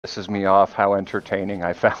pisses me off how entertaining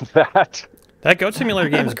I found that. That Goat Simulator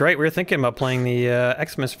game is great. We were thinking about playing the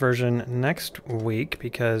Xmas version next week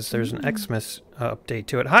because there's an Xmas update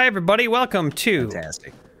to it. Hi, everybody. Welcome to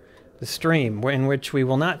the stream in which we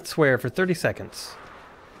will not swear for 30 seconds.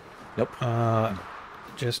 Nope.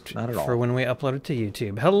 Just not at all. For when we upload it to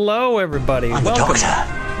YouTube. Hello, everybody. I'm Welcome. the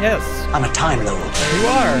Doctor. Yes. I'm a Time Lord. You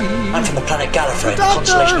are. I'm from the planet Gallifrey, the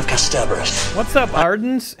constellation of Kasterborous. What's up,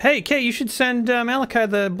 Ardens? Hey, Kay, you should send Malachi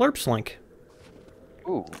the blurps link.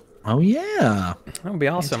 Ooh. Oh, yeah. That would be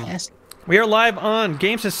awesome. Fantastic. We are live on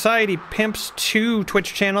Game Society Pimps 2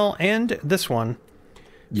 Twitch channel and this one.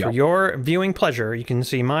 Yep. For your viewing pleasure, you can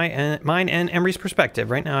see mine and Emery's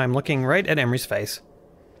perspective. Right now, I'm looking right at Emery's face.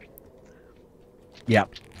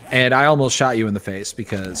 Yep. And I almost shot you in the face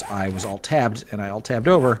because I was alt-tabbed and I alt-tabbed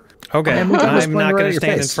over. Okay, I'm not going to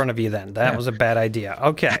stand in face. front of you then. That was a bad idea.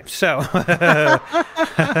 Okay, so...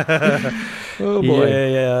 Oh boy.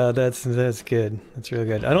 Yeah, that's good. That's real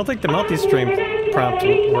good. I don't think the multi-stream prompt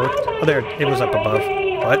worked. Oh, there, it was up above.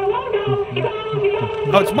 What?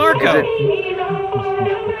 Oh, it's Marco!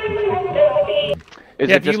 Is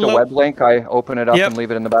it just a web link? I open it up and leave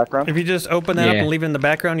it in the background? If you just open that up and leave it in the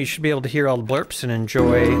background, you should be able to hear all the blurps and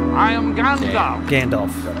enjoy... I am Gandalf. Gandalf.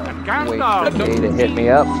 Wait for me to hit me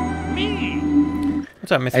up.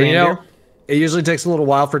 What's up, Mr. And you know, it usually takes a little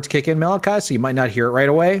while for it to kick in, Malachi, so you might not hear it right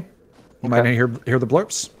away. You might not hear the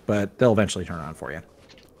blurps, but they'll eventually turn on for you.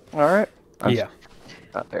 All right. Yeah.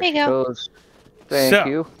 There you go. Thank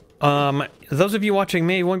you. Those of you watching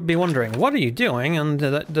me won't be wondering, what are you doing on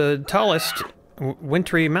the tallest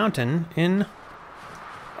wintry mountain in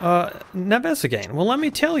Nevezagain? Well, let me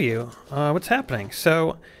tell you what's happening.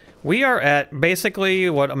 So, we are at basically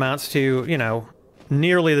what amounts to, you know,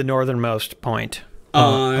 nearly the northernmost point.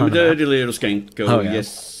 I'm a dirty little skanko,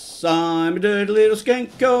 yes. I'm a dirty little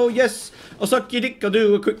skanko, yes. I'll suck your dick, I'll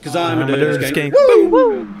do it quick, because I'm a dirty skank. Woo!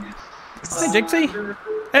 Woo! Hey, Jixie.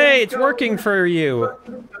 Hey, it's working for you.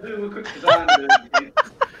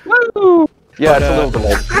 Woo! Yeah, it's a little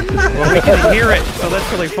delayed. Well, we can hear it, so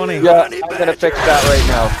that's really funny. Yeah, I'm going to fix that right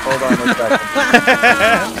now. Hold on a second.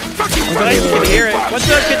 I'm glad you can hear it. What's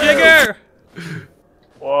up, Kajigger?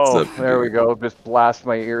 Whoa, there we go. Just blast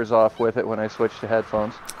my ears off with it when I switch to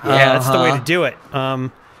headphones. Yeah, that's the way to do it.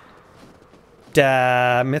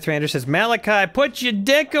 Mithrander says, Malachi, put your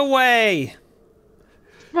dick away.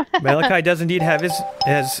 Malachi does indeed have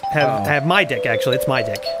have my dick. Actually, it's my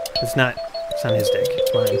dick. It's not his dick.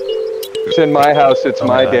 It's mine. It's in my house. It's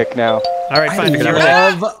my dick now. All right, fine.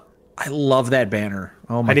 I love that banner.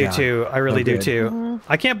 Oh my god. I do too. I really do too.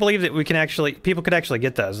 I can't believe that people could actually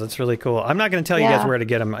get those. That's really cool. I'm not going to tell you guys where to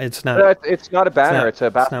get them. It's not. It's not a banner. It's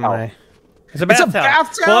a bath towel. It's a bath towel.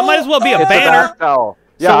 Well, it might as well be a banner. Bath towel.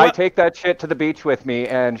 Yeah, so I take that shit to the beach with me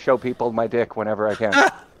and show people my dick whenever I can.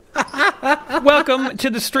 Welcome to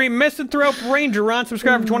the stream. Misanthrope Ranger Ron,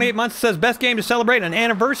 subscribed for 28 months, says best game to celebrate an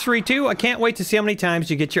anniversary too. I can't wait to see how many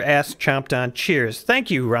times you get your ass chomped on. Cheers.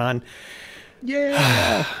 Thank you, Ron.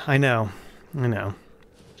 Yeah. I know.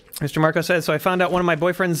 Mr. Marco says, so I found out one of my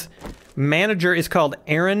boyfriend's manager is called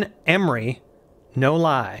Aaron Emery. No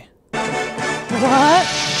lie. What?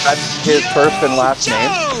 That's his first and last name?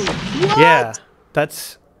 What? Yeah.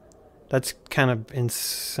 That's kind of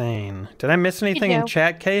insane. Did I miss anything in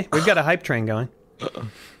chat, Kay? We've got a hype train going.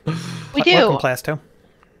 We do. Welcome, Plasto.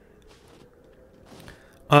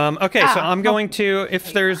 Okay, so I'm going to,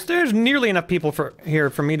 if there's nearly enough people here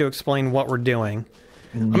for me to explain what we're doing.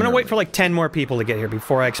 I'm going to wait for like 10 more people to get here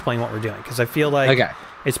before I explain what we're doing, because I feel like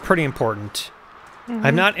it's pretty important.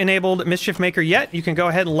 I've not enabled Mischief Maker yet. You can go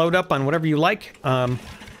ahead and load up on whatever you like.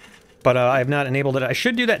 But I have not enabled it. I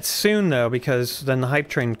should do that soon, though, because then the hype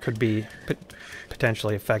train could be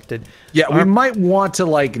potentially affected. Yeah, we might want to,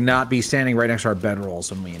 like, not be standing right next to our bedrolls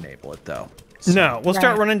when we enable it, though. So. No, we'll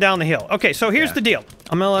start running down the hill. Okay, so here's the deal.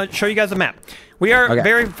 I'm going to show you guys a map. We are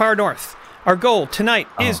very far north. Our goal tonight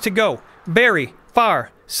is to go very far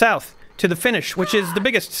south to the finish, which is the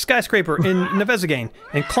biggest skyscraper in Nevezagain,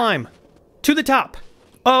 and climb to the top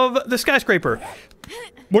of the skyscraper.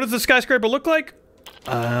 What does the skyscraper look like?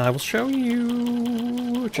 I will show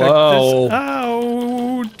you. Check this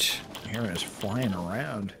out. Air is flying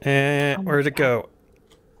around. And where did it go?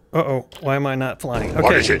 Uh-oh. Why am I not flying?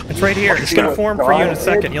 Okay, it's right here. It's going to form for you in a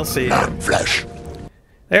second. You'll see. Flesh.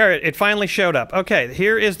 There, it finally showed up. Okay,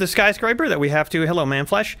 here is the skyscraper that we have to... Hello,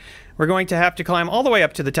 Manflesh. We're going to have to climb all the way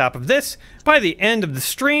up to the top of this by the end of the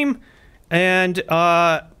stream. And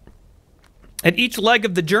at each leg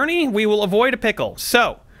of the journey, we will avoid a pickle.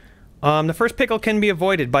 So... the first pickle can be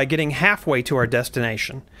avoided by getting halfway to our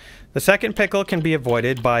destination. The second pickle can be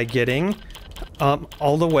avoided by getting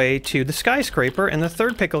all the way to the skyscraper, and the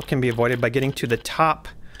third pickle can be avoided by getting to the top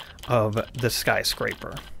of the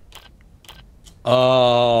skyscraper.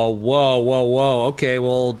 Oh, whoa. Okay,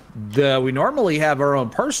 well, we normally have our own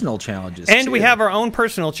personal challenges, and too. we have our own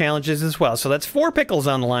personal challenges as well. So that's 4 pickles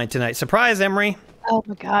on the line tonight. Surprise, Emery. Oh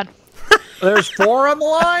my god. There's 4 on the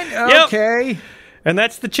line? Okay. Yep. And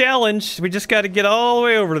that's the challenge. We just got to get all the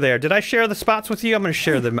way over there. Did I share the spots with you? I'm going to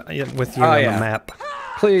share them with you on the map.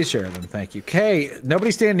 Please share them, thank you. Kay,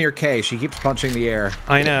 nobody's standing near Kay. She keeps punching the air.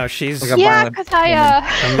 I know, she's like Yeah, because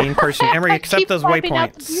a mean person. Emery, accept those wiping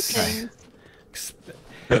out the waypoints. things.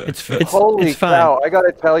 Holy it's fun. cow! I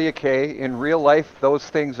gotta tell you, Kay, in real life, those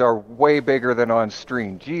things are way bigger than on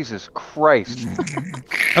stream. Jesus Christ!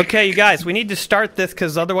 Okay, you guys, we need to start this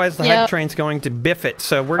because otherwise the hype train's going to biff it.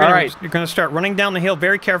 So we're gonna start running down the hill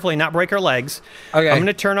very carefully, not break our legs. Okay. I'm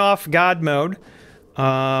gonna turn off God mode,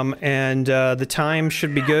 and the time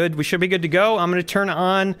should be good. We should be good to go. I'm gonna turn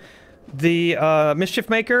on the Mischief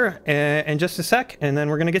Maker in just a sec, and then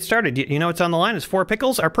we're going to get started. You know what's on the line? It's 4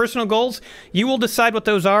 pickles. Our personal goals, you will decide what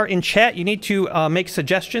those are in chat. You need to make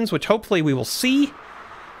suggestions, which hopefully we will see,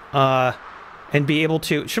 and be able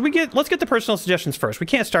to... Let's get the personal suggestions first. We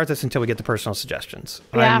can't start this until we get the personal suggestions.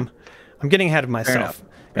 Yeah. I'm getting ahead of myself.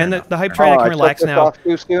 Fair and enough. The hype train can relax now. Off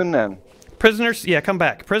too soon then. Prisoners, come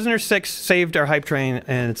back. Prisoner 6 saved our hype train,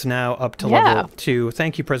 and it's now up to level 2.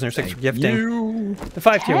 Thank you, Prisoner 6, for gifting the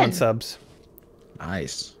 5 tier 1 subs.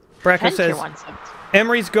 Nice. Bracker says,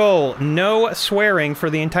 Emery's goal, no swearing for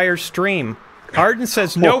the entire stream. Arden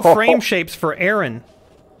says, no frame shapes for Aaron.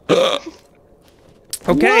 Okay,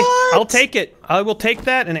 What? I'll take it. I will take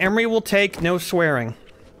that, and Emery will take no swearing.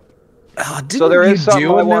 Didn't there is you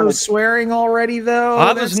do no swearing already,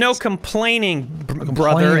 though? There's no complaining,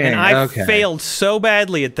 brother, and I failed so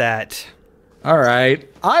badly at that. All right.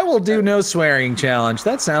 I will do no swearing challenge.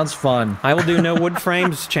 That sounds fun. I will do no wood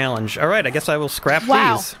frames challenge. All right, I guess I will scrap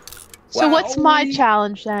these. So what's my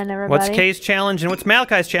challenge then, everybody? What's Kay's challenge and what's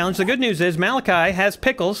Malachi's challenge? The good news is Malachi has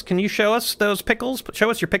pickles. Can you show us those pickles?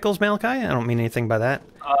 Show us your pickles, Malachi. I don't mean anything by that.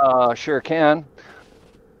 Sure can.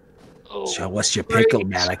 Show us your pickle,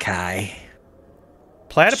 Malachi.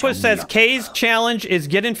 Platypus says Kay's challenge is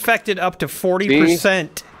get infected up to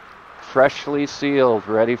 40%. Freshly sealed,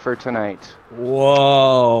 ready for tonight.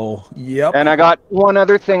 Whoa. Yep. And I got one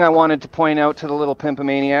other thing I wanted to point out to the little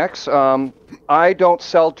pimpomaniacs. I don't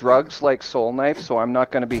sell drugs like Soul Knife, so I'm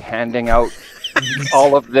not going to be handing out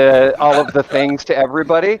all of the things to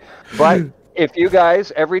everybody. But if you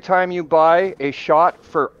guys, every time you buy a shot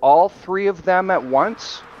for all 3 of them at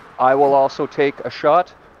once, I will also take a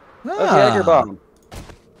shot of Jaeger Bomb.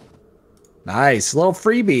 Nice. Little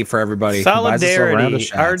freebie for everybody.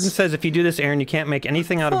 Solidarity. Arden says if you do this, Aaron, you can't make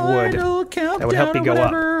anything out of wood. That would help you go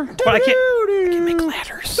up. But I can't make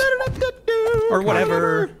ladders. Or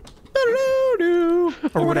whatever.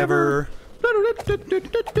 Or whatever.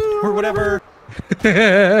 Or whatever.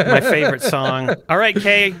 My favorite song. All right,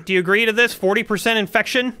 Kay, do you agree to this? 40%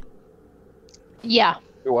 infection? Yeah.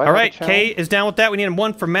 All right, Kay is down with that. We need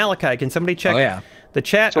 1 for Malachi. Can somebody check the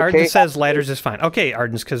chat? So Arden says ladders is fine. Okay,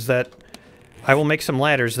 Arden's, because I will make some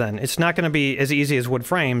ladders then. It's not going to be as easy as wood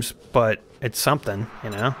frames, but it's something,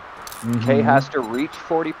 you know? Kay has to reach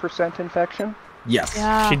 40% infection? Yes.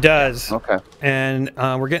 Yeah. She does. Okay. And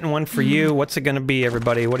we're getting 1 for you. What's it going to be,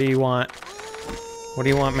 everybody? What do you want? What do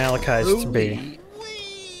you want Malachi's to be?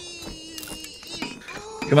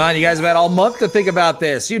 Come on, you guys have had all month to think about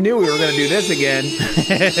this. You knew we were going to do this again.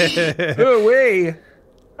 Ooh-wee.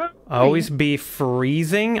 Always be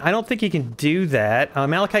freezing. I don't think he can do that.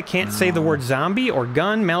 Malachi can't say the word zombie or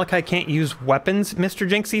gun. Malachi can't use weapons, Mr.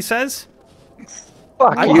 Jinxie says.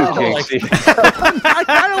 Fuck you, Jinxie. I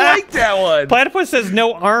kind of like that one. Platypus says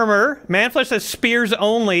no armor. Manflesh says spears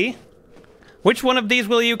only. Which one of these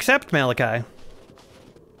will you accept, Malachi?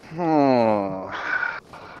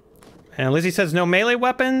 And Lizzie says no melee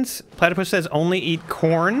weapons. Platypus says only eat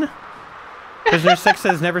corn. Prisoner 6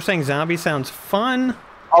 says never saying zombie sounds fun.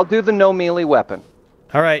 I'll do the no melee weapon.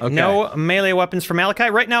 All right, no melee weapons for Malachi.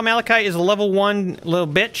 Right now, Malachi is a level 1 little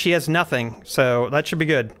bitch. He has nothing, so that should be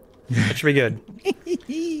good. That should be good.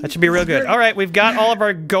 That should be real good. All right, we've got all of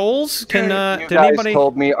our goals. Can you guys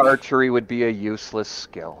told me archery would be a useless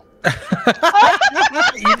skill.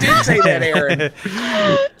 You did say that, Aaron.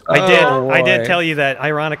 I did tell you that,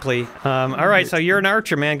 ironically. All right, so you're an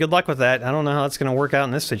archer, man. Good luck with that. I don't know how that's going to work out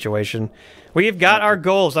in this situation. We've got our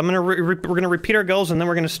goals. We're gonna repeat our goals, and then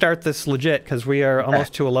we're gonna start this legit because we are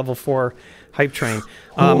almost to a level 4 hype train.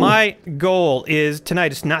 My goal is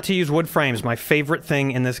tonight is not to use wood frames. My favorite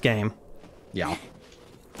thing in this game. Yeah.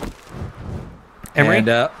 Emery?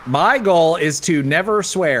 And my goal is to never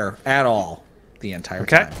swear at all the entire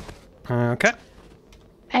time. Okay.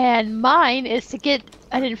 And mine is to get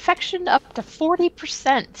an infection up to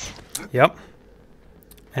 40%. Yep.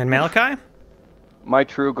 And Malachi? My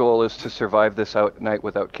true goal is to survive this night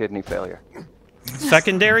without kidney failure.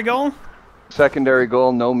 Secondary goal? Secondary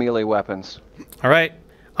goal, no melee weapons. All right.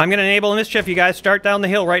 I'm going to enable Mischief. You guys start down the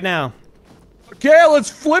hill right now. Okay, let's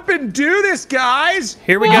flip and do this, guys.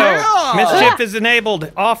 Here we go. Mischief is enabled.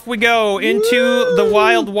 Off we go into the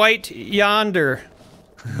wild white yonder.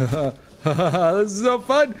 This is so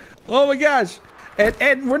fun. Oh my gosh.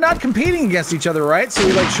 And we're not competing against each other, right? So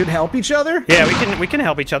we like should help each other? Yeah, we can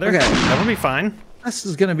help each other. Okay. That would be fine. This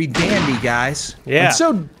is gonna be dandy, guys. Yeah. I'm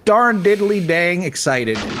so darn diddly dang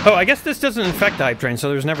excited. Oh, I guess this doesn't infect the hype train, so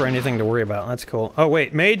there's never anything to worry about. That's cool. Oh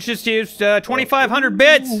wait, Mage just used 2,500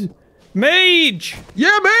 bits. Mage!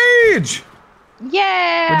 Yeah, Mage!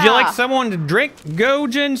 Yeah! Would you like someone to drink?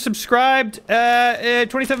 Gojin subscribed.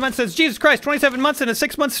 27 months says, Jesus Christ, 27 months and a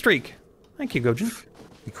 6-month streak. Thank you, Gojin.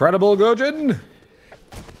 Incredible, Gojin.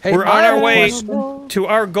 Hey, We're on our way to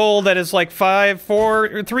our goal that is like 3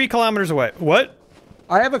 kilometers away. What?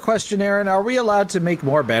 I have a question, Aaron. Are we allowed to make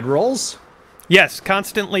more bedrolls? Yes,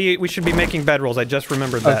 constantly we should be making bedrolls. I just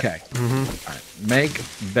remembered that. Okay. All right. Make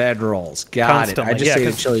bedrolls. Got it. I just ate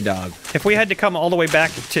a chili dog. If we had to come all the way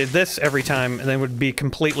back to this every time, then it would be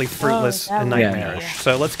completely fruitless and nightmarish. Yeah.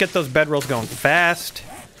 So let's get those bedrolls going fast.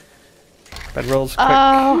 Bedrolls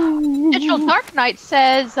quick. Digital Dark Knight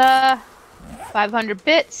says 500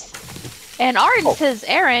 bits. And Arden says,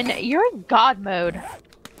 Aaron, you're in God mode.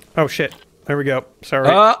 Oh shit. There we go. Sorry.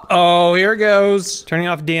 Uh-oh, here goes. Turning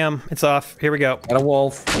off DM. It's off. Here we go. Got a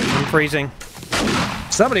wolf. I'm freezing.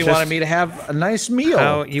 Somebody wanted me to have a nice meal.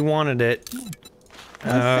 Oh, you wanted it.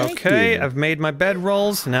 Okay, I've made my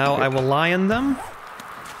bedrolls. Now I will lie in them.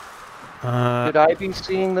 Should I be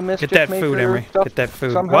seeing the Mischief Get that Maker food, Emery. stuff Get that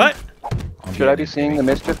food. somehow? What? Should I be seeing the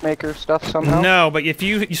Mischief Maker stuff somehow? No, but if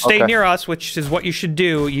you stay Okay. near us, which is what you should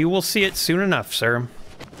do, you will see it soon enough, sir.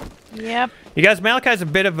 Yep. You guys, Malachi's a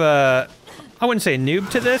bit of a, I wouldn't say a noob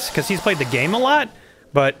to this, because he's played the game a lot,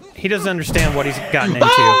 but he doesn't understand what he's gotten into.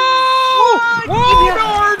 Oh,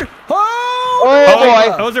 Lord! Oh,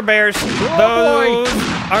 Oh, boy! Those are bears. boy. Those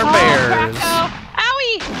are bears.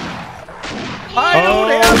 Owie! Oh,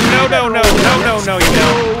 no, you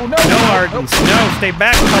don't. No, Ardens. No, stay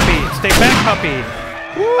back, puppy. Stay back, puppy.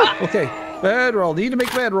 Okay, bedroll. Need to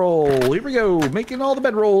make bedroll. Here we go. Making all the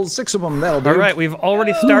bedrolls. 6 of them. That'll do. All right, we've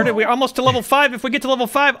already started. We're almost to level 5. If we get to level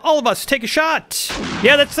 5, all of us take a shot.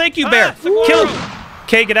 Yeah, that's thank you, bear. Kill him.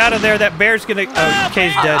 Okay, get out of there. That bear's gonna. Oh,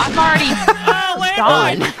 Kay's dead. I'm already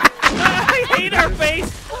gone. I hate our base.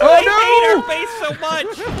 Oh, I no! hate our base so much.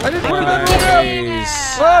 I didn't put a bedroll down.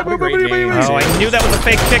 Oh, I knew that was a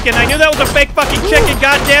fake chicken. I knew that was a fake fucking chicken.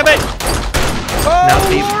 God damn it. Not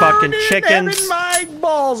these fucking chickens. My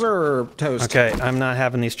balls are toast. Okay, I'm not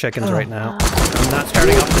having these chickens right now. I'm not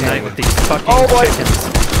starting off the night with these fucking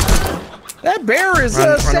chickens. That bear is Run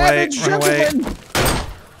a away, savage run away. gentleman.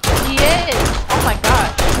 He is. Oh my god.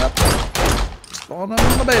 On the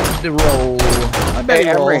bedroll. My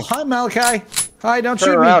bedroll. Emery. Hi, Malachi. Hi, don't Turn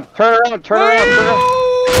shoot around, me. turn around, turn around, turn around.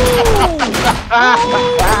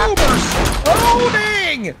 Oh,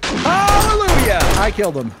 dang! Hallelujah! I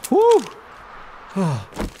killed him. Woo!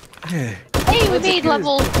 Hey, we made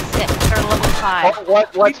level 6 or level 5. Oh,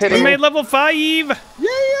 what's hitting We me? made level 5. Yeah!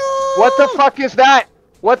 What the fuck is that?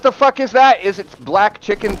 What the fuck is that? Is it black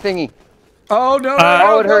chicken thingy? Oh, no, it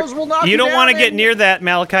hurt. those will knock You don't down want to get and- near that,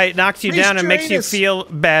 Malachi. It knocks you down and makes you Mistrainus. feel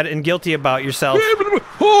bad and guilty about yourself.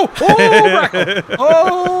 Oh, Bracco!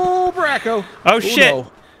 Oh, Bracco! Oh, shit.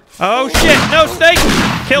 no. Oh, shit. No, snake.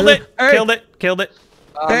 Killed it. Hey. Killed it. Killed it.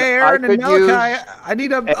 Hey, Aaron I and could Malachi, I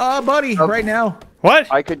need a buddy right now.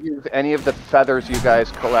 What? I could use any of the feathers you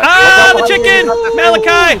guys collect. Ah, the chicken!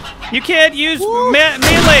 Malachi! You can't use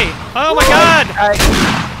melee! Oh my god!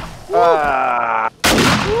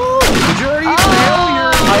 Did you already eat the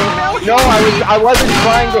failure? No, I wasn't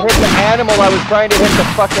trying to hit the animal. I was trying to hit the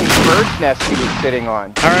fucking bird's nest he was sitting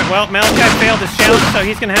on. Alright, well, Malachi failed his challenge, so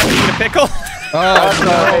he's gonna have to eat a pickle. Oh,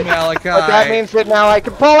 no, Malachi. But that means that now I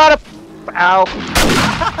can pull out a... Ow.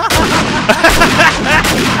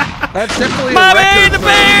 That's definitely Mommy, a record the for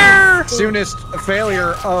bear! soonest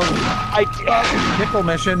failure of pickle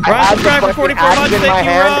mission. I had the Subscribe for fucking 44 months, axe in thank my you,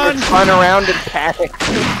 hand Ron. and spun around and panicked.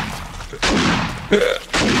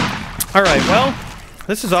 Alright, well,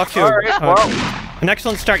 this is off to Alright, well, an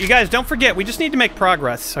excellent start. You guys, don't forget, we just need to make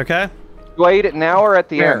progress, okay? do I eat it now or at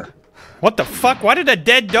the Where? end? What the fuck? Why did a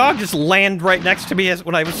dead dog just land right next to me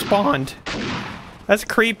when I was spawned? That's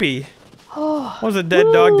creepy. What was a dead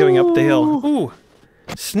dog doing up the hill? Ooh,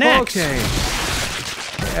 Snacks. Okay.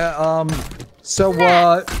 So,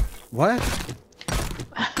 what? We're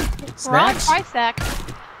on Snacks? Price Act.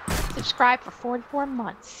 Subscribe for 44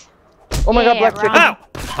 months. Oh my God, black Ron. chicken. Ow!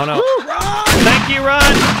 Oh no. Woo, Ron! Thank you,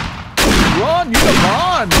 Ron. Ron, you the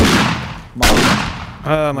Ron! Mom.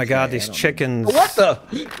 Oh my God, these chickens. What the?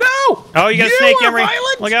 No! Oh, you got a snake, are Emery.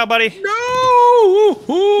 violent! Look out, buddy.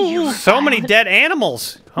 No! So many dead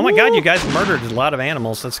animals. Oh my God, you guys murdered a lot of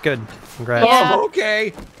animals. That's good. Congrats. Yeah. Oh,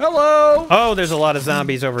 okay. Hello. Oh, there's a lot of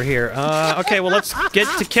zombies over here. Okay, well, let's get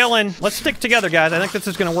to killing. Let's stick together, guys. I think this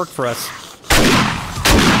is going to work for us.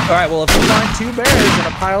 All right, well, if you find 2 bears and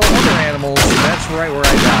a pile of other animals, that's right where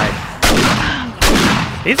I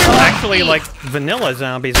died. These are actually like vanilla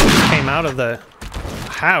zombies that just came out of the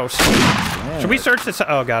house. Yeah. Should we search this?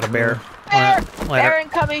 Oh, God, a bear. Bear! Later. Bear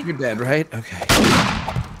incoming! You're dead, right? Okay.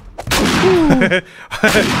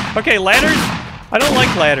 Okay, ladders? I don't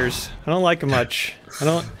like ladders. I don't like them much.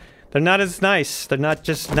 They're not as nice. They're not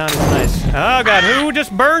as nice. Oh, God, who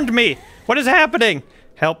just burned me? What is happening?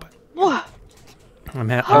 Help. I'm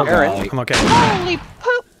okay. Holy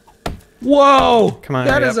poop! Whoa! Come on,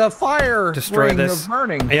 that hurry is up. a fire Destroy ring this. of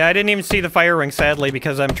burning. Yeah, I didn't even see the fire ring, sadly,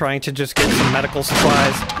 because I'm trying to just get some medical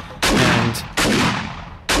supplies. And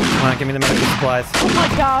come on, give me the medical supplies. Oh my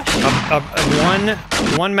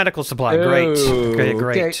gosh! One medical supply. Great. Okay,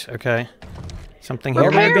 great. Okay. Something here.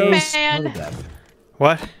 Repairman.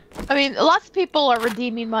 What? I mean, lots of people are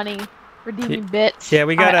redeeming money, redeeming bits. Yeah,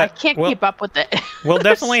 we gotta. I can't keep up with it. We'll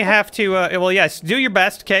definitely have to. Well, yes, do your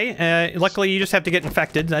best, Kay. Luckily, you just have to get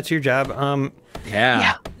infected. That's your job.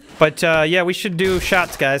 Yeah. But yeah, we should do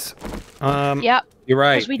shots, guys. Yep. You're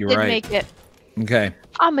right. Because we You're did right. make it. Okay.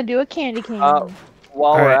 I'm gonna do a candy cane.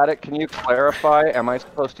 While we're right. at it, can you clarify, am I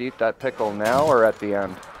supposed to eat that pickle now or at the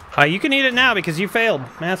end? You can eat it now because you failed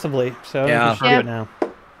massively. So Yeah. you should do it now.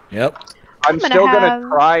 Yep. I'm gonna still going have- to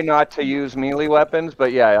try not to use melee weapons,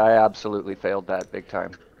 but yeah, I absolutely failed that big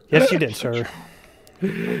time. Yes, you did, sir.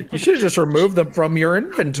 You should have just removed them from your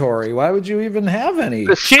inventory. Why would you even have any?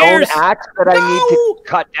 The Cheers! stone axe that I need to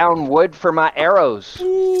cut down wood for my arrows.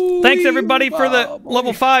 Thanks everybody for the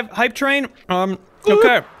level 5 hype train.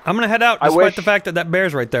 Okay, I'm gonna head out despite the fact that that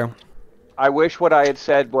bear's right there. I wish what I had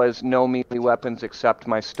said was no melee weapons except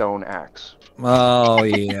my stone axe. Oh,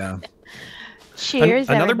 yeah. Cheers,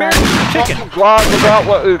 Another bear? everybody. Chicken. Glad about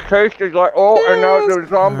what it tasted like. Oh, and now there's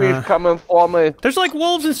zombies coming for me. There's like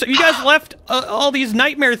wolves and stuff. You guys left all these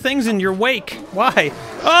nightmare things in your wake. Why?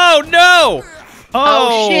 Oh no!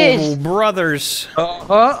 Oh, shiz. brothers. Yep.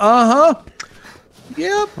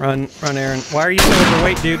 Run, Aaron. Why are you so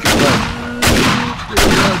overweight, dude?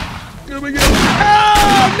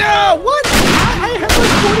 Oh, no! What? I have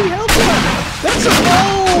like 40 health left. That's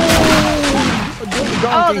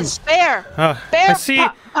Oh, the bear. Bear I see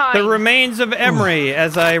pine. the remains of Emery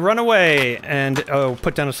as I run away. And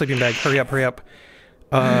put down a sleeping bag. Hurry up, hurry up.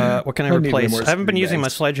 What can I I need replace? more I haven't been sleeping using my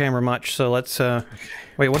bags. sledgehammer much, so let's.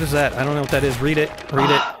 Wait, what is that? I don't know what that is. Read it. Read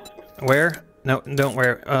it. Where? No, don't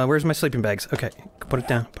wear. Where's my sleeping bags? Okay, put it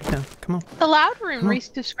down. Put it down. Come on. The loud room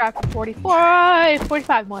resubscribed for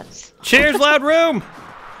 45 months. Cheers, loud room.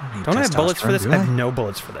 Don't I have bullets for testosterone, this? do I I? have no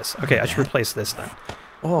bullets for this. Okay, I should replace this then.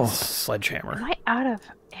 Oh, Sledgehammer. Am I out of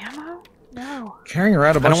ammo? No. carrying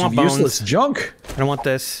around a bunch don't of want useless bones. junk. I don't want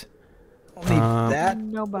this. I don't need that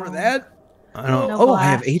No or bones. that. I don't. No Oh, I black.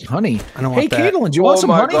 have 8 honey. I don't Hey, want that. Caitlin, do you want Oh some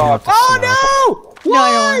my honey? God. Oh, no! No,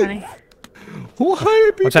 I don't want any. Why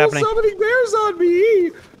are people happening? summoning bears on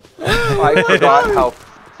me? I forgot how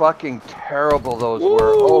fucking terrible those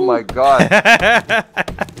were. Oh my god.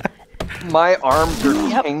 My arms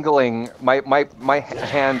are tingling. My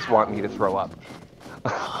hands want me to throw up.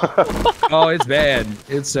 Oh, it's bad.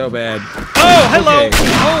 It's so bad. Oh, hello. Okay.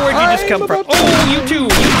 Oh, where'd you just come from? Oh, you two,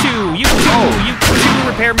 you two,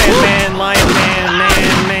 repairman, man, lion,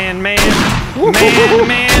 man.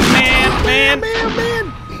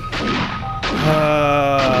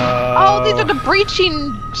 Oh, these are the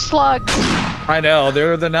breaching slugs. I know,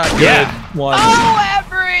 they're the not good Yeah. ones. Oh,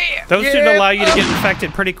 Every. Those should allow you to get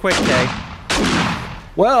infected pretty quick, Kay.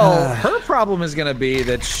 Well, her problem is going to be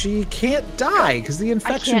that she can't die because the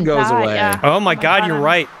infection can't goes die, away. yeah. Oh my God, you're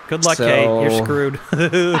right. Good luck, Kay. You're So- screwed.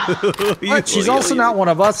 But she's also not one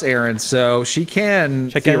of us, Aaron, so she can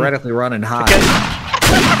Chicken. theoretically run and hide.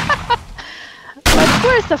 But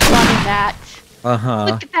where's the fun in that? Uh-huh.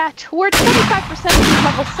 Look at that. We're 25% to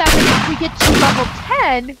level 7. If we get to level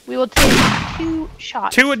 10, we will take 2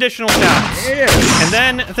 shots. 2 additional shots. Yes. And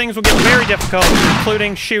then things will get very difficult,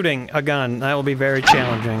 including shooting a gun. That will be very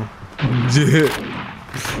challenging.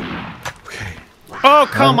 Oh,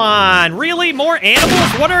 come on. Really? More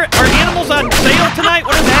animals? What are animals animals on sale tonight?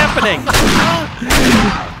 What is happening?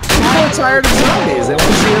 People are tired of zombies. They want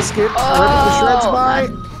to see us get ripped to shreds by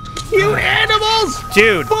cute animals.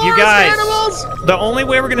 Dude, Forest you guys. Animals. The only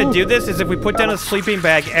way we're gonna do this is if we put down a sleeping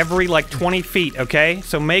bag every like 20 feet. Okay,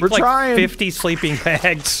 so make We're like trying. 50 sleeping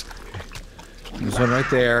bags. There's one right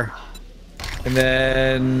there. And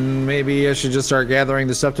then maybe I should just start gathering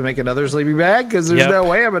the stuff to make another sleeping bag because there's no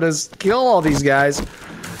way I'm gonna kill all these guys.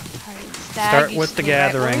 Start with the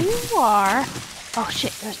gathering. Right where you are. Oh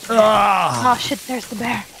shit, there's the bear. Oh shit, there's the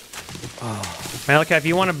bear. Malachi, if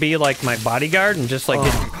you want to be like my bodyguard and just like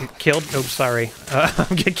get killed, oops, sorry,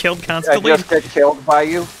 get killed constantly. I just get killed by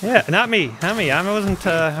you. Yeah, not me, not me. I wasn't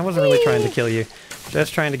really trying to kill you.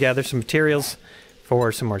 Just trying to gather some materials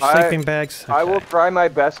for some more sleeping bags. Okay. I will try my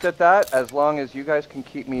best at that as long as you guys can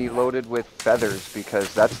keep me loaded with feathers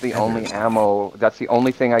because that's the only ammo. That's the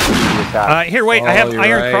only thing I can do with that. Here, wait. I have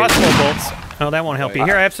iron right. crossbow bolts. Oh, that won't help you.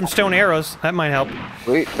 Here, I have some stone arrows. That might help.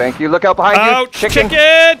 Sweet, thank you. Look out behind you. Oh, chicken!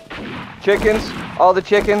 Chickens! All the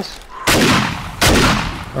chickens.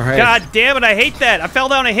 All right. God damn it! I hate that. I fell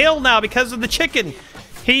down a hill now because of the chicken.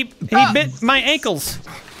 He bit my ankles.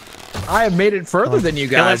 I have made it further than you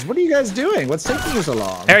guys. What are you guys doing? What's taking you so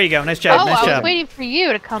long? There you go. Nice job. Oh, nice I was job. waiting for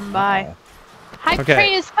you to come by. Hype Okay.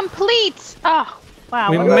 train is complete. Oh,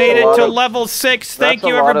 wow. We what made it lot to of- level 6. Thank That's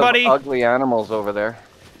you, a lot everybody. of ugly animals over there.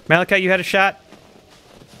 Malachi, you had a shot.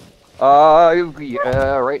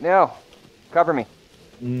 Yeah, right now. Cover me.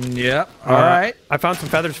 Yep. All right. I found some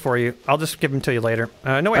feathers for you. I'll just give them to you later.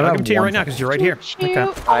 No, wait. I'll have give them to you one right now because you're right here. Choo-choo. Okay.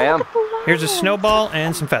 Oh, I am. look at the light. Here's a snowball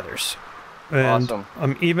and some feathers. And Awesome.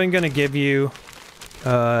 I'm even going to give you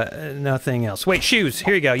nothing else. Wait, shoes.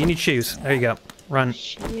 Here you go. You need shoes. There you go. Run.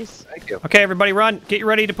 Jeez. Thank you. Okay, everybody, run. Get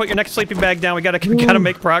ready to put your next sleeping bag down. We gotta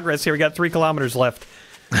make progress here. We got 3 kilometers left.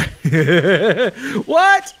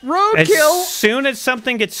 What? Roadkill? As soon as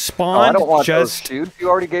something gets Oh, I spawned, don't want those just... shoes. You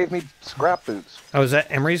already gave me scrap boots. Oh, is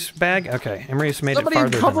that Emery's bag? Okay, Emery's made Somebody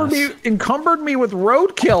it farther than us. encumbered me with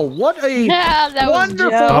roadkill. What a Yeah, that was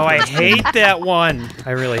wonderful. Oh, I hate that one.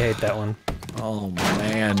 I really hate that one. Oh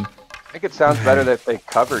man. I think it sounds better that they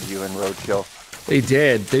covered you in roadkill. They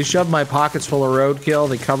did. They shoved my pockets full of roadkill.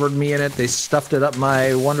 They covered me in it. They stuffed it up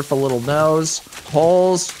my wonderful little nose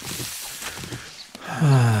holes.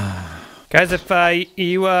 Guys, if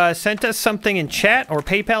you sent us something in chat or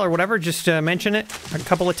PayPal or whatever, just mention it a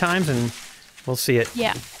couple of times and we'll see it.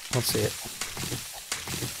 Yeah. We'll see it.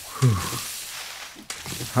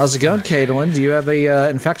 How's it going, Caitlin? Do you have a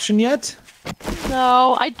infection yet?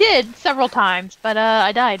 No, I did several times, but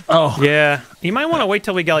I died. Oh. Yeah, you might want to wait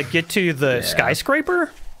till we get to the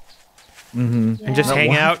skyscraper. And just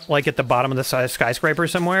hang out like at the bottom of the skyscraper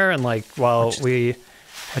somewhere, and like while we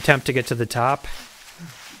attempt to get to the top.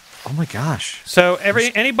 Oh my gosh. So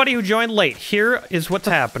anybody who joined late, here is what's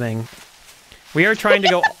happening. We are trying to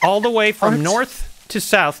go all the way from north to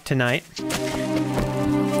south tonight.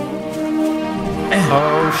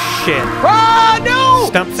 Oh shit! Ah, no!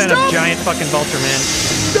 Stump sent a giant fucking vulture, man.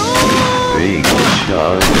 Big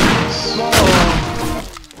shots.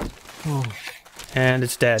 And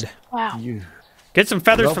it's dead. Wow. Get some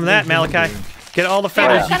feathers from that, Malachi. Get all the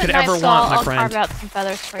feathers you could ever want, my friend. I'll carve out some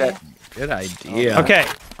feathers for you. Good idea. Okay,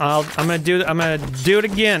 I'm gonna do it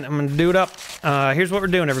again. I'm gonna do it up. Here's what we're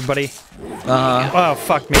doing, everybody. Oh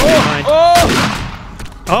fuck me. Never mind.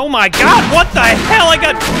 Oh my god, what the hell? I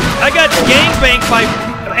got gangbanked by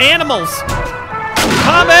animals.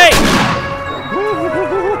 Tommy!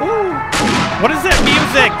 What is that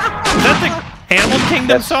music? Is that the Animal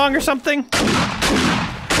Kingdom song or something?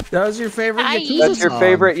 That was your favorite Yakuza That's your song.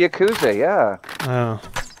 favorite Yakuza, yeah. Oh.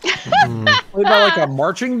 What about like a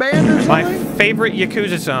marching band or My something? favorite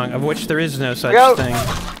Yakuza song, of which there is no such Look out. thing.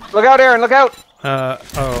 Look out, Aaron, look out!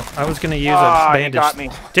 Oh, I was gonna use a Ah, you bandage. got me.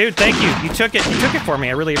 Dude, thank you. You took it for me.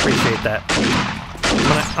 I really appreciate that.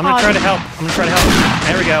 I'm gonna try to help.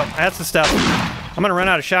 There we go. That's the stuff. I'm gonna run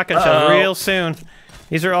out of shotgun shells real soon.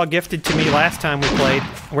 These are all gifted to me last time we played.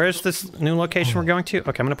 Where's this new location we're going to?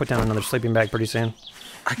 Okay, I'm gonna put down another sleeping bag pretty soon.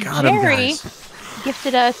 I got him, Jerry guys.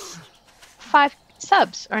 gifted us 5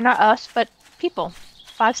 subs, or not us, but people.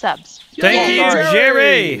 5 subs. Thank Yay, you,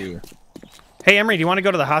 Jerry. Hey, Emery, do you want to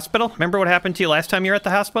go to the hospital? Remember what happened to you last time you were at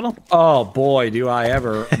the hospital? Oh boy, do I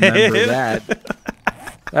ever remember that.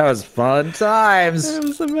 That was fun times. It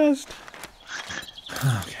was the best.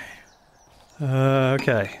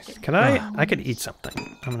 Okay. Can I could eat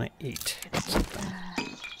something. I'm gonna eat something.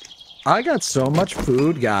 I got so much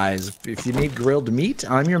food, guys. If you need grilled meat,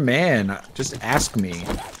 I'm your man. Just ask me.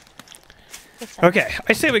 Okay,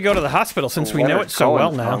 I say we go to the hospital since we know it so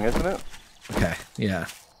well now. Song, isn't it? Okay, yeah.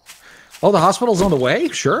 Oh, the hospital's on the way?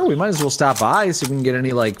 Sure, we might as well stop by, see if we can get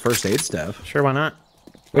any, like, first aid stuff. Sure, why not?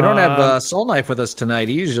 We don't have Soul Knife with us tonight.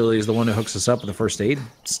 He usually is the one who hooks us up with the first aid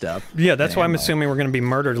stuff. Yeah, that's why I'm assuming we're going to be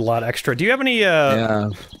murdered a lot extra. Do you have any, Yeah.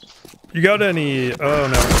 You got any... Oh,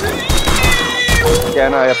 no.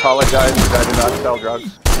 Again, I apologize because I do not sell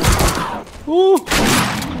drugs. Ooh.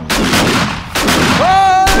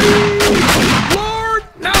 Lord,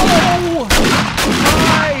 no!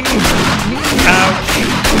 Ouch.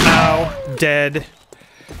 Ow. Dead.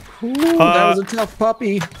 Ooh, that was a tough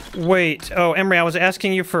puppy. Wait. Oh, Emery, I was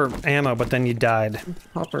asking you for ammo, but then you died.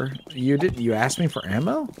 Pupper. You asked me for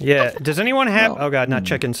ammo? Yeah. Does anyone have... No. Oh, God, not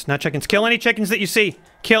chickens. Not chickens. Kill any chickens that you see.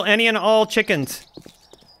 Kill any and all chickens.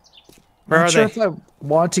 Where I'm are not they? sure if I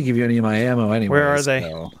want to give you any of my ammo anyway. Where are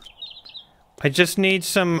they? I just need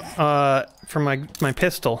some, for my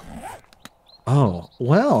pistol. Oh,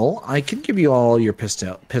 well, I can give you all your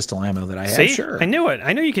pistol ammo that I have, See? sure. I knew it.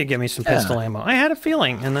 I knew you could give me some pistol ammo. I had a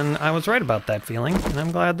feeling, and then I was right about that feeling, and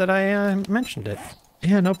I'm glad that I mentioned it.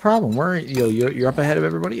 Yeah, no problem. You're up ahead of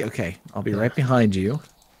everybody? Okay, I'll be right behind you.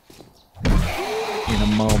 In a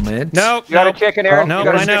moment. No, You got a chicken, Aaron? No, You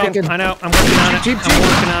got a I know. chicken? I know. I'm working on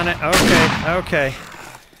it. I'm working on it. Okay.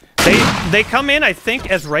 They come in, I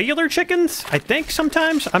think, as regular chickens. I think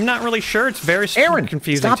sometimes. I'm not really sure. It's very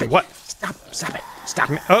confusing. Stop it. What? Stop it.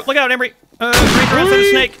 Stop it. Oh, look out, Emery. Right around the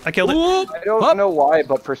snake. I killed it. I don't know why,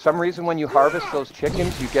 but for some reason when you harvest those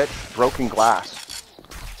chickens, you get broken glass.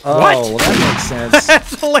 Oh, What? well, that makes sense.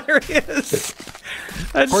 That's hilarious.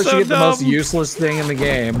 That's Of course, so you get the dumb. most useless thing in the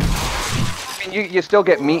game. I mean, you still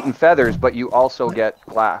get meat and feathers, but you also get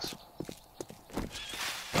glass.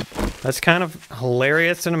 That's kind of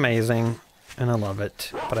hilarious and amazing, and I love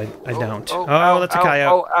it, but I don't. Oh, ow, that's a ow,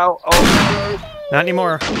 coyote. Oh. Not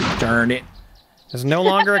anymore. Darn it. There's no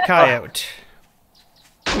longer a coyote.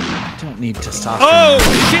 Don't need testosterone. Oh,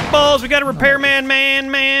 shitballs! We got a repairman,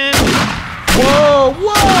 man. Whoa!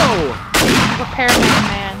 Repairman,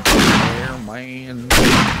 man.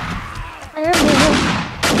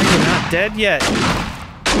 You're not dead yet.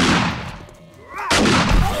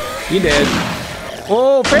 You did.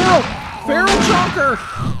 Oh, Feral chonker!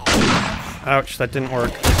 Ouch, that didn't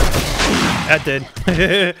work. That did.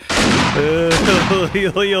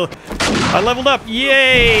 I leveled up.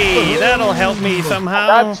 Yay! That'll help me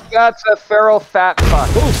somehow. That's a feral fat fuck.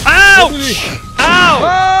 Ouch! Ow!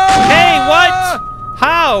 Hey, what?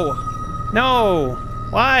 How? No.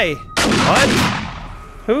 Why? What?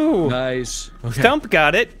 Who? Nice. Okay. Stump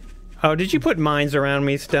got it. Oh, did you put mines around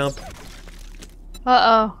me, Stump?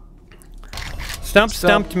 Uh-oh. Stump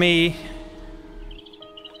stumped me.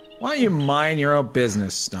 Why don't you mind your own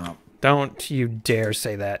business, Stump? Don't you dare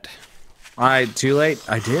say that. Too late.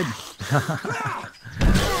 I did.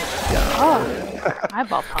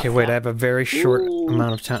 Okay, wait, I have a very short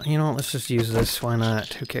amount of time. You know what, let's just use this. Why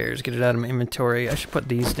not? Who cares? Get it out of my inventory. I should put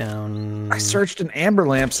these down. I searched in amber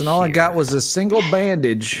lamps and all I got was a single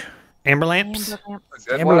bandage. Amber lamps?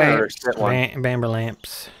 Amber lamps. Amber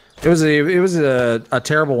lamps. It was a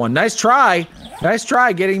terrible one. Nice try. Nice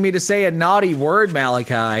try getting me to say a naughty word,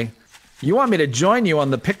 Malachi. You want me to join you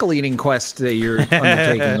on the pickle eating quest that you're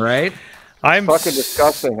undertaking, right? I'm fucking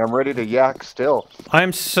disgusting. I'm ready to yak still.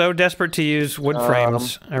 I'm so desperate to use wood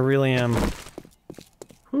frames. I really am.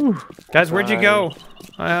 Whew. Guys, where'd you go?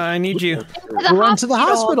 I need you. We're run to the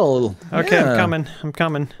hospital. Okay, Yeah. I'm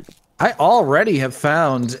coming. I already have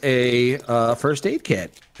found a first aid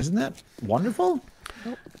kit. Isn't that wonderful?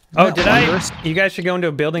 Oh, did I? You guys should go into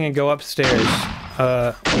a building and go upstairs.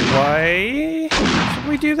 Why should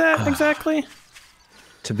we do that exactly?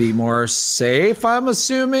 To be more safe, I'm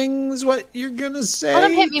assuming is what you're gonna say.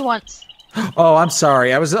 Let him hit me once. Oh, I'm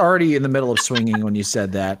sorry. I was already in the middle of swinging when you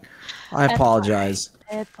said that. I apologize.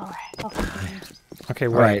 It's alright. Okay,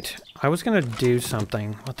 wait. Right. I was gonna do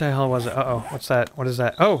something. What the hell was it? Uh-oh, what's that? What is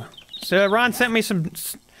that? Oh, so Ron sent me some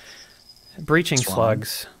breaching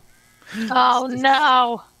slugs. Oh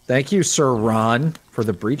no. Thank you, Sir Ron, for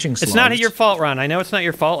the breaching slugs. It's not your fault, Ron. I know it's not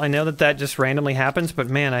your fault. I know that just randomly happens, but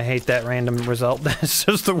man, I hate that random result. That's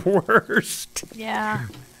just the worst. Yeah.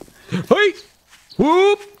 Hey!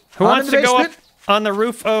 Whoop! Who wants to go up on the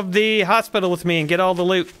roof of the hospital with me and get all the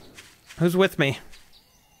loot? Who's with me?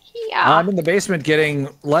 Yeah. I'm in the basement getting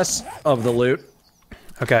less of the loot.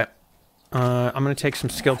 Okay. I'm gonna take some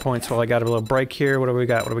skill points while I got a little break here. What do we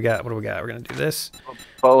got? We're gonna do this.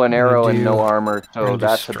 Bow and arrow and no armor, so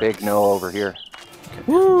that's a big no over here. Okay,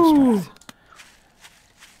 woo!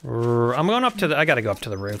 I'm going up to the. I gotta go up to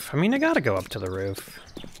the roof. I mean, I gotta go up to the roof.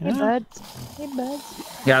 Hey, buds. Hey,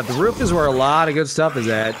 buds. Yeah, the roof is where a lot of good stuff is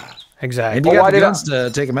at. Exactly. And you got the guns to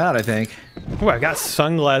take them out, I think. Oh, I got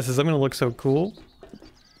sunglasses. I'm gonna look so cool.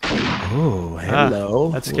 Oh,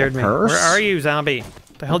 hello. That scared me. Purse? Where are you, zombie?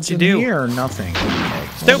 What the hell What's did you do? in here? Nothing. Okay.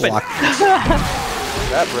 Stupid.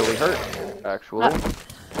 That really hurt, actually.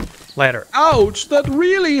 Ladder. Ouch, that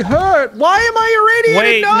really hurt. Why am I irradiated?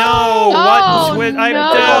 Wait, no. Oh, What?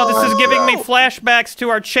 no. This is giving me flashbacks to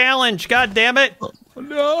our challenge. God damn it.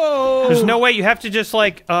 No. There's no way. You have to just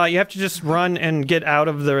like, you have to just run and get out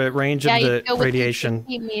of the range of the you go with radiation.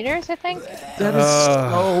 50 meters, I think. That is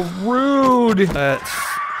so rude.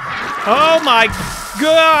 Oh my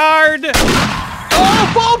god!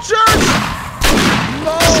 Oh, vultures!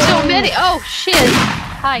 No. So many. Oh shit.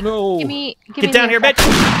 Hi. No. Give me Get down a here, bitch!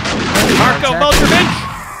 second. Marco, vulture,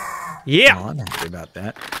 bitch! Yeah. Oh, I'm happy about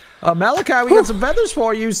that. Malachi, we got some feathers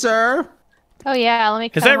for you, sir. Oh yeah, let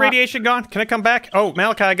me. Is that radiation gone? Can I come back? Oh,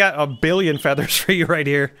 Malachi, I got 1 billion feathers for you right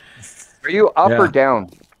here. Are you up or down?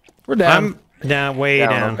 We're down. I'm down, way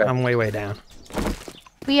down. Okay. I'm way down.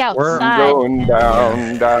 We We're outside. Going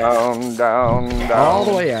down, down, down. All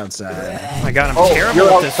the way outside. Oh my god, I'm Oh, terrible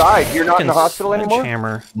you're with this outside. You're not in the fucking hospital anymore?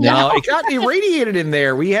 Hammer. No, it got irradiated in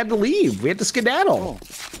there. We had to leave. We had to skedaddle.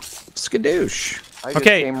 Skadoosh. I just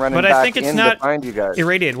Okay, came running but I back think it's in not to find you guys.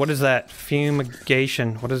 irradiated. What is that?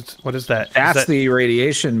 Fumigation. What is that? Is That's that... the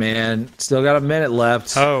irradiation, man. Still got a minute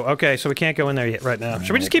left. Oh, okay, so we can't go in there yet right now.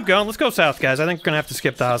 Should we just keep going? Let's go south, guys. I think we're gonna have to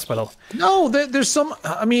skip the hospital. No, there's some.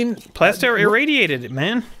 I mean, Plaster irradiated it,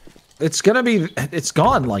 man. it's gonna be. It's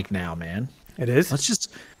gone like now, man. It is? Let's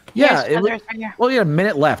just. Yeah. There's feathers right here. Well, we got a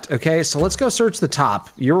minute left. Okay, so let's go search the top.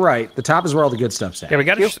 You're right. The top is where all the good stuff's at. Yeah, we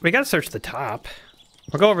gotta search the top.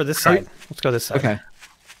 We'll go over this side. Let's go this side. Okay.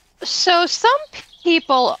 So some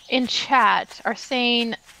people in chat are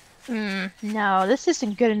saying, no, this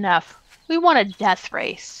isn't good enough. We want a death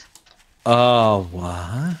race. Oh,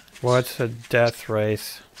 what? What's a death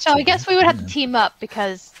race? So I guess we would have to team up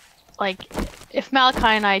because, like, if Malachi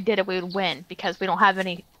and I did it, we would win because we don't have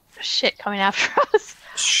any shit coming after us.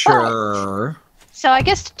 Sure. So I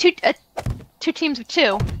guess two teams of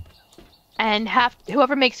 2, and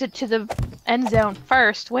whoever makes it to the end zone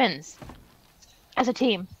first wins as a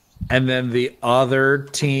team. And then the other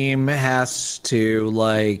team has to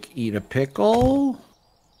like eat a pickle.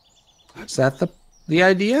 Is that the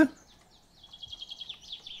idea?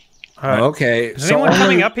 Okay. Is anyone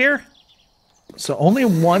coming up here? So only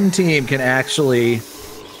one team can actually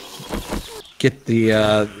get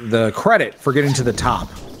the credit for getting to the top.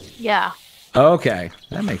 Yeah. Okay,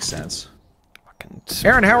 that makes sense.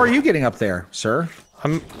 Aaron, how are you getting up there, sir?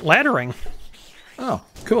 I'm laddering. Oh,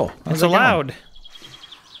 cool. How's It's it going? allowed.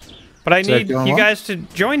 But I Is that need going you well? guys to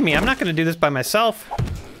join me. I'm not going to do this by myself.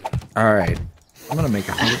 All right. I'm gonna make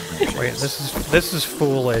 100. Wait, this is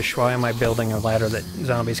foolish. Why am I building a ladder that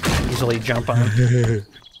zombies can easily jump on?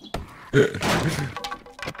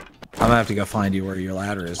 I'm gonna have to go find you where your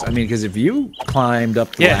ladder is. I mean, because if you climbed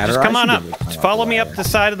up the Yeah, ladder, just come I on should up. be able to climb Just follow the me up ladder. the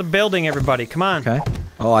side of the building, everybody. Come on. Okay.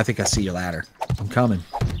 Oh, I think I see your ladder. I'm coming.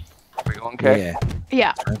 Are we going okay? Yeah.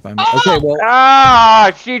 Yeah. Right by me. Okay. Well.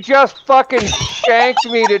 Ah, she just fucking shanked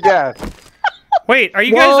me to death. Wait, are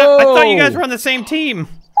you guys? I thought you guys Whoa. were on the same team.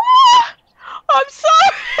 I'm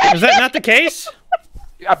sorry. Is that not the case?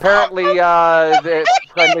 Apparently, the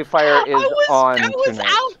friendly fire is on I was tonight.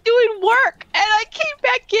 out doing work, and I came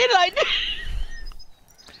back in.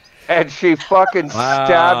 And she fucking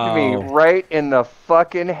stabbed me Wow. right in the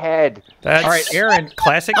fucking head. That's All right, Aaron.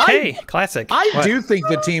 Classic K. Classic. I What? do think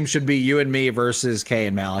the team should be you and me versus Kay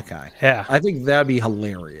and Malachi. Yeah, I think that'd be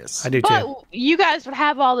hilarious. I do But too. you guys would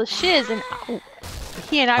have all the shiz, and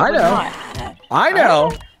he and I I would know. not. I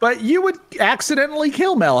know, but you would accidentally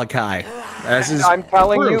kill Malachi. As is I'm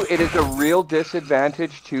telling proof. you, it is a real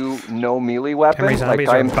disadvantage to no melee weapon. Henry, Like, zombies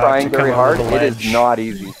are I'm about trying to very come hard. over the It is ledge. not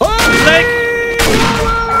easy. Snake!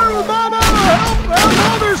 Oh, Mama! Help!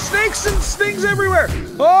 Oh, there's snakes and stings everywhere!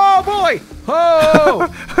 Oh, boy! Oh!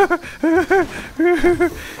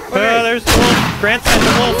 There's the wolf. Grant sent the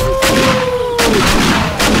wolf.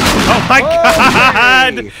 Oh my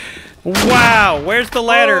god! Okay. Wow, where's the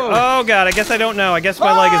ladder? Oh. Oh god, I guess I don't know. I guess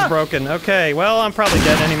my leg is broken. Okay, well, I'm probably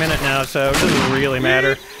dead any minute now, so it doesn't really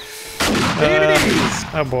matter.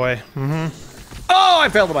 Oh boy. Oh, I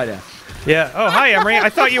fell to my death. Yeah. Oh, hi, Emery. I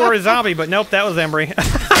thought you were a zombie, but nope, that was Emery.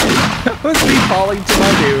 That was me falling to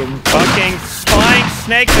my doom. Fucking flying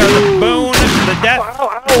snakes are the boon, the death.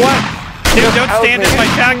 What? Dude, don't stand in my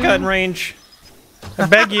shotgun range. I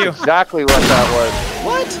beg you. Exactly what that was.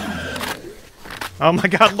 What? Oh my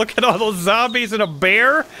god, look at all those zombies and a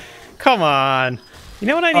bear. Come on. You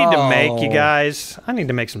know what I need to make, you guys? I need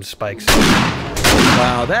to make some spikes.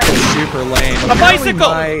 Wow, that is super lame. A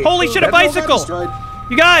bicycle! Holy shit, a bicycle!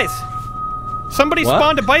 You guys! Somebody What?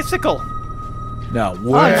 spawned a bicycle. No,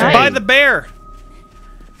 nice. By the bear.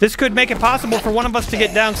 This could make it possible for one of us to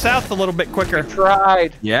get down south a little bit quicker.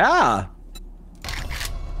 Tried. Yeah.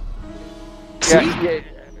 Yeah.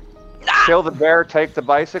 Kill the bear, take the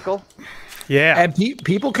bicycle. Yeah. And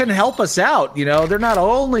people can help us out. You know, they're not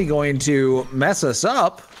only going to mess us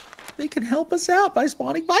up, they can help us out by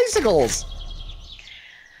spawning bicycles.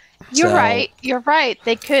 You're right. You're right.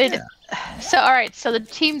 They could. Yeah. So, all right. So the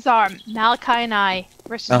teams are Malachi and I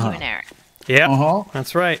versus you and Aaron. Yeah.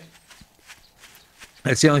 That's right.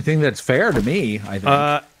 That's the only thing that's fair to me, I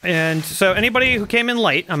think. And so anybody who came in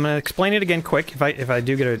late, I'm gonna explain it again quick if I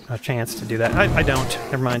do get a chance to do that. I don't.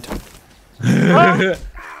 Never mind. Too many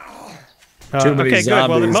okay, zombies. good.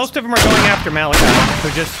 Well, most of them are going after Malachi, who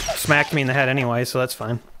just smacked me in the head anyway, so that's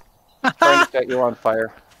fine. Trying to set you on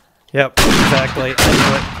fire. Yep, exactly. I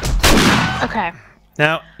knew it. Okay.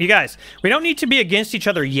 Now, you guys, we don't need to be against each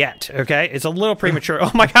other yet, okay? It's a little premature. Oh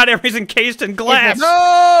my god, everybody's encased in glass!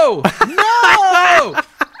 No! No!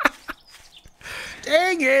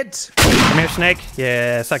 Dang it! Come here, Snake.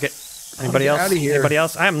 Yeah, suck it. Anybody else? Out of here. Anybody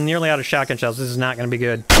else? I'm nearly out of shotgun shells. This is not going to be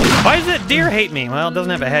good. Why does that deer hate me? Well, it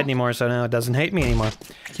doesn't have a head anymore, so no, it doesn't hate me anymore.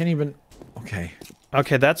 I can't even... Okay.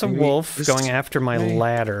 Okay, that's a wolf going after my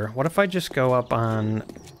ladder. What if I just go up on...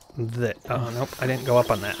 Oh, nope, I didn't go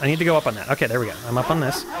up on that. I need to go up on that. Okay, there we go. I'm up on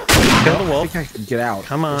this. Kill the wolf. I think I can get out.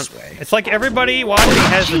 Come on. This way. It's like everybody watching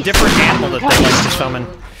has a different animal that they like to summon.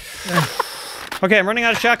 Okay, I'm running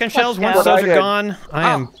out of shotgun shells. Once those are gone, I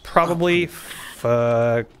am probably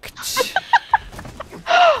fucked.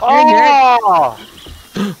 Oh!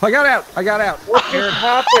 I got out. I got out. What just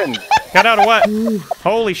happened? Got out of what?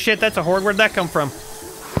 Holy shit, that's a horde. Where'd that come from?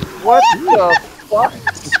 What the fuck?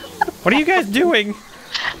 What are you guys doing?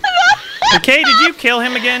 Okay, did you kill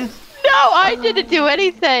him again? No, I didn't do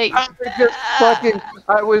anything.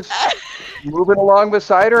 I was moving along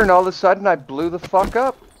beside her, and all of a sudden I blew the fuck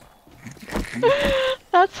up.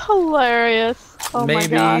 That's hilarious. Oh my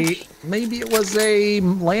gosh. Maybe it was a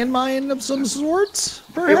landmine of some sorts.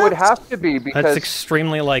 Perhaps? It would have to be because that's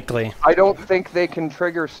extremely likely. I don't think they can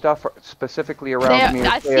trigger stuff specifically around me.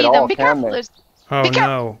 I see them. Be careful. Oh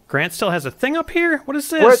no, Grant still has a thing up here? What is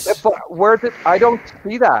this? Where's it? I don't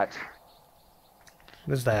see that.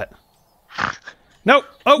 What is that? Nope.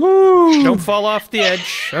 Oh, don't fall off the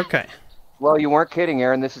edge. Okay. Well, you weren't kidding,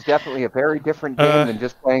 Aaron. This is definitely a very different game than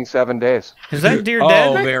just playing 7 days. Is that deer dead?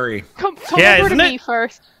 Oh, very. Come over to me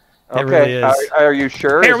first. It really is. Are you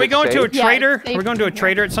sure? Hey, are we going to a trader? Yeah, Are we going to a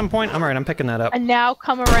trader at some point? I'm alright. I'm picking that up. And now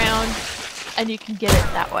come around, and you can get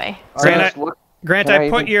it that way. Grant, I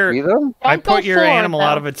put your animal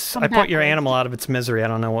out of its. Come I put your backwards. animal out of its misery. I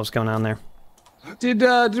don't know what's going on there. Did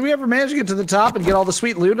we ever manage to get to the top and get all the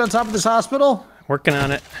sweet loot on top of this hospital? Working on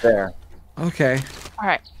it. There. Okay. All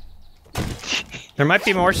right. There might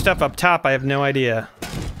be more stuff up top. I have no idea.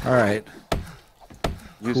 All right.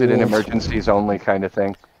 Use it in emergencies only kind of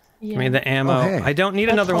thing. Yeah. Give me the ammo. Oh, hey. I don't need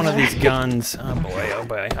another one of these guns. Oh boy, oh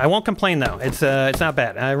boy. I won't complain though. It's not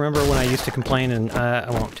bad. I remember when I used to complain, and I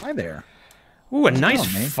won't. Hi there. Ooh, a nice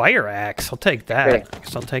on, man? fire axe. I'll take that. Okay. I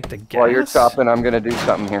guess I'll take the gas. While you're chopping, I'm gonna do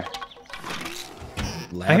something here.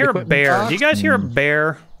 I hear a bear. Do you guys hear a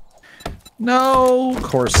bear? No, of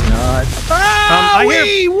course not. Ah,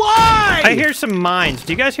 why? I hear some mines.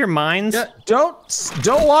 Do you guys hear mines? Yeah, don't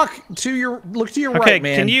look to your Okay, right,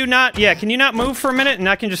 man. can you not? Yeah, can you not move for a minute, and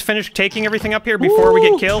I can just finish taking everything up here before we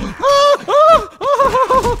get killed?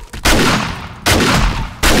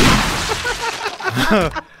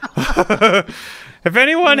 If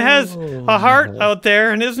anyone has a heart out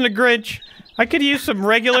there and isn't a Grinch, I could use some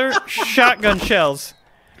regular shotgun shells.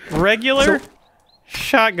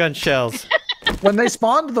 Shotgun shells. When they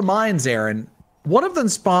spawned the mines, Aaron, one of them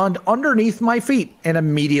spawned underneath my feet and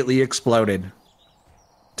immediately exploded,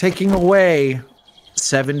 taking away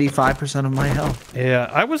 75% of my health. Yeah,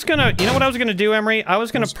 I was gonna. You know what I was gonna do, Emery? I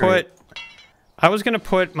was gonna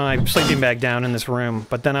put my sleeping bag down in this room,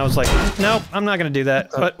 but then I was like, nope, I'm not gonna do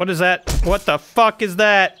that. What is that? What the fuck is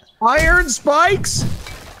that? Iron spikes?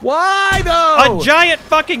 Why though? A giant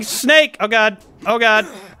fucking snake! Oh god! Oh god!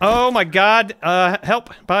 Oh my god! Help!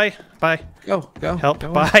 Bye! Bye! Go! Help!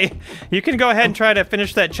 Go Bye! You can go ahead and try to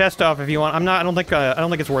finish that chest off if you want. I'm not. I don't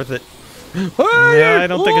think it's worth it. Yeah, I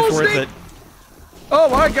don't think it's worth it. Oh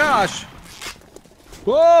my gosh!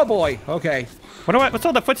 Oh boy! Okay. What's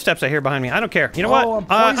all the footsteps I hear behind me? I don't care. You know what?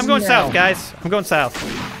 I'm going south, guys. I'm going south.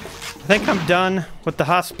 I think I'm done with the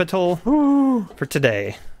hospital for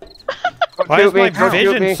today. Why is my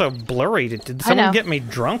vision so blurry? Did someone get me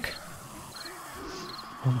drunk?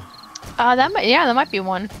 That might be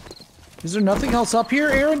one. Is there nothing else up here,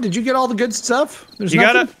 Aaron? Did you get all the good stuff? There's you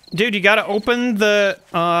nothing? you gotta open the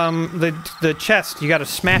chest. You gotta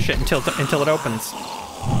smash it until it opens.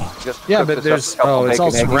 Just Yeah, cook but this there's up, a couple it's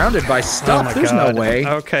all bacon eggies. surrounded by Oh stuff. my There's God. no way.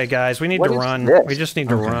 Okay, guys, we need What to is run. this? We just need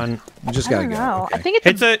to run. You just I gotta don't go. know. Okay. I think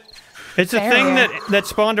It's a thing that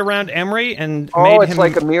spawned around Emery and Oh, made it's him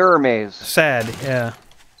like a mirror maze. sad. Yeah.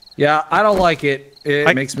 Yeah, I don't like it.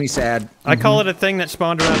 It makes me sad. I call it a thing that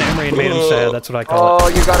spawned around Emery and made him sad. That's what I call it. Oh,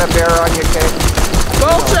 you got a bear on you, Kate.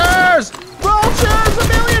 Vultures! Vultures! A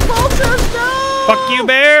million vultures! No! Fuck you,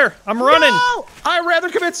 bear! I'm running. No! I'd rather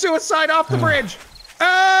commit suicide off the bridge.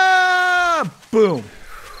 Ah! Boom.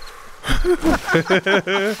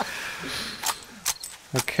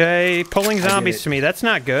 Okay, pulling zombies to me. That's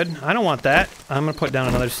not good. I don't want that. I'm gonna put down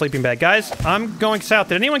another sleeping bag. Guys, I'm going south.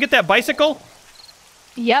 Did anyone get that bicycle?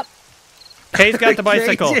 Yep. Kay's got the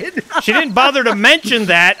bicycle. did. She didn't bother to mention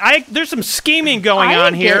that. There's some scheming going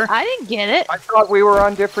on here. I didn't get it. I thought we were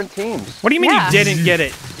on different teams. What do you mean Yeah. you didn't get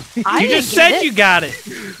it? I You didn't just get said it. you got it.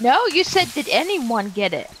 No, you said, did anyone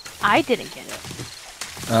get it? I didn't get it.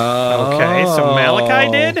 Okay, so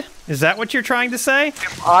Malachi did? Is that what you're trying to say?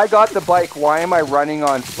 I got the bike. Why am I running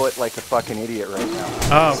on foot like a fucking idiot right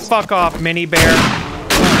now? Oh, fuck off, Mini Bear.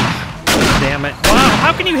 Damn it. Wow,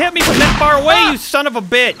 how can you hit me from that far away, you son of a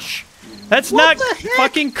bitch? That's not the heck?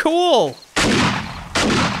 fucking cool.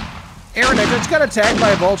 Aaron, I just got attacked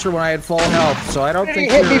by a vulture when I had full health, so I don't He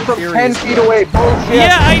think hit me your from theory 10 is feet correct. away. Bullshit.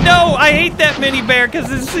 Yeah, I know. I hate that Mini Bear because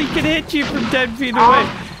he can hit you from 10 feet away.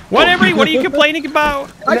 What are you complaining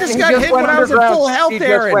about? I just He got hit went when I was at underground. full health, He just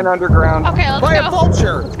went Aaron. underground. Okay, let's By a go.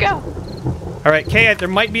 vulture. Let's go. All right, Kay, there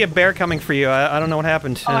might be a bear coming for you. I don't know what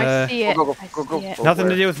happened. Oh, I see it. Go, I go, go, see it. go. Nothing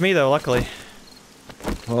to do with me, though, luckily.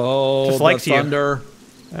 Oh, Just the likes you. thunder.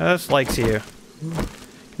 Just likes you. Can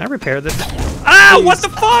I repair this? Ah! What the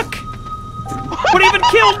fuck? What even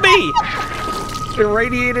killed me?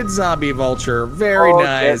 Irradiated zombie vulture. Very Oh,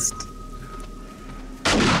 nice.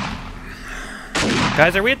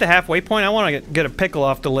 Guys, are we at the halfway point? I want to get a pickle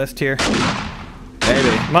off the list here. Maybe.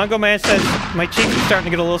 Mongo Man says, my cheeks are starting to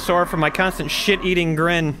get a little sore from my constant shit-eating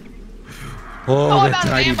grin. Oh, I'm that out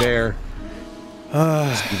of tiny ammo. bear.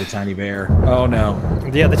 Must be the tiny bear. Oh no.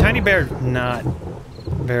 Yeah, the tiny bear, not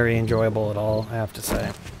very enjoyable at all, I have to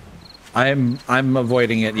say. I'm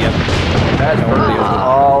avoiding it. Yep. That's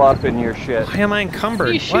all up in your shit. Why am I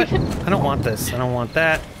encumbered? You What? should- I don't want this. I don't want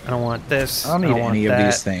that. I don't want this. I don't need want any that. of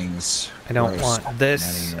these things. I don't Gross. want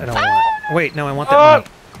this. Not I even- don't want... Wait, no, I want that money.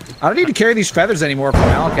 I don't need to carry these feathers anymore for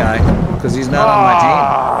Malachi because he's not on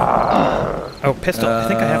my Oh, pistol. I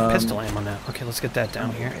think I have pistol ammo now. Okay, let's get that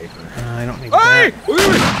down here. I don't need team. Hey! that.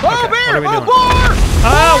 Oh, what bear! are we Oh, doing? boar!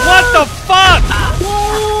 Oh, what the fuck?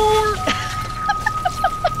 Oh,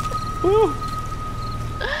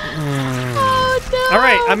 no. All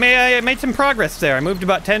right, I made some progress there. I moved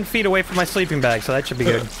about 10 feet away from my sleeping bag, so that should be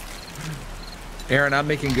good. Aaron, I'm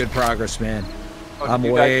making good progress, man. Oh, I'm did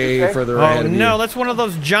you guys way just say? further Oh ahead of no, you. that's one of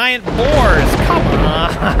those giant boars. Come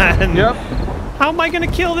on. Yep. How am I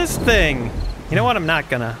gonna kill this thing? You know what? I'm just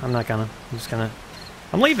gonna.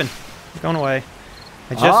 I'm leaving. I'm going away.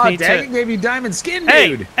 I just need dang, to. it gave you diamond skin, Hey,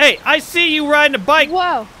 dude. hey! I see you riding a bike.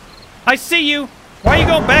 Whoa. I see you. Why are you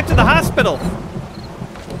going back to the hospital?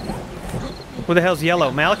 Who the hell's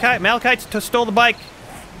yellow? Malachi? Malachi stole the bike.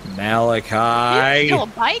 Malachi. You stole a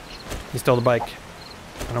bike? He stole the bike.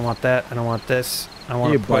 I don't want that. I don't want this. I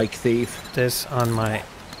want You to bike put thief. this on my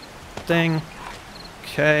thing.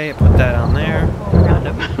 Okay, put that on there.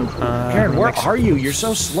 Aaron, where are you? You're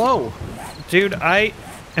so slow. Dude, I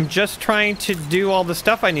am just trying to do all the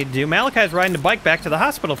stuff I need to do. Malachi's riding the bike back to the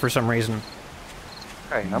hospital for some reason.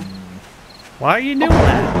 Okay, Why are you doing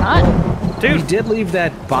that? Not. We Dude, did leave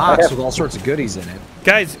that box with all sorts of goodies in it.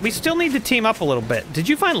 guys, we still need to team up a little bit. Did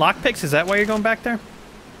you find lockpicks? Is that why you're going back there?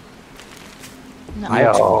 No. I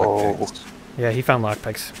have No. lockpicks. Yeah, he found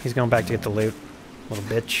lockpicks. He's going back to get the loot. Little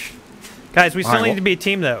bitch. Guys, we still Alright, need to be a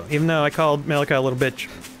team, though, even though I called Malachi a little bitch.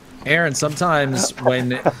 Aaron, sometimes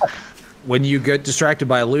when you get distracted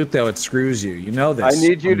by loot, though, it screws you. You know this. I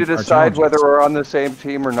need you to from our decide whether challenges. we're on the same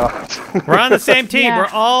team or not. We're on the same team. Yeah. We're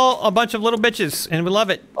all a bunch of little bitches, and we love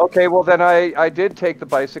it. Okay, well then I did take the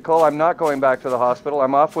bicycle. I'm not going back to the hospital.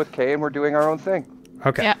 I'm off with Kay and we're doing our own thing.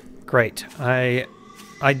 Okay, Yeah. great. I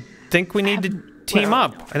think we need to team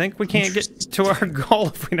up. I think we can't get to our goal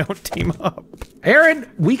if we don't team up. Aaron,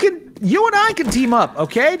 you and I can team up,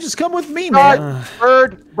 okay? Just come with me, man.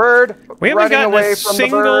 Bird. We haven't running gotten away a from the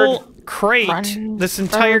single bird. crate Run, this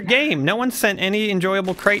entire bird. game. No one sent any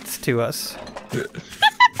enjoyable crates to us.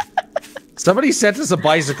 Somebody sent us a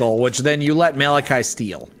bicycle, which then you let Malachi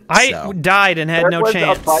steal. I so. died and had There no was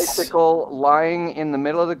chance. a bicycle lying in the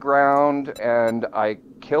middle of the ground, and I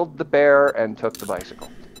killed the bear and took the bicycle.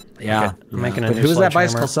 Yeah. Okay, I'm making a But new who was that sledgehammer.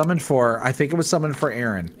 bicycle summoned for? I think it was summoned for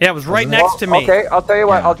Aaron. Yeah, it was right Wasn't it? next to me. Okay, I'll tell you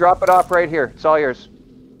what. Yeah. I'll drop it off right here. It's all yours.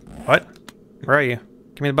 What? Where are you?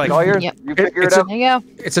 Give me the bike. It's all yours. Yep. You figure it It's a- out. There you go.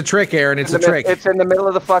 It's a trick, Aaron. It's a In the mi- trick. It's in the middle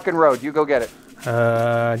of the fucking road. You go get it.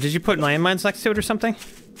 Did you put landmines next to it or something?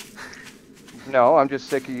 No, I'm just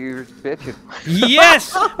sick of you bitching.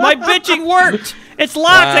 Yes! My bitching worked! It's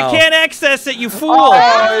locked! Wow. I can't access it, you fool!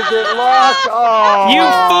 Oh, is it locked? Oh. You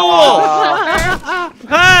fool!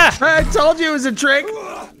 Ah! I told you it was a trick.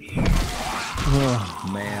 Oh,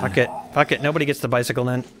 man. Fuck it. Fuck it. Nobody gets the bicycle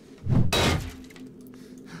then.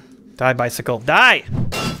 Die, bicycle. Die!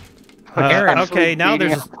 Aaron, Okay, now beating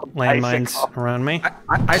there's up a landmines bicycle. around me.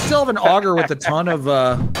 I still have an auger with a ton of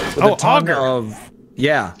auger.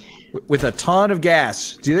 with a ton of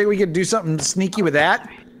gas. Do you think we could do something sneaky with that?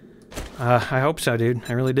 I hope so, dude.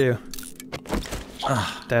 I really do.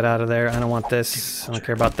 That out of there. I don't want this. I don't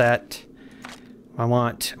care about that.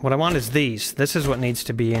 What I want is these. This is what needs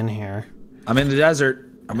to be in here. I'm in the desert.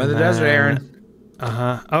 I'm in the desert, Aaron.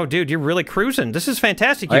 Oh, dude, you're really cruising. This is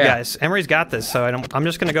fantastic, you guys. Emery's got this, so I'm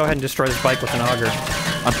just gonna go ahead and destroy this bike with an auger.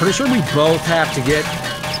 I'm pretty sure we both have to get.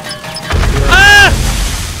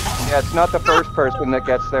 Yeah, it's not the first person that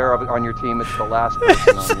gets there on your team. It's the last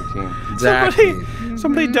person on your team. Exactly.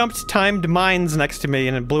 Somebody dumped timed mines next to me,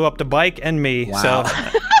 and it blew up the bike and me. Wow.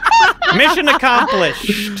 So, mission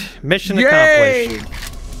accomplished. Mission Yay!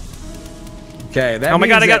 accomplished. Okay. That Oh my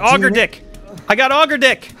god, I means got that auger team- dick. I got auger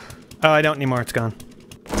dick. Oh, I don't anymore. It's gone.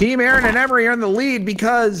 Team Aaron and Emery are in the lead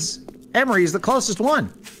because Emery is the closest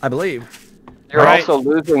one, I believe. You're Right. also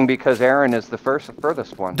losing because Aaron is the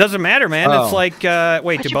furthest one. Doesn't matter, man. Oh. It's like,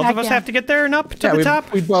 wait, Put do your both of back us down. have to get there and up to the we, top?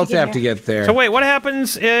 we both Get have there. to get there. So wait, what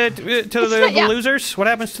happens to the yeah. losers? What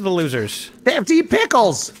happens to the losers? They have to eat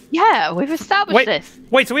pickles. Yeah, we've established Wait, this.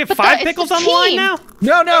 wait. So we have But 5 it's pickles the on the line team. now?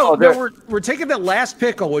 No, they're- we're taking the last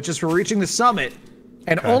pickle, which is for reaching the summit,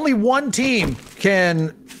 and only one team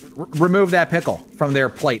can remove that pickle from their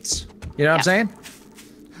plates. You know what I'm saying?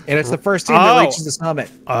 And it's the first team that Oh. reaches the summit.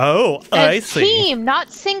 Oh, And I it's see. team,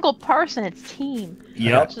 not single person. It's team.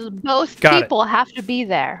 Yep. So both Got it. people have to be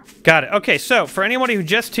there. Got it. Okay, so for anybody who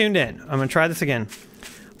just tuned in, I'm gonna try this again.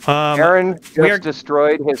 Aaron we just are-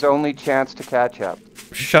 destroyed his only chance to catch up.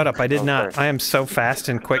 Shut up! I did not. sorry. I am so fast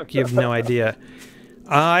and quick. You have no idea.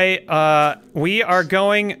 We are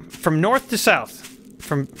going from north to south,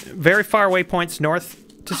 from very far away points north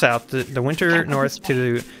to south, the winter north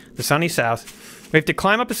to the sunny south. We have to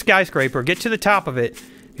climb up a skyscraper, get to the top of it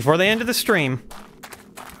before the end of the stream.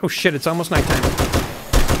 Oh shit! It's almost nighttime.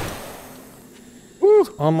 Woo!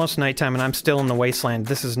 Almost nighttime, and I'm still in the wasteland.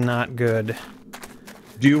 This is not good.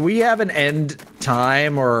 Do we have an end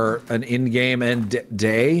time or an in-game end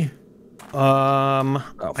day? I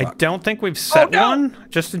fuck. don't think we've set no. one.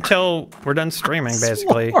 Just until we're done streaming,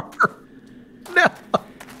 basically. No.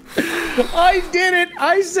 I did it.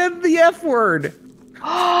 I said the F word.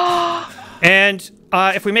 And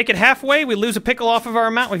if we make it halfway, we lose a pickle off of our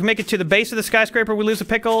amount. If we make it to the base of the skyscraper, we lose a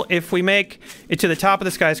pickle. If we make it to the top of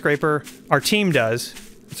the skyscraper, our team does.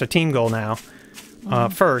 It's a team goal now.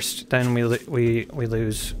 First, then we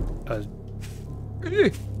lose a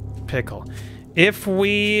pickle. If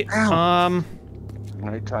we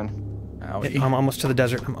Nighttime. I'm almost to the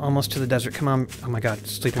desert. I'm almost to the desert. Come on. Oh my god,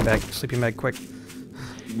 sleeping bag quick.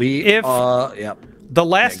 If- Yep. The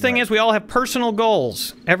last thing ahead. is we all have personal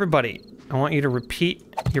goals. Everybody, I want you to repeat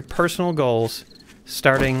your personal goals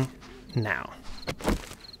starting now.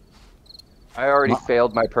 I already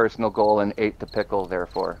failed my personal goal and ate the pickle,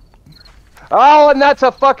 therefore. Oh, and that's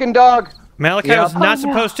a fucking dog! Malachi Yep. was not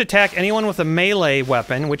supposed to attack anyone with a melee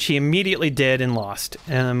weapon, which he immediately did and lost.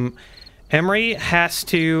 Emery has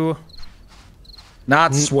to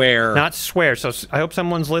Not swear. not swear, so I hope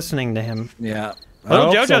someone's listening to him. Yeah. I Little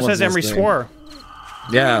hope JoJo someone's says Emery listening. swore.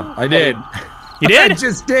 Yeah, I did. You I did?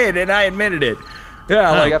 just did, and I admitted it.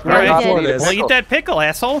 Yeah, like you have to right not before eat a this. Well, eat that pickle,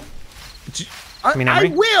 asshole. I, mean, I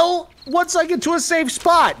Emery? will once I get to a safe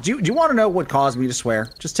spot. Do you want to know what caused me to swear?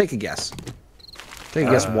 Just take a guess. Take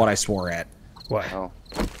a guess what I swore at. What? Oh.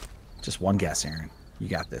 Just one guess, Aaron. You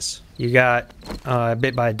got this. You got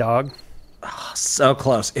bit by a dog? So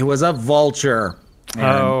close. It was a vulture.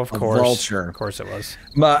 Aaron. Oh, of course. A vulture. Of course it was.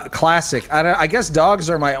 Classic. I guess dogs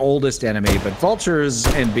are my oldest enemy, but vultures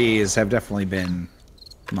and bees have definitely been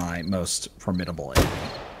my most formidable enemy.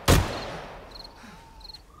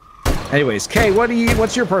 Anyways, Kay,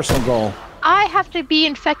 what's your personal goal? I have to be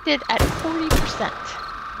infected at 40%.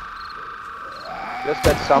 Just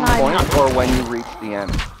at some Why point, not? or when you reach the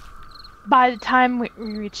end. By the time we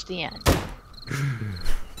reach the end.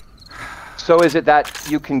 So is it that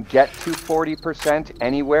you can get to 40%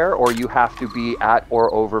 anywhere, or you have to be at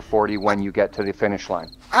or over 40 when you get to the finish line?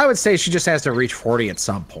 I would say she just has to reach 40 at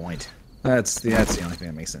some point. That's the only thing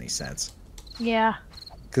that makes any sense. Yeah.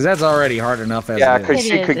 Because that's already hard enough as Yeah, it because is.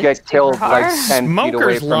 she could It's get super killed hard. like 10 feet away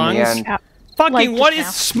Smoker's from lungs. the end. Fucking, Like what just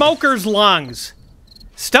is now. Smoker's lungs?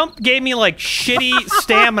 Stump gave me like shitty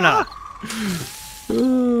stamina.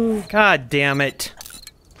 God damn it.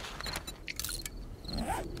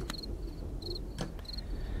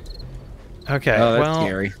 Okay, Oh, that's well,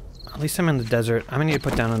 scary. at least I'm in the desert. I'm gonna need to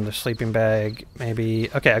put down in the sleeping bag, maybe.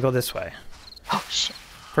 Okay, I go this way. Oh shit.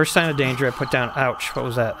 First sign of danger, I put down. Ouch, what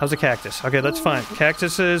was that? That was a cactus. Okay, that's fine.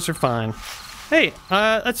 Cactuses are fine. Hey,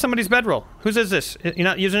 that's somebody's bedroll. Whose is this? You're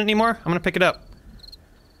not using it anymore? I'm gonna pick it up.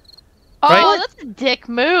 Oh, Right? that's a dick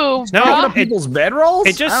move. No, bro. it- People's bedrolls?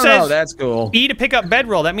 it just I don't know, says- that's cool. E to pick up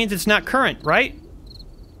bedroll. That means it's not current, right?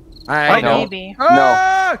 I know. Maybe.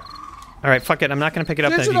 Ah! All right, fuck it. I'm not gonna pick it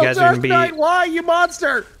up then if you Digital guys are Dark gonna be Knight, why, you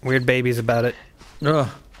monster? weird babies about it. Ugh.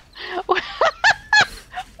 Weird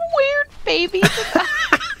babies.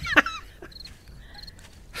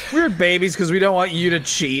 Weird babies, because we don't want you to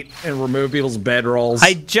cheat and remove people's bedrolls.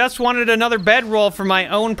 I just wanted another bedroll for my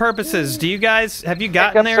own purposes. Do you guys have you Pick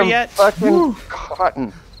gotten up there some yet? fucking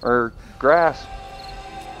cotton or grass.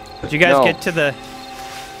 Did you guys No. get to the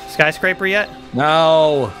skyscraper yet?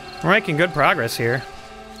 No. We're making good progress here.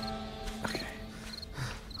 Okay.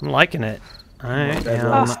 I'm liking it. I am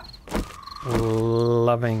bedrolls.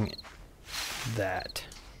 loving that.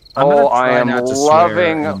 I'm gonna Oh, I try am not to swear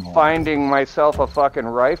loving anymore. finding myself a fucking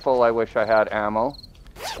rifle. I wish I had ammo.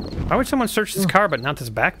 Why would someone search this car but not this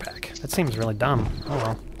backpack? That seems really dumb. Oh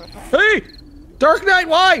well. Hey! Dark Knight,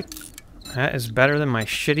 why? That is better than my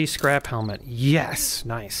shitty scrap helmet. Yes,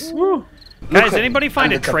 nice. Guys, anybody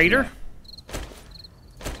find a trader?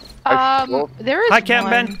 There is Hi, Captain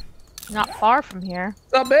one Ben. not far from here.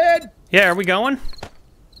 What's up, man? Yeah, are we going?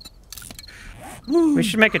 We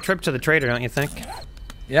should make a trip to the trader, don't you think?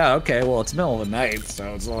 Yeah, okay, well, it's middle of the night,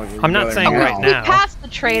 so it's not like we can I'm go not there saying right We now. passed the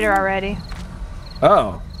trader already.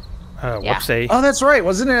 Oh. Oh, Yeah. whoopsie. Oh, that's right.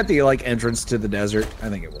 Wasn't it at the, like, entrance to the desert? I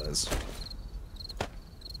think it was.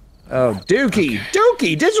 Oh, Dookie!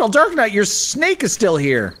 Dookie! Digital Dark Knight, your snake is still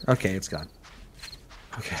here! Okay, it's gone.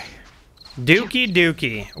 Okay. Dookie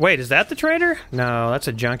Dookie. Wait, is that the trader? No, that's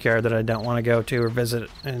a junkyard that I don't want to go to or visit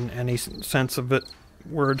in any sense of it.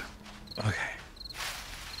 Word. Okay.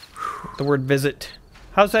 The word visit.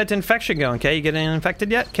 How's that infection going, Kay? You getting infected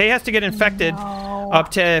yet? Kay has to get infected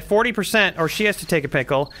up to 40%, or she has to take a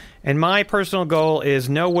pickle. And my personal goal is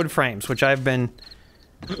no wood frames, which I've been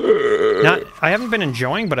I haven't been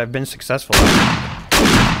enjoying, but I've been successful.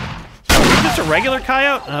 Oh, is this a regular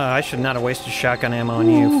coyote? I should not have wasted shotgun ammo on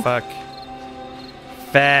you. Fuck.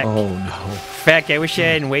 Fuck. Oh, no. Fuck, I wish I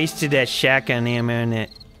hadn't wasted that shotgun ammo on that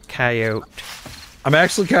coyote. I'm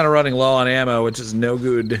actually kind of running low on ammo, which is no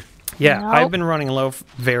good. Yeah, Nope. I've been running low,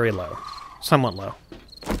 very low. Somewhat low.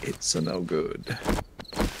 It's a no good.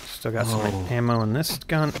 Still got some ammo in this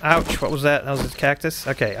gun. Ouch, what was that? That was a cactus?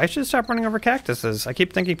 Okay, I should stop running over cactuses. I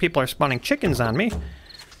keep thinking people are spawning chickens on me,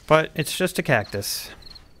 but it's just a cactus.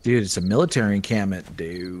 Dude, it's a military encampment,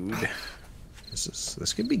 dude.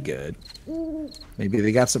 This could be good. Maybe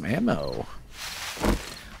they got some ammo.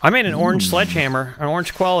 I made an orange sledgehammer, an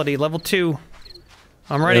orange quality, level 2.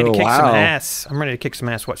 I'm ready to Oh, kick some wow. ass. I'm ready to kick some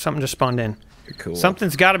ass. What? Something just spawned in. You're cool.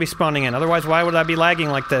 Something's got to be spawning in. Otherwise, why would I be lagging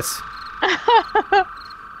like this?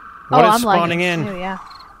 What is I'm spawning lagging in? too, yeah.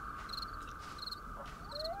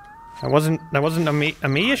 That wasn't a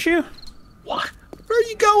me issue? What? Where are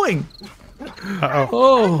you going? Uh-oh.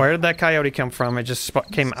 Oh. Where did that coyote come from? It just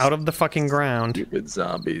came out of the fucking ground. Stupid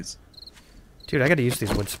zombies. Dude, I gotta use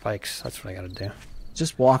these wood spikes. That's what I gotta do.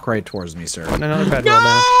 Just walk right towards me, sir. Putting another bedroll down.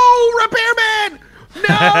 No! Repairman!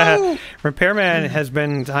 No! Repairman has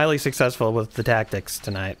been highly successful with the tactics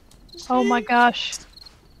tonight. Oh my gosh.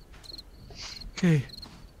 Okay.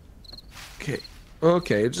 Okay.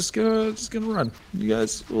 Okay, just gonna run. You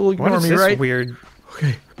guys will ignore What is me, this right? weird?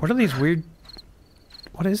 Okay. What are these weird?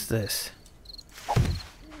 What is this?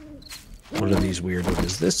 What are these weird? What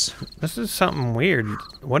is this? This is something weird.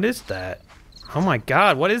 What is that? Oh my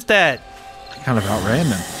god, what is that? I kind of outran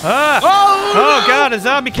them. Ah! Oh god, a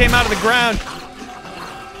zombie came out of the ground.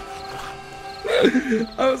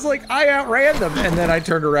 I was like, I outran them, and then I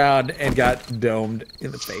turned around and got domed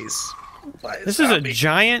in the face. by a This is a zombie.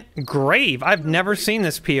 giant grave. I've never seen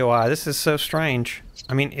this POI. This is so strange.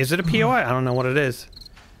 I mean, is it a POI? I don't know what it is.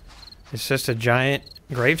 It's just a giant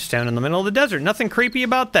gravestone in the middle of the desert. Nothing creepy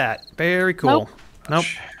about that. Very cool. Nope.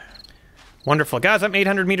 Wonderful. Guys, I'm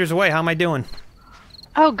 800 meters away. How am I doing?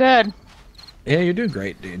 Oh, good. Yeah, you're doing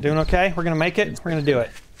great, dude. Doing okay? We're gonna make it. We're gonna do it.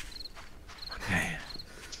 Okay.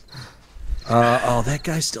 Oh, that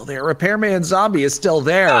guy's still there. Repairman Zombie is still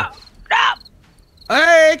there.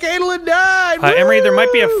 Hey, Caitlin died! Emery, there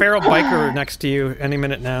might be a feral biker next to you any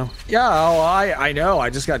minute now. Yeah, oh, I know. I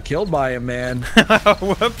just got killed by him, man.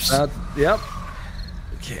 Whoops. Yep.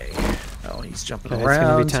 Okay. Oh, he's jumping Okay, around. it's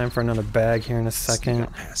gonna be time for another bag here in a second.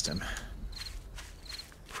 Got past him.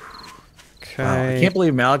 Okay. Wow, I can't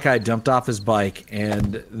believe Malachi jumped off his bike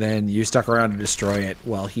and then you stuck around to destroy it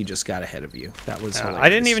while he just got ahead of you. That was hilarious. I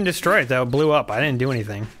didn't even destroy it though. It blew up. I didn't do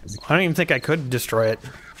anything. I don't even think I could destroy it.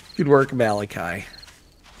 Good work, Malachi.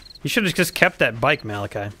 You should have just kept that bike,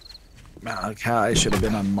 Malachi. Malachi should have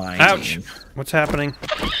been on my Ouch! team. What's happening?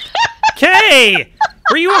 Kay!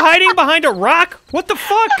 Were you hiding behind a rock? What the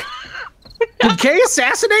fuck? Did Kay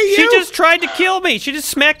assassinate you? She just tried to kill me. She just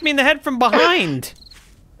smacked me in the head from behind.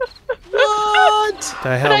 What?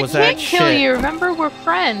 The hell But was I that can't kill shit? you. Remember, we're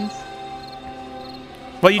friends.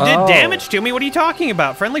 Well, you did Oh. damage to me. What are you talking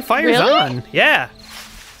about? Friendly fire's Really? on. Yeah.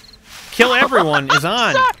 Kill everyone is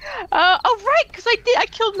on. Oh right, because I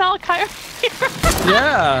killed Malachi earlier.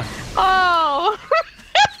 Yeah. Oh.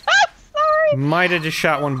 Sorry. Might have just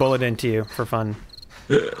shot one bullet into you for fun.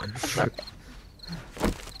 I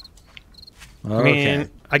mean,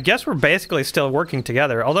 I guess we're basically still working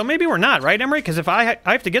together. Although maybe we're not, right, Emery? Because if I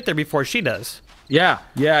have to get there before she does. Yeah,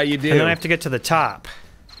 you do. And then I have to get to the top.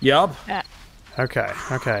 Yup. Okay.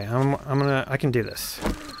 I can do this.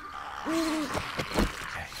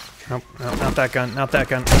 Nope, not that gun, not that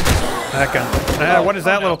gun. That gun. What is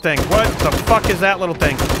that little thing? What the fuck is that little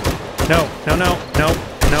thing? No.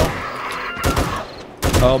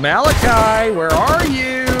 Oh, Malachi, where are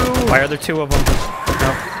you? Why are there two of them?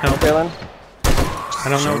 No. Dylan? I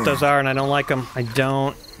don't know what those are, and I don't like them. I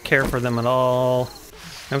don't care for them at all.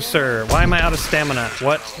 No, sir. Why am I out of stamina?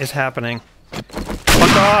 What is happening?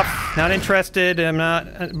 Fuck off. Not interested. I'm not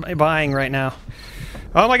buying right now.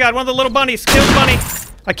 Oh my god, one of the little bunnies. Kill the bunny.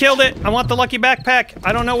 I killed it. I want the lucky backpack.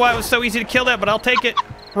 I don't know why it was so easy to kill that, but I'll take it.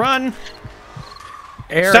 Run.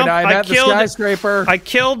 Aaron, Stump, I'm at the skyscraper. I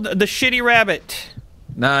killed the shitty rabbit.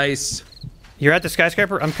 Nice. You're at the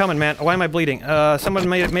skyscraper? I'm coming, man. Why am I bleeding? Someone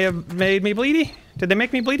may have made me bleedy? Did they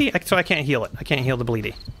make me bleedy? So I can't heal it. I can't heal the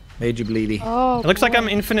bleedy. Made you bleedy. Oh. It looks like I'm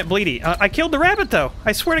infinite bleedy. I killed the rabbit, though.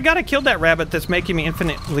 I swear to God, I killed that rabbit that's making me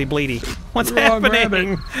infinitely bleedy. What's Wrong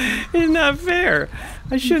happening? It's not fair.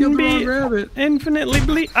 I shouldn't be infinitely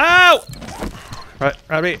bleed. Ow!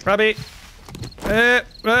 Robbie. Nope.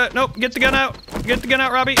 Get the gun out. Get the gun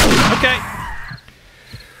out, Robbie. Okay.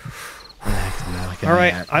 All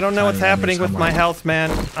right. I don't know what's happening with my health,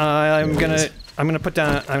 man. I'm gonna put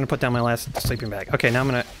down my last sleeping bag. Okay, now I'm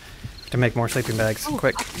gonna have to make more sleeping bags.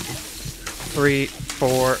 Quick. 3,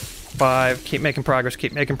 4, 5. Keep making progress.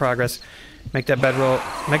 Keep making progress. Make that bedroll.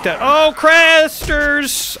 Make that. Oh,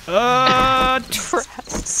 crasters!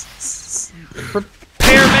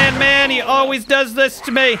 Repairman, man, he always does this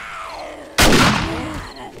to me.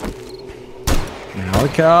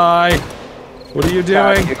 Malachi, what are you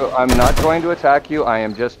doing? I'm not going to attack you. I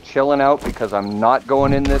am just chilling out because I'm not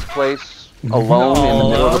going in this place alone in the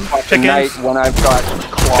middle of the fucking night when I've got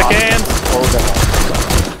claws.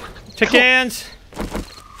 Chickens!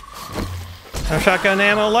 No shotgun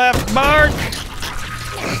ammo left. Mark!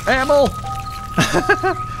 Ammo!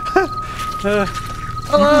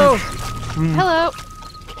 Hello! Hello.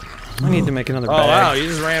 I need to make another bag. Oh, wow, you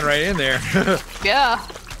just ran right in there. Yeah.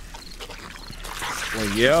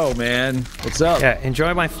 Well, yo, man. What's up? Yeah,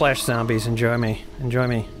 enjoy my flesh, zombies. Enjoy me. Enjoy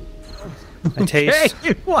me. I taste.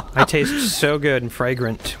 I taste so good and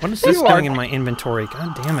fragrant. What is this doing in my inventory?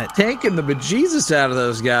 God damn it! Taking the bejesus out of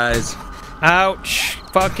those guys. Ouch!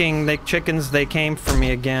 Fucking the chickens! They came for me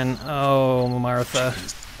again. Oh, Martha.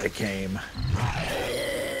 They came.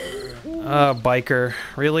 Biker.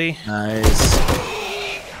 Really? Nice.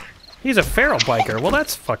 He's a feral biker. Well,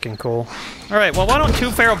 that's fucking cool. All right. Well, why don't 2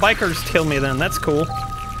 feral bikers kill me then? That's cool.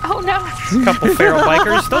 Oh no. Couple feral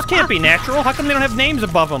bikers. Those can't be natural. How come they don't have names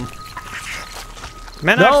above them?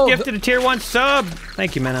 Menox gifted a tier 1 sub.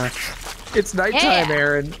 Thank you, Menox. It's nighttime,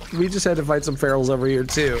 Aaron. We just had to fight some ferals over here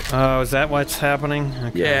too. Oh, is that what's happening?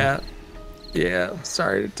 Okay. Yeah.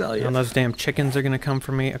 Sorry to tell you. And those damn chickens are gonna come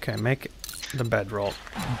for me. Okay, make the bedroll.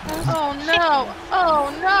 Oh no. Oh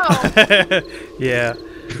no. Yeah.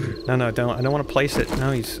 No, don't. I don't want to place it.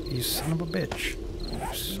 No, you son of a bitch.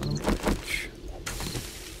 You son of a bitch.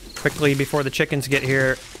 Quickly, before the chickens get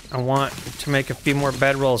here, I want to make a few more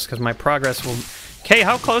bedrolls because my progress will. Kay,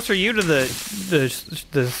 how close are you to the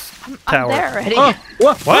tower? I'm there already. Oh,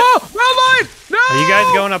 what? What? Oh, no! Are you guys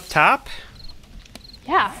going up top?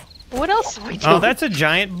 Yeah. What else are we doing? Oh, that's a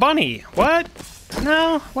giant bunny. What?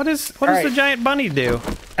 No. What does the giant bunny do?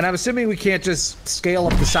 And I'm assuming we can't just scale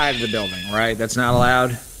up the side of the building, right? That's not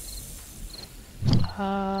allowed.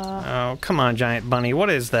 Oh, come on, giant bunny. What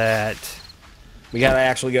is that? We gotta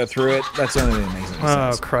actually go through it. That's the only thing that makes any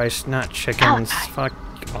sense. Oh, Christ, not chickens. Fuck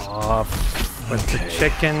off with the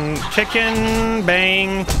chicken. Chicken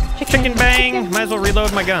bang. Chicken bang. Might as well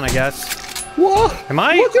reload my gun, I guess. Whoa! Am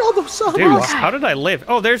I? Look at all those zombies! Dude, how did I live?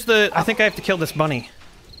 Oh, there's the... I think I have to kill this bunny.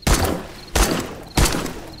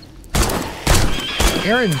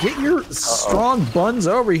 Aaron, get your strong buns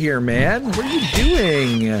over here, man. What are you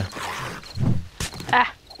doing?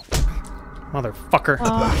 Ah. Motherfucker.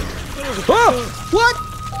 Oh! What?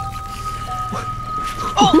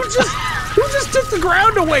 Who just took the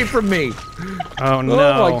ground away from me? Oh, no.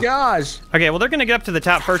 Oh, my gosh. Okay, well, they're going to get up to the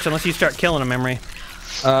top first unless you start killing them, Emery.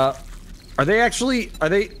 Are they actually... Are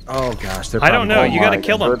they... Oh, gosh. They're I don't know. probably- You got to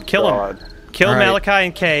kill them. Kill them. Kill All right. Malachi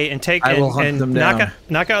and Kay and take I will hunt and them knock down.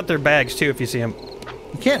 knock out their bags, too, if you see them.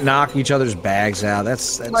 You can't knock each other's bags out.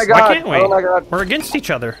 That's my God. Why can't we? Oh my God. We're against each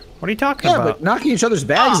other. What are you talking yeah, about? but knocking each other's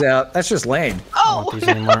bags out, that's just lame. I don't want these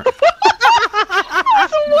anymore.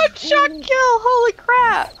 That's a one-shot kill! Holy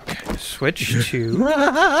crap! Switch to...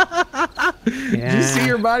 Did you see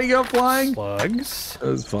your body go flying? Slugs. That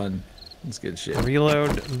was fun. That's good shit. Reload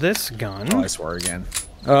this gun. Oh, I swear again.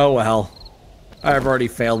 Oh, well. I've already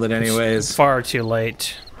failed it anyways. Far too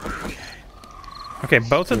late. Okay,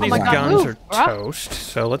 both of these my God, guns move, are bruh. toast,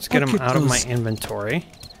 so let's get them Look at out of my those. inventory.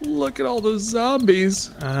 Look at all those zombies.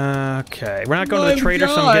 Okay, we're not going to My the trader,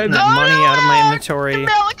 so I'm God. getting that money out of my inventory.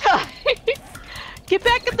 Malachi! Get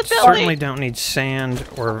back in the building! Certainly don't need sand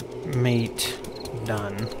or meat.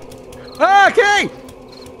 Done. Okay!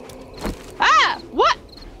 Ah! What?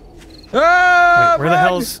 Ah, Wait, where the run!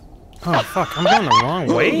 hell's... Oh, fuck, I'm going the wrong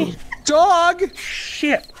way? Dog!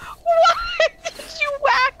 Shit. Why did you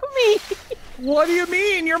whack me? What do you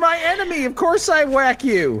mean? You're my enemy. Of course I whack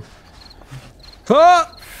you.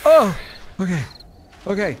 Oh! Oh! Okay.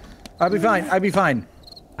 Okay. I'll be fine. I'll be fine.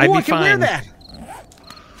 I'd Ooh, be I can wear fine. that.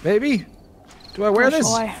 Maybe. Do I wear this?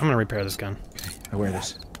 Boy. I'm gonna repair this gun. I wear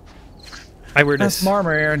this. I wear That's this. some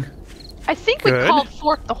armor, Aaron. I think we Good. called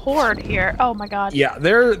forth the horde here. Oh my God. Yeah,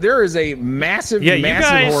 there is a massive, Yeah, you massive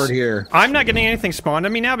guys. horde here. I'm not getting anything spawned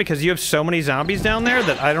on me now because you have so many zombies down there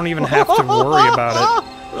that I don't even have to worry about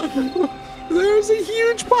it. There's a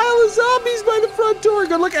huge pile of zombies by the front door.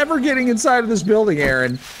 Good luck ever getting inside of this building,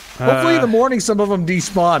 Aaron. Hopefully in the morning some of them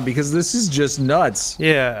despawn because this is just nuts.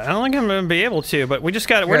 Yeah, I don't think I'm gonna be able to, but we just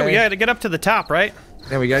got. Where do we Okay. got to get up to the top, right?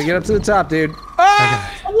 Yeah, we gotta get up to the top, dude.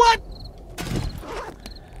 Ah! What?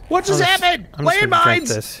 What just happened? I'm just gonna drink Landmines!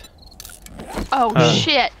 this. Oh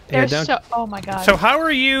shit. There's don't- so. Oh my God. So how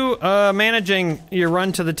are you managing your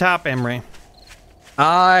run to the top, Emery?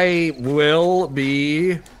 I will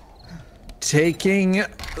be taking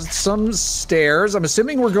some stairs. I'm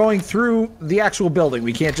assuming we're going through the actual building.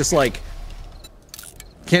 We can't just like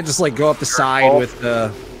go up the side with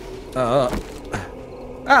the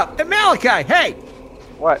Oh, and Malachi, hey!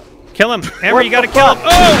 What? Kill him, Emery. What You gotta the kill him.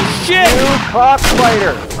 fuck? Oh shit! You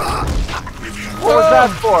cockfighter! What was that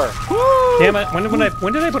for? Damn it!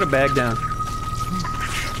 When did I put a bag down?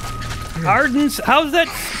 Ardens, how's that?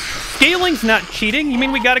 Scaling's not cheating. You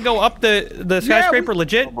mean we gotta go up the skyscraper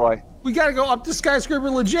legit? Oh boy. We gotta go up the skyscraper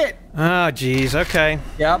legit. Oh jeez. Okay.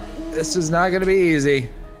 Yep, this is not gonna be easy.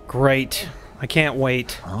 Great. I can't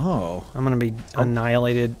wait. Oh. I'm gonna be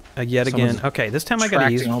annihilated yet again. Someone's Okay, this time I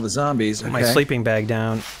gotta use Tracking all the zombies. my Okay. sleeping bag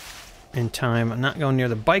down in time. I'm not going near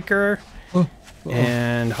the biker,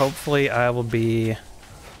 and hopefully I will be.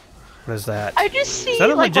 What is that? I just see that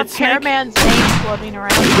a like legit snake? repairman's name floating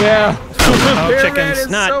around. Yeah. Oh, There, man, chickens! is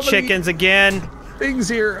Not so many chickens again! Things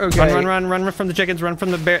here. Okay. Run from the chickens! Run from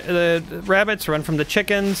the rabbits! Run from the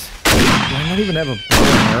chickens! I don't even have a bow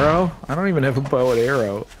and arrow. I don't even have a bow and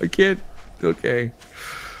arrow. I can't. Okay.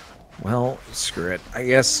 Well, screw it. I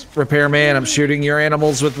guess, repairman, I'm shooting your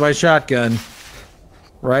animals with my shotgun.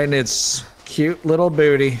 Right in its cute little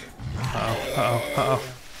booty. No.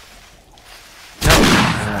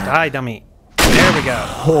 Die, dummy! There we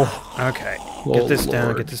go. Okay. Get this down.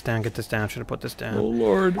 Lord. Get this down. Get this down. Should have put this down. Oh,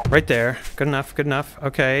 Lord. Right there. Good enough. Good enough.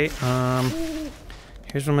 Okay.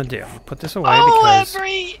 Here's what I'm gonna do. Put this away Oh, because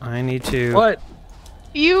Emery! I need to. What?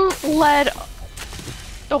 You led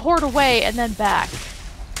the horde away and then back.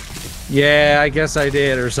 Yeah, I guess I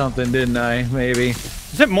did or something, didn't I? Maybe.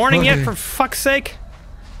 Is it morning yet? Okay. For fuck's sake,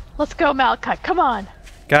 Let's go, Malachi. Come on.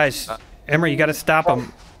 guys. Emery, you got to stop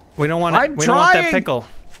him. We don't want. I'm We don't want that trying. pickle.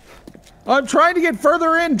 I'm trying to get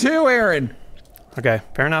further in too, Aaron. Okay.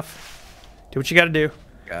 Fair enough. Do what you got to do.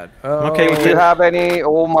 God. I'm okay with Do you it. have any?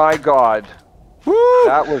 Oh my God. Woo!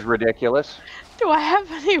 That was ridiculous. Do I have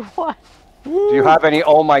any what? Do you have any?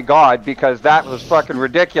 Oh my God, because that was fucking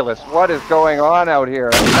ridiculous. What is going on out here?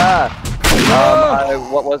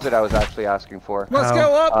 What was it I was actually asking for? Let's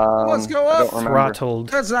go up. Let's go I up. don't remember. Throttled.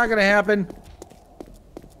 That's not gonna happen.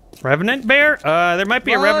 Revenant bear? There might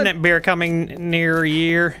be a revenant bear coming near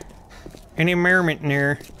here. Any mermant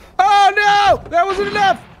near. Oh no! That wasn't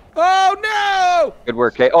enough! Oh no! Good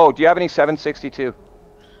work, Kay. Oh, do you have any 762?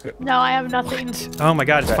 No, I have nothing. Oh my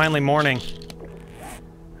God, it's finally morning.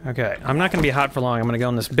 Okay, I'm not gonna be hot for long. I'm gonna go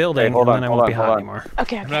in this building, hold and on, then I hold won't on, be hold hot on. anymore.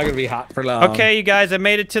 Okay. I'm not gonna be hot for long. Okay, you guys, I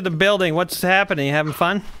made it to the building. What's happening? You having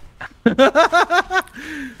fun?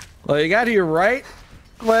 Well, you got here right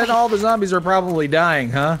when all the zombies are probably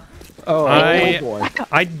dying, huh? Oh, boy.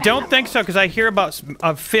 I don't think so, because I hear about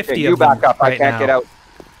 50 Hey, you of them back up. right I can't now. get out.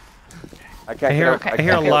 I can't I get hear, out. I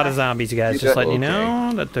hear a lot of zombies, you guys. Just letting you Okay.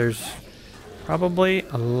 know that there's probably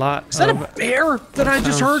a lot Is that of... a bear that I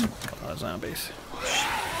just heard? A lot of zombies.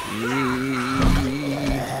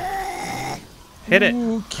 Hit it.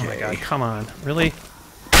 Oh my God, come on. Really?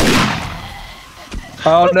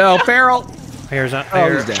 Oh no, feral! I hear, he's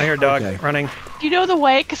dead. I hear a dog Okay. running. Do you know the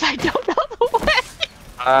way? Because I don't know the way.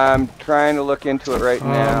 I'm trying to look into it right Oh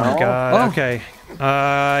now. my God, Oh. okay.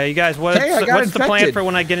 You guys, what's, Hey, I got what's the plan infected. for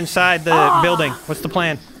when I get inside the building? What's the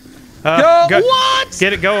plan? What?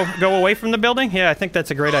 Get it, go away from the building? Yeah, I think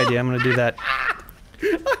that's a great idea. I'm gonna do that.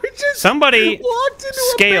 I just Somebody walked into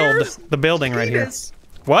a scaled bear's the building right here. penis.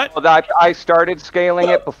 What? Well, I started scaling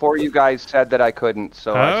it before you guys said that I couldn't,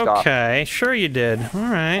 so I stopped. Okay, sure you did. All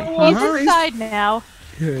right. He's Uh-huh. inside now,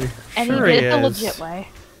 Okay. and Sure he he did it the is. legit way.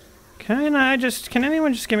 Can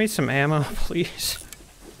anyone just give me some ammo, please?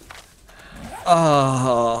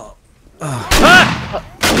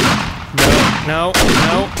 No.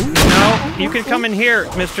 You can come in here,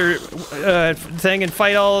 Mr. Thing, and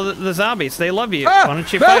fight all the zombies. They love you. Ah, Why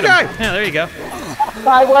don't you fight okay. them? Yeah, there you go.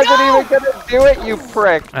 I wasn't even gonna do it, you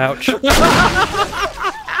prick. Ouch.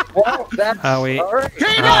 Well, that's Owie. all right.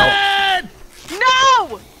 Kaden!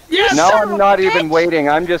 No! Yes! No, son of I'm a not bitch! even waiting.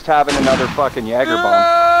 I'm just having another fucking Jaeger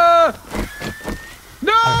bomb.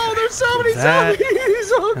 No, there's so many That,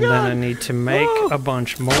 zombies! Oh And then I god! need to make a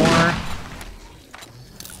bunch more.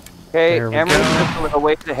 Hey, There we Emery's go. just a little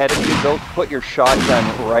ways ahead of you. Go put your shotgun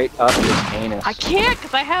right up his anus. I can't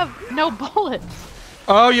because I have no bullets.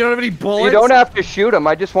 Oh, you don't have any bullets? You don't have to shoot him.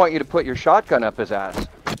 I just want you to put your shotgun up his ass.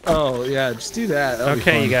 Oh, yeah, just do that. That'll be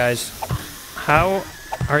Okay, fun. you guys. How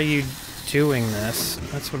are you doing this?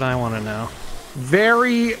 That's what I want to know.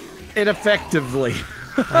 Very ineffectively.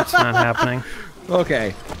 That's not happening.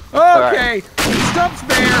 Okay. Okay. Stump's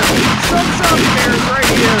bear. Stump's zombie bear is right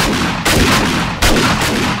here.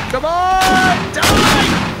 Come on!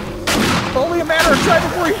 Die! Only a matter of time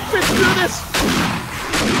before he fits through this.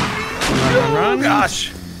 Run. Oh,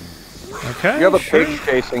 gosh. Okay. You have a sure. pig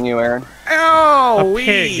chasing you, Aaron. Ow! A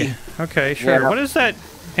pig. Okay, sure. Yeah. What is that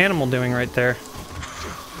animal doing right there?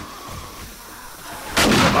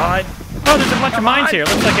 Come on. Oh, there's a bunch of mines here. It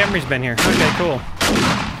looks like Emery's been here. Okay, cool.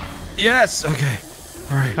 Yes. Okay.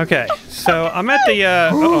 All right. Okay, so I'm at the,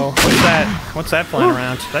 uh-oh, what's that? What's that flying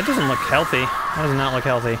around? That doesn't look healthy. That does not look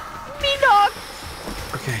healthy. Me dog.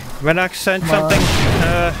 Okay. Redox sent something,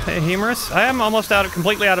 humorous? I am almost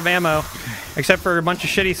completely out of ammo, except for a bunch of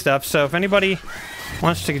shitty stuff, so if anybody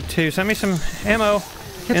wants to send me some ammo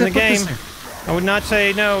in the game, I would not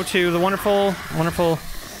say no to the wonderful, wonderful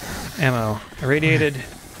ammo. Irradiated,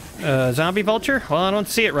 zombie vulture? Well, I don't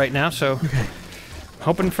see it right now, so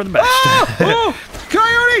hoping for the best. Oh!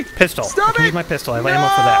 Coyote! Pistol. Stop I can it! use my pistol. I have ammo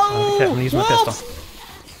for that. No! Okay, I'm gonna use my Wolf! pistol.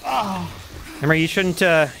 Remember, you shouldn't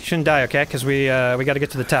die, okay? Because we got to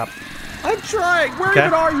get to the top. I'm trying. Where Okay.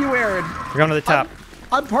 even are you, Aaron? We're going to the top.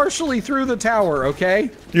 I'm partially through the tower.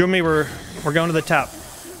 Okay. You and me, we're going to the top.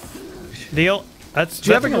 Deal. That's Do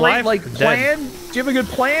you have a alive. great plan? Do you have a good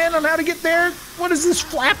plan on how to get there? What is this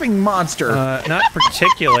flapping monster? Not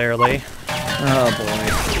particularly. Oh boy.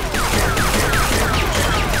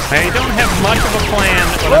 I don't have much of a plan,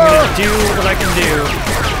 but I'm gonna do what I can do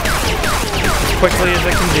as quickly as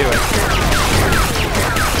I can do it.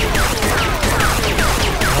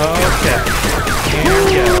 Okay. Here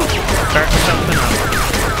we go. Starting something up.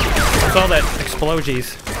 What's all that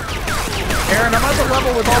explosies? Aaron, I'm on the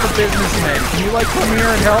level with all the businessmen. Can you like come here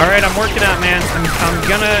and help? All right, I'm working out, man.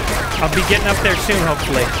 I'll be getting up there soon,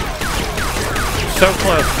 hopefully. So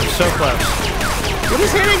close. I'm so close. What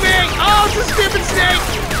is hitting me? Oh, it's a stupid snake!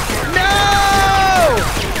 No!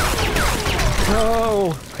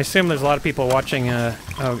 Oh. I assume there's a lot of people watching.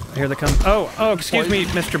 Oh, here they come. Oh, excuse me,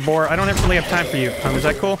 Mr. Boar. I don't really have time for you. Is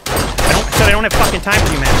that cool? I don't said they don't have fucking time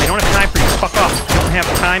for you, man. They don't have time for you. Fuck off. They don't have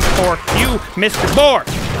time for you, Mr. Boar.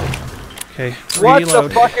 Okay, What reload.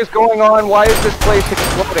 the fuck is going on? Why is this place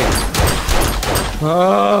exploding?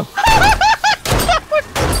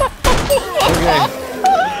 Okay.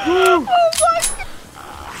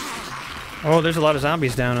 Oh, there's a lot of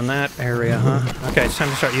zombies down in that area, huh? Okay, it's time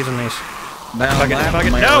to start using these. Now Fuck it, I'm fuck it.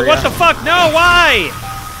 in my No, area. what the fuck? No, why?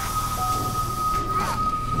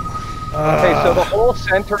 Okay, so the whole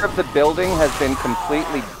center of the building has been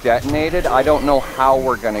completely detonated. I don't know how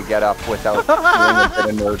we're gonna get up without doing a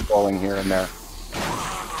bit of nerd rolling here and there.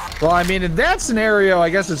 Well, I mean, in that scenario, I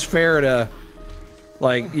guess it's fair to,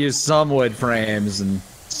 like, use some wood frames and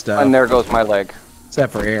stuff. And there goes my leg.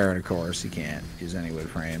 Except for Aaron, of course. He can't use any wood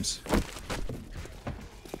frames.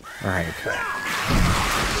 Alright.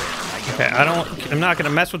 Okay, I'm not gonna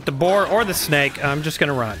mess with the boar or the snake. I'm just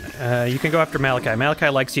gonna run. You can go after Malachi. Malachi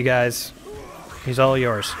likes you guys. He's all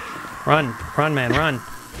yours. Run, man, run.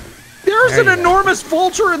 There's There an you go. enormous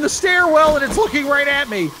vulture in the stairwell, and it's looking right at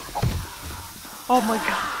me. Oh my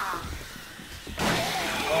god.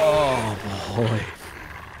 Oh boy.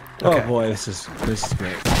 Okay. Oh boy, this is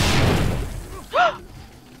great.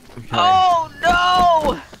 Okay. Oh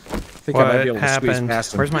no! I think I might What be able to squeeze happened?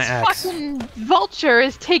 past him. Where's my axe? Fucking vulture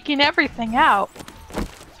is taking everything out.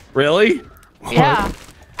 Really? Yeah.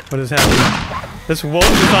 What is happening? This wolf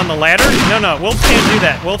is on the ladder? No, wolves can't do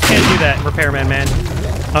that. Wolves can't do that, repairman, man.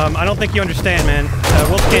 I don't think you understand, man.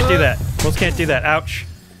 Wolves can't do that. Wolves can't do that. Ouch.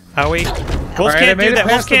 Owie. Wolves can't do that.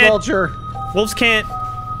 Wolves can't. Vulture. Wolves can't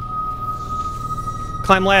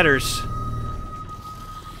climb ladders.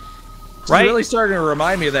 It's Right? really starting to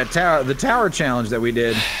remind me of that tower, the tower challenge that we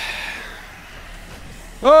did.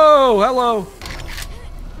 Oh, hello.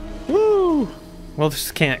 Woo.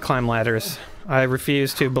 Wolves can't climb ladders. I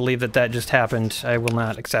refuse to believe that that just happened. I will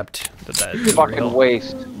not accept that is Fucking real.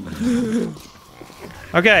 waste.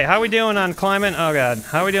 Okay, how we doing on climbing? Oh god,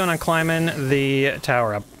 how we doing on climbing the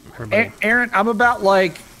tower up, everybody? Aaron, I'm about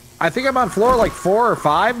like, I think I'm on floor like 4 or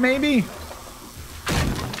 5, maybe.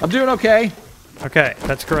 I'm doing okay. Okay,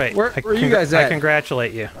 that's great. Where are you guys I at?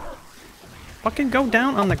 congratulate you. Fucking go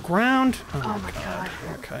down on the ground. Oh my god.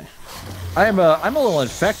 Okay. I'm a little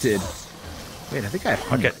infected. Wait, I think I have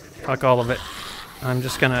Fuck it. Fuck all of it. I'm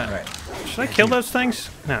just gonna. Alright. Should I kill those things?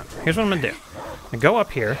 No. Here's what I'm gonna do. I go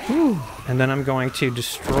up here, and then I'm going to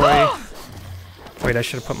destroy. Wait, I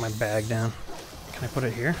should have put my bag down. Can I put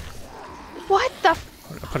it here? What the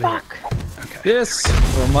Put it here. fuck? This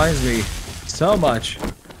reminds me so much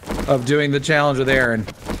of doing the challenge with Aaron,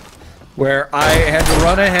 where I had to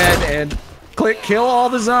run ahead and kill all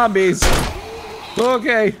the zombies.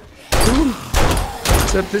 Okay. Ooh.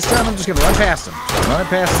 Except this time I'm just gonna run past them. Run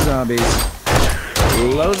past the zombies.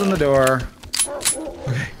 Closing the door.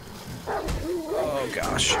 Okay. Oh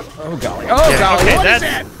gosh. Oh golly. Oh Yeah, golly. okay, What is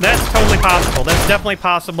that? that's totally possible. That's definitely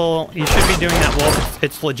possible. You should be doing that, Wolf.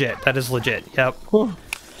 It's legit. That is legit. Yep.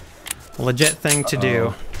 Legit thing to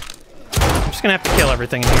do. I'm just gonna have to kill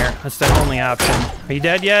everything in here. That's the only option. Are you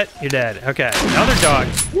dead yet? You're dead. Okay. The other dog.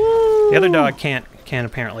 The other dog can't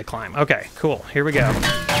apparently climb. Okay, cool. Here we go.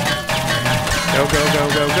 Go go go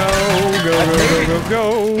go go go go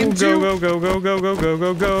go go go go go go go go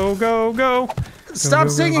go go go go. Stop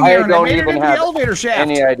singing, I Aaron. don't made it even into the have elevator shaft.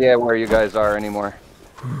 any idea where you guys are anymore.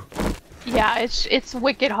 Yeah, it's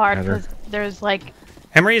wicked hard because there's like.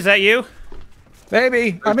 Emery, is that you?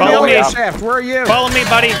 Baby, I'm in the Follow me. elevator shaft. Where are you? Follow me,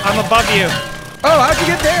 buddy. I'm above you. Oh, how'd you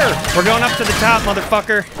get there? We're going up to the top,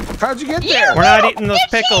 motherfucker. How'd you get there? We're not eating those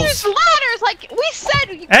pickles. Use ladders like we said.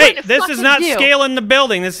 You Hey, couldn't this is fucking not do. scaling the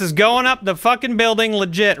building. This is going up the fucking building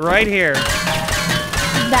legit right here.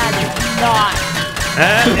 That is not.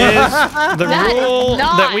 That is the That is rule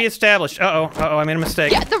not. that we established. Uh-oh, I made a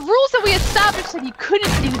mistake. Yeah, the rules that we established said you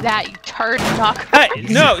couldn't do that. You turd knuckle. Hey,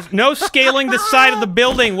 no scaling the side of the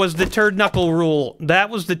building was the turd knuckle rule. That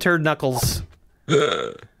was the turd knuckles.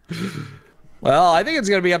 Well, I think it's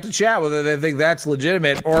going to be up to chat whether they think that's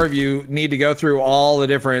legitimate or if you need to go through all the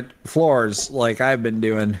different floors like I've been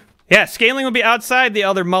doing. Yeah, scaling will be outside, the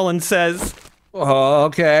other Mullen says. Oh,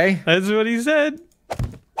 okay. That's what he said.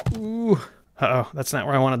 Ooh. Uh-oh, that's not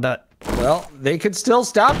where I wanted that. Well, they could still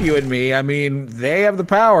stop you and me. I mean, they have the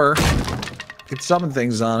power. Could summon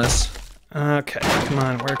things on us. Okay, come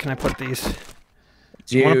on, where can I put these?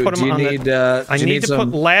 Do you, I wanna put 'em do you on the- need, I do you need to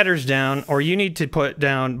some... put ladders down, or you need to put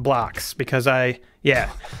down blocks, because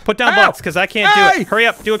put down Ow! blocks, because I can't do Hey! it. Hurry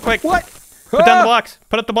up, do it quick. What? Put down the blocks.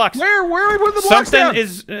 Put up the blocks. Where are we putting the blocks Something down?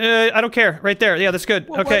 is, I don't care. Right there. Yeah, that's good.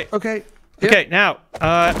 What? Okay. Okay. Okay, now,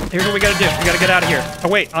 here's what we gotta do. We gotta get out of here. Oh,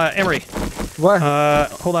 wait, Emery. What?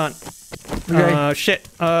 Hold on. Okay. Shit.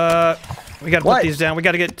 We gotta put these down. We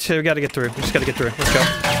gotta get through. We just gotta get through. Let's go.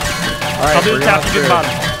 All right, I'll do the top, you do the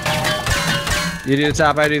bottom. You do the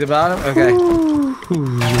top, I do the bottom? Okay.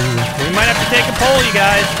 We might have to take a poll, you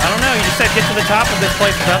guys. I don't know. You just said get to the top of this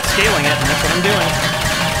place without scaling it, and that's what I'm doing.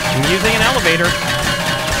 I'm using an elevator.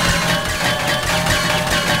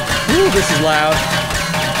 Ooh, this is loud.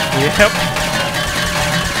 Yep.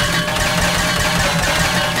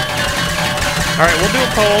 All right, we'll do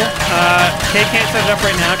a poll. Kay can't set it up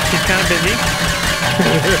right now because she's kind of busy.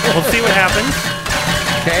 We'll see what happens.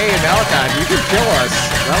 Kay and Malachi, you can kill us.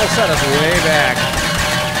 That'll set us way back.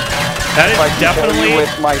 That is definitely with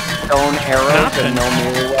my stone arrows and no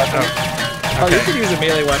melee weapon. Oh, you can use a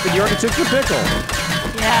melee weapon. You already took the pickle.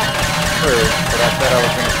 Yeah. True, but I said I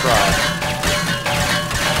was going to try.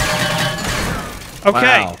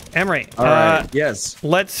 Okay, Wow. Emery. All right. Yes.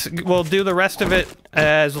 We'll do the rest of it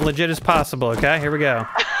as legit as possible. Okay, here we go.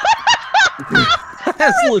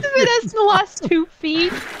 That's It is the last 2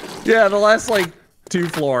 feet. Yeah, the last like 2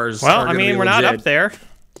 floors. Well, are I gonna mean, be we're not legit. up there.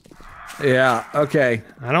 Yeah. Okay.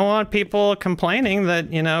 I don't want people complaining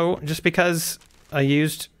that, you know, just because I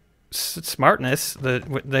used smartness that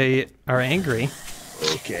they are angry.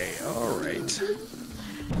 Okay. All right.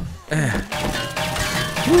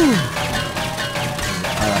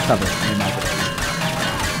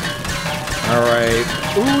 All right.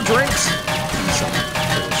 Ooh, drinks. Some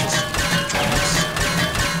delicious drinks.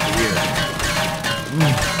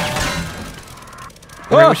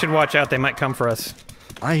 I mean, we should watch out. They might come for us.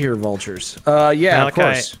 I hear vultures. Yeah, of Malachi.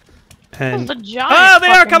 course. And There's a giant oh, they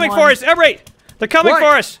are fucking coming one. for us! Emery! They're coming What? for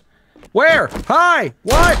us! Where? Hi.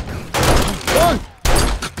 What?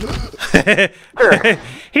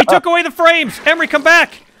 He took away the frames! Emery, come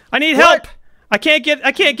back! I need help! I can't get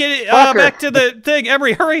it back to the thing.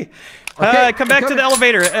 Emery, hurry! Okay, come back I'm to the coming.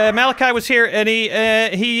 elevator. Malachi was here, and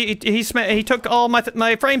he took all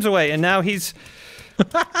my frames away, and now he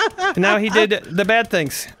did the bad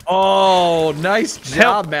things. Oh, nice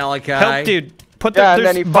job, Malachi. Help, dude! Put Yeah, and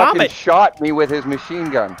there's then he vomit. fucking shot me with his machine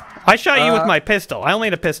gun. I shot you with my pistol. I only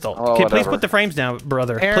had a pistol. Oh, Okay, please whatever. put the frames down,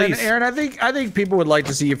 brother. Aaron, Please. Aaron, I think people would like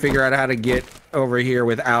to see you figure out how to get over here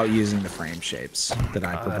without using the frame shapes that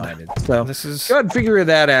I provided. So this is- go ahead and figure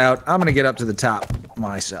that out. I'm gonna get up to the top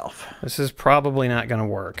myself. This is probably not going to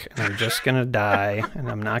work. I'm just going to die, and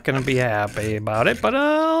I'm not going to be happy about it, but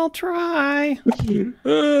I'll try.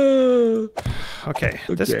 Okay,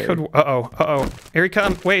 this Okay. could... Uh-oh. Here he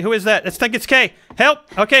comes. Wait, who is that? I think it's Kay. Help!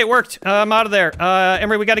 Okay, it worked. I'm out of there.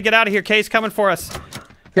 Emery, we got to get out of here. Kay's coming for us.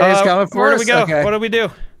 Kay's coming for where us? do we go? Okay. What do we do?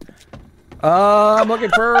 I'm looking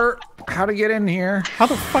for how to get in here. How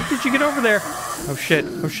the fuck did you get over there? Oh, shit.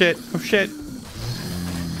 Oh, shit. Oh, shit.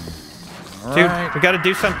 All Dude, right. we got to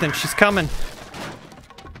do something. She's coming.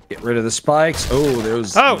 Get rid of the spikes. Oh,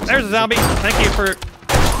 there's. Oh, there's a zombie. Thank you for...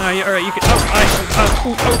 No, all right, you can...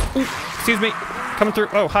 ooh. Excuse me. Coming through.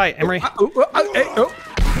 Oh, hi, Emery. Hey, There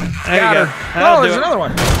you got go. her. That'll Oh, do there's it. another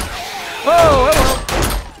one. Oh,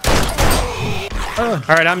 hello.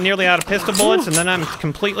 All right, I'm nearly out of pistol bullets, and then I'm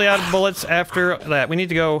completely out of bullets after that. We need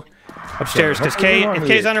to go upstairs, because if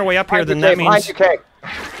Kay's on her way up here, then that means...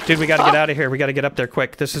 Dude, we gotta get out of here. We gotta get up there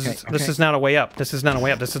quick. This is not a way up. This is not a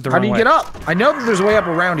way up. This is the How wrong do you way. get up? I know that there's a way up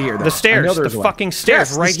around here. Though. The stairs. I know The there's one. fucking stairs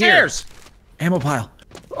Yes, right the here. stairs. Ammo pile.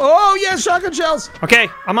 Oh yes, shotgun shells. Okay,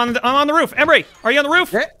 I'm on the roof. Emery, are you on the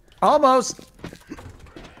roof? Yeah, almost.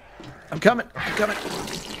 I'm coming. I'm coming.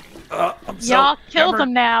 I'm so Y'all killed hammered.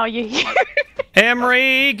 him now. You hear?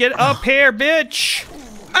 Emery, get up here, bitch.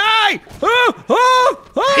 Hey!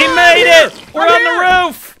 Oh! He made it. We're I'm on here. the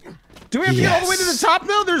roof. Do we have to get all the way to the top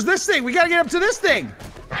though? There's this thing. We gotta get up to this thing.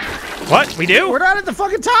 What? We do? We're not at the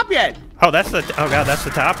fucking top yet. Oh, that's the... Oh, God, that's the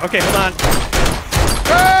top. Okay, hold on.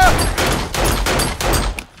 Ah!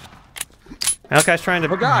 Malachi's trying to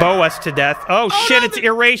God. bow us to death. Oh, shit, no, it's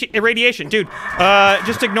irradiation. Dude,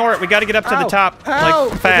 just ignore it. We gotta get up to the Ow. top. Ow.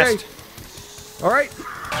 Like, fast. Okay. All right.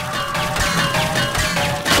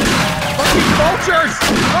 Fucking vultures!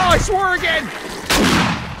 Oh, I swore again.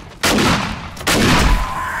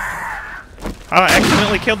 Oh, I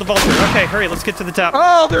accidentally killed the vulture. Okay, hurry, let's get to the top.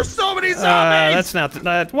 Oh, there's so many zombies. That's not...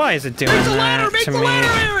 That, why is it doing Make the ladder. that Make to the me?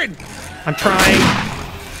 ladder, Aaron. I'm trying.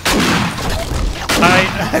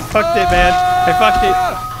 I fucked it, man. I fucked it.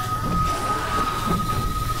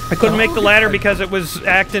 I couldn't make the ladder because it was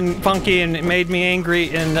acting funky and it made me angry,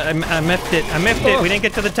 and I miffed it. I miffed it. We didn't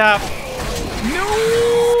get to the top.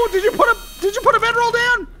 No! Did you put a bedroll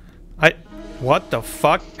down? What the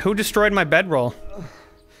fuck? Who destroyed my bedroll?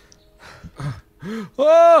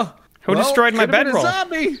 Oh! Who destroyed my could've been a bedroll?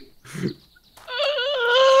 zombie.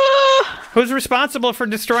 Who's responsible for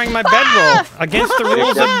destroying my bedroll against the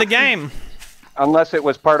rules of the game? Unless it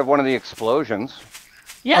was part of one of the explosions.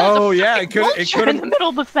 Yeah. Oh, the yeah, fucking it vulture could've- in the middle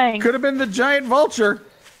of the thing. Could have been the giant vulture.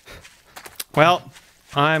 Well,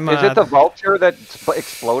 I'm. Is it the vulture that's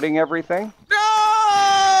exploding everything?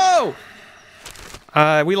 No!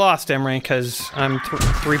 We lost Emery because I'm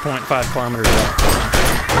 3.5 kilometers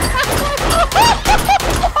away.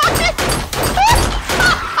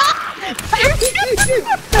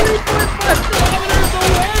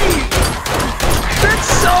 That's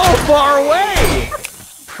so far away!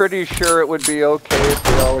 Pretty sure it would be okay if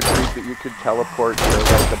we all agreed that you could teleport to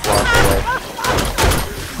like a block away.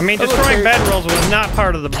 I mean, destroying bedrolls was not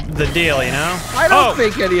part of the deal, you know? I don't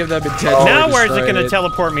think any of them intended Now to where's it destroy going to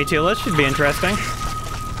teleport me to? This should be interesting.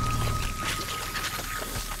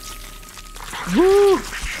 Woo!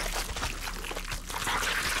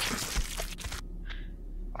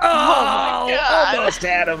 Oh, almost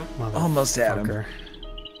had him. Almost had him.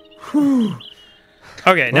 Whew.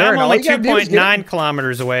 Okay, now Aaron, I'm all only you gotta do is get 2.9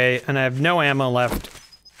 kilometers away, and I have no ammo left,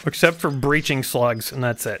 except for breaching slugs, and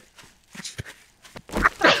that's it.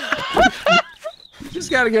 You just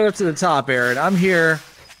gotta get up to the top, Aaron. I'm here.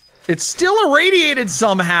 It's still irradiated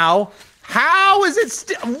somehow. How is it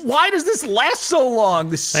still? Why does this last so long?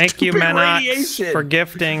 This Thank you, stupid Manox, radiation. for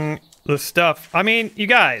gifting the stuff. I mean, you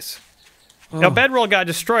guys, a bedroll got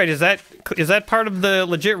destroyed. Is that part of the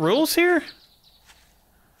legit rules here?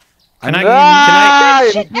 Can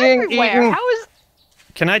I'm being Everywhere. eaten. How is?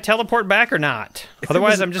 Can I teleport back or not?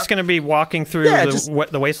 Otherwise, I'm just going to be walking through Yeah,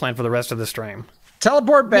 the wasteland for the rest of the stream.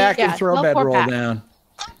 Teleport back Yeah, and throw a teleport bedroll back. down.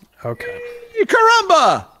 Okay.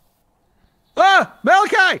 Caramba! Ah,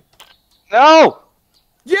 Malachi! No!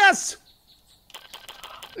 Yes!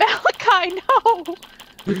 Malachi, no!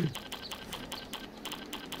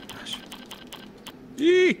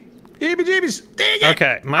 Heebie-jeebies! Dang it!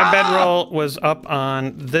 Okay, my bedroll was up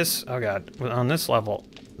on this. Oh god, on this level.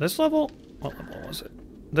 This level? What level was it?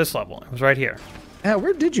 This level. It was right here, Yeah,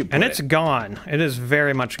 where did you put and it? it's gone. It is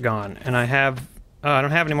very much gone, and I have. I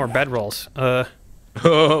don't have any more bedrolls.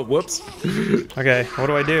 Oh, whoops. Okay, what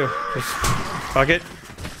do I do? Just fuck it.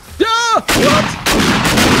 Ah, what?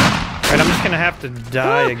 Right, I'm just gonna have to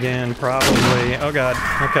die again, probably. Oh god.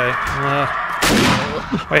 Okay.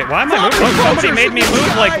 Wait, why am I moving? Oh, somebody made me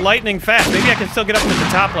move like lightning fast. Maybe I can still get up to the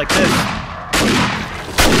top like this.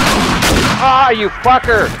 Ah, you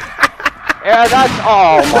fucker! Yeah, that's.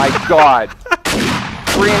 Oh my god.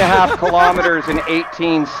 3.5 kilometers in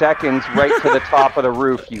 18 seconds right to the top of the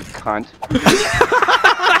roof, you cunt.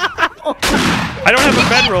 I don't have a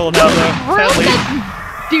bedroll now, though. Sadly.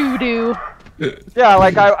 Doo-doo. Yeah,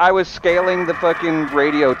 like I was scaling the fucking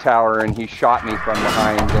radio tower and he shot me from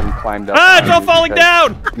behind and climbed up. Ah, it's all behind me falling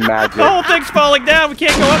down! because Magic. The whole thing's falling down. We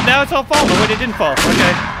can't go up now. It's all falling. Oh, wait, it didn't fall.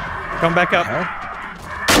 Okay. Going back up.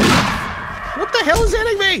 What the hell is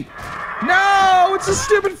hitting me? No, it's a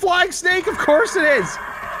stupid flying snake. Of course it is.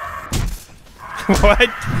 What?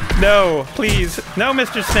 No, please. No,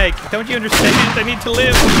 Mr. Snake. Don't you understand? I need to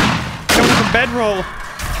live. I don't have a bedroll.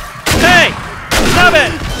 Hey! Stop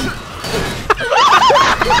it!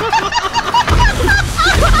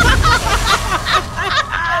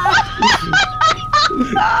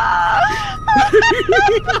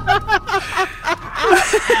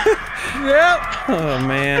 Yep. Oh,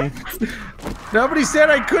 man. Nobody said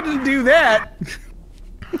I couldn't do that.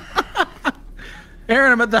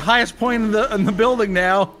 Aaron, I'm at the highest point in the building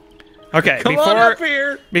now. Okay, Come on up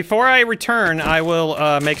here. before I return, I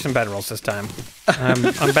will make some bedrolls this time.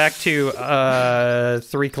 I'm back to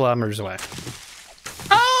 3 kilometers away.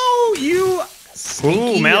 Oh, you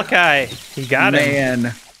sneaky Ooh, Malachi. You got him.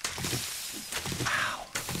 man. Wow.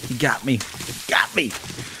 You got me. Got me.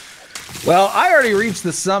 Well, I already reached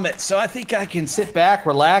the summit, so I think I can sit back,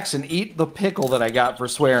 relax, and eat the pickle that I got for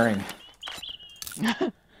swearing.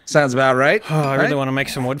 Sounds about right. Oh, I really right? want to make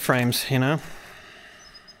some wood frames, you know?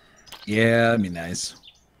 Yeah, that'd be nice.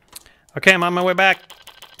 Okay, I'm on my way back.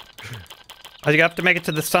 I have to make it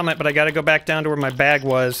to the summit, but I got to go back down to where my bag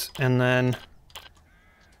was, and then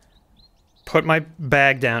put my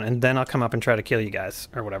bag down, and then I'll come up and try to kill you guys,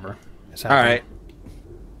 or whatever is All happening. right.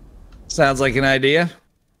 Sounds like an idea.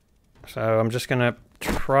 So I'm just gonna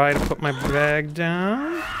try to put my bag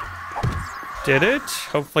down. Did it.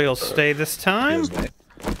 Hopefully it'll stay this time.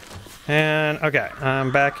 And, okay,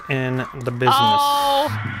 I'm back in the business.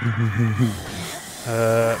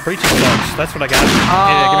 Oh, Breaching slugs. That's what I got.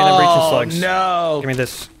 Yeah, give me the breaching slugs. No. Give me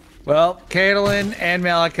this. Well, Caitlin and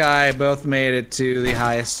Malachi both made it to the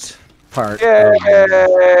highest part.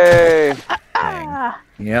 Yay!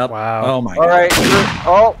 Yep. Wow. Oh my All god. right.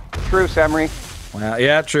 Oh, truce, Emery. Well,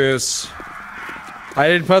 yeah, truce. I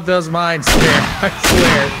didn't put those mines there. I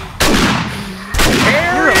swear.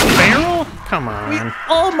 You're a barrel? Come on. We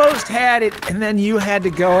almost had it, and then you had to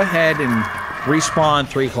go ahead and respawn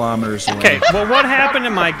 3 kilometers away. Okay, well, what happened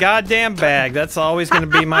to my goddamn bag? That's always going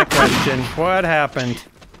to be my question. What happened?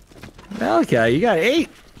 Malachi, you got 8.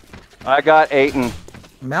 I got 8 and...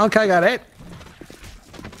 Malachi got 8.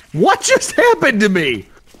 What just happened to me?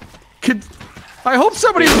 I hope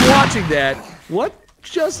somebody was watching that. What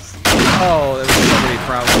just... Oh, that was somebody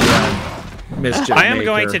probably Mischief I am Maker.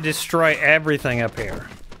 going to destroy everything up here.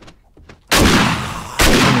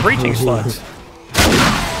 Breaching slugs.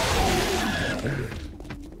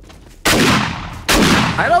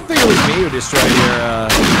 I don't think it was me who destroyed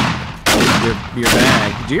your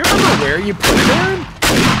bag. Do you remember where you put it, Aaron?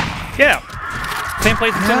 Yeah. Same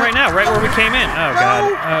place it's in right now, right where we came in. Oh,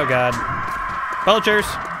 God. Oh, God. Vultures.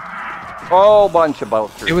 Whole bunch of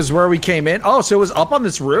vultures. It was where we came in? Oh, so it was up on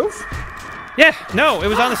this roof? Yeah, no, it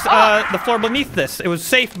was on the floor beneath this. It was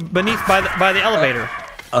safe beneath by the elevator.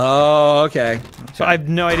 Oh, okay. So I have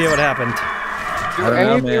no idea what happened. Do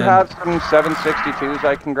any of you have some 7.62s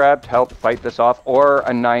I can grab to help fight this off, or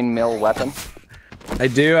a 9mm weapon? I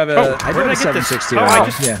do have a. I do have a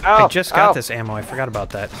 7.62. I just got this ammo. I forgot about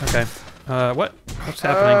that. Okay. What's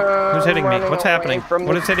happening? Who's hitting me? What's happening?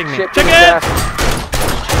 What is hitting me? Chicken!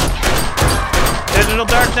 Digital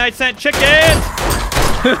Dark Knight sent chickens!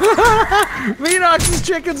 Vinox's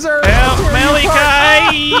chickens are. Help,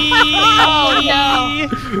 Malachi! Oh no!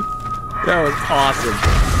 That was awesome.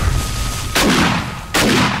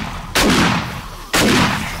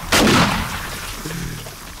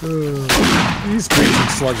 These breaching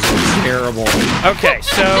slugs are terrible. Okay,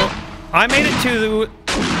 so I made it to.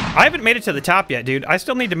 I haven't made it to the top yet, dude. I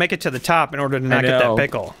still need to make it to the top in order to not get that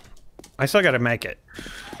pickle. I still gotta make it.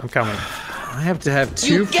 I'm coming. I have to have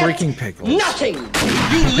 2 freaking pickles. Nothing!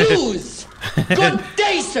 You lose! Good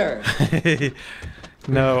day, sir!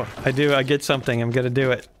 No, I do. I get something. I'm gonna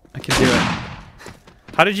do it. I can do it.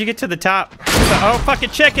 How did you get to the top? Oh, fucking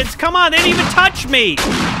chickens. Come on, they didn't even touch me.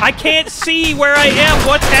 I can't see where I am.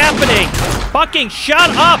 What's happening? Fucking shut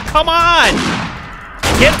up. Come on.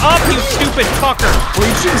 Get up, you stupid fucker.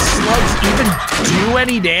 Breaching slugs even do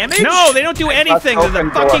any damage? No, they don't do anything. They're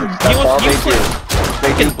the fucking useless.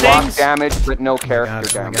 They do block damage, but no character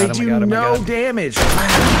damage. They do no damage.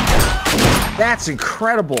 That's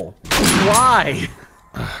incredible. Why?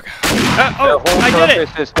 I did it!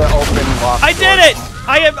 I did it!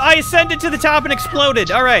 I ascended to the top and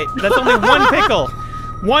exploded. All right, that's only 1 pickle.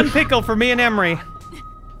 1 pickle for me and Emery.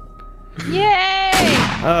 Yay!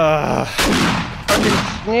 Fucking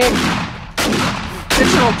snake.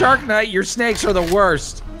 Digital Dark Knight, your snakes are the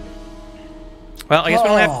worst. Well, I guess we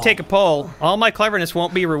don't have to take a poll. All my cleverness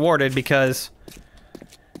won't be rewarded because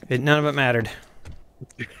none of it mattered.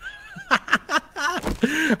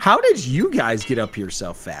 How did you guys get up here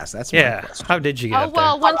so fast? That's my question. How did you get up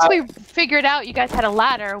well, there? once we figured out you guys had a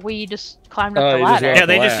ladder, we just climbed up the ladder. Yeah,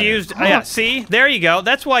 they just used. Yeah, see, there you go.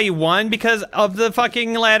 That's why you won, because of the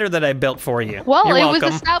fucking ladder that I built for you. Well, You're welcome.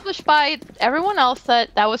 was established by everyone else that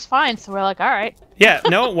was fine, so we're like, all right. Yeah,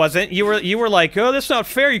 no, it wasn't. You were like, oh, that's not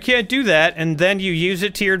fair. You can't do that, and then you use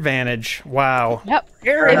it to your advantage. Wow. Yep.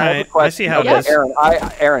 Aaron, right. I see how it is.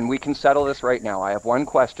 Aaron, we can settle this right now. I have one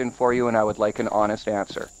question for you, and I would like an honest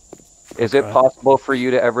answer. Is it possible for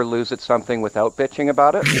you to ever lose at something without bitching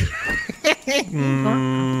about it?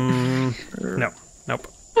 No. Nope.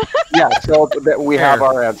 Yeah, so we have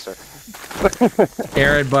our answer.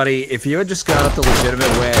 Aaron, buddy, if you had just gone up the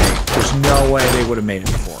legitimate way, there's no way they would have made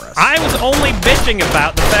it before us. I was only bitching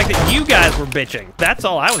about the fact that you guys were bitching. That's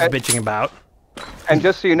all I was bitching about. And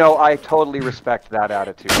just so you know, I totally respect that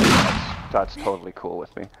attitude. That's totally cool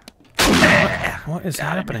with me. What is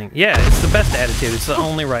happening? Yeah, it's the best attitude. It's the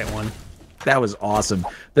only right one. That was awesome.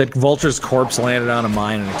 The vulture's corpse landed on a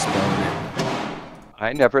mine and exploded.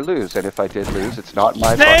 I never lose, and if I did lose, it's not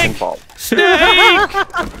my fucking fault. Snake!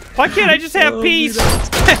 Why can't I just have peace?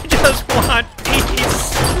 I just want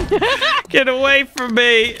peace. Get away from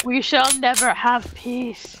me. We shall never have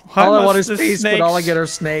peace. All I want is peace, but all I get are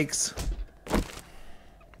snakes.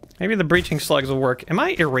 Maybe the breaching slugs will work. Am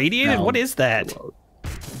I irradiated? No. What is that?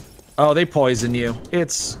 Oh, they poison you.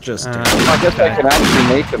 It's just... I guess I can actually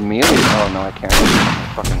make a melee. Oh, no, I can't.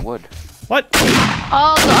 Fucking wood. What?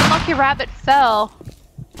 Oh, the unlucky rabbit fell.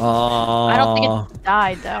 I don't think it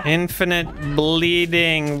died, though. Infinite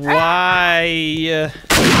bleeding. Why?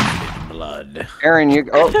 Blood. Aaron,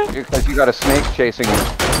 because you got a snake chasing you.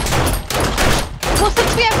 Well,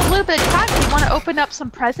 since we have a little bit of time, do you want to open up some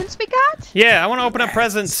presents we got? Yeah, I want to open up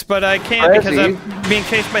presents, but I can't because I'm being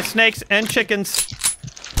chased by snakes and chickens.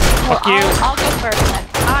 Well, Fuck you. I'll go first then.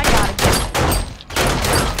 I got a gift.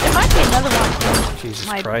 Am I Okay, another one. Jesus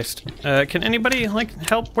My Christ. Can anybody, like,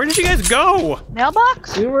 help? Where did you guys go?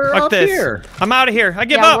 mailbox? We were Fuck up this. here. I'm out of here. I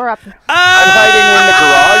give Yeah, up. we're up here. I'm hiding in the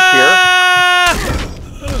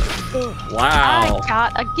garage here. Wow. I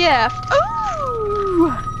got a gift.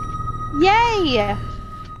 Ooh! Yay!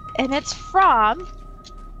 And it's from.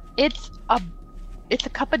 It's a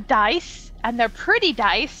cup of dice, and they're pretty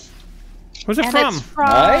dice. Who's it And from? it's from.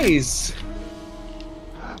 Nice.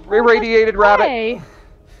 Irradiated rabbit. Hey,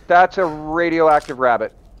 That's a radioactive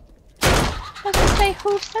rabbit. doesn't say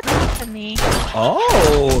who sent it to me.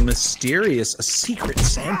 Oh, mysterious. A secret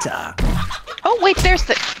Santa. Oh wait, there's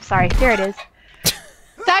the. Sorry, there it is.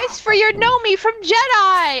 Dice for your Nomi from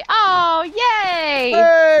Jedi. Oh yay!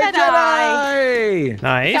 Hey, Jedi. Jedi!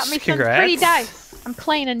 Nice. Got me some Congrats. pretty dice. I'm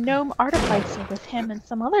playing a gnome artificer with him and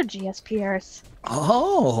some other GSPers.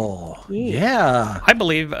 Oh, Yeah. yeah. I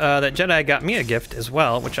believe that Jedi got me a gift as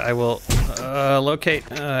well, which I will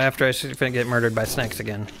locate after I get murdered by snakes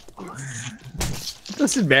again. It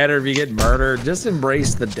doesn't matter if you get murdered. Just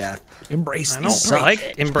embrace the death. Embrace I the don't suck.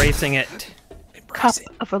 like embracing it. Cup Embrace it.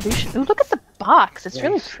 Evolution. Ooh, look at the box. It's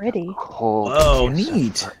really pretty. Cold Oh, kiss of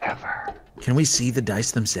neat. forever. Can we see the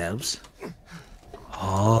dice themselves?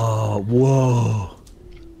 Oh, whoa.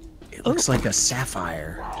 It looks like a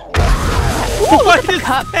sapphire. What is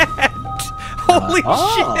Cup. that? Holy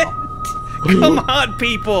Oh. shit! Come on,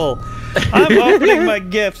 people! I'm opening my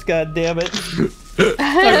gifts, goddammit. Fuck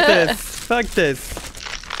this. Fuck this.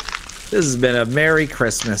 This has been a Merry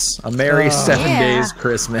Christmas. A Merry 7 Yeah. days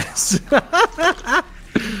Christmas.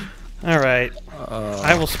 Alright.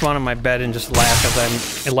 I will spawn in my bed and just laugh as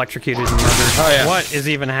I'm electrocuted and murdered. Oh, yeah. What is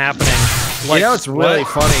even happening? You know what's really what?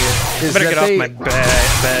 funny is Better that get off my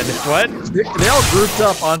bed. What? they all grouped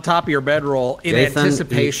up on top of your bedroll in Jason,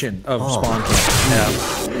 anticipation of spawn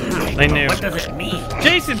camp. They knew. What does it mean?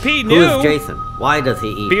 Jason P. Who knew. is Jason? Why does he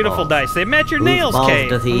eat Beautiful balls? dice. They match your Whose nails, balls Kate.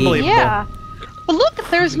 does he eat? Unbelievable. Yeah. But look,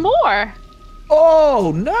 there's more.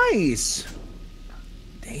 Oh, nice.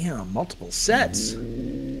 Damn, multiple sets.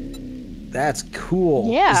 That's cool.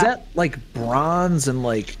 Yeah. Is that like bronze and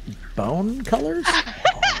like bone colors?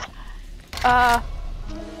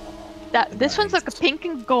 This one's like a pink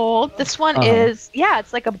and gold. This one is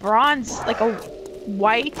it's like a bronze, like a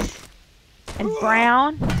white and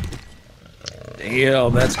brown.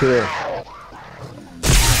 Damn, that's cool.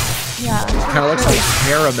 Yeah. Kind of looks like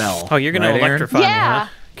caramel. Oh, you're gonna right, Aaron? electrify me, Yeah.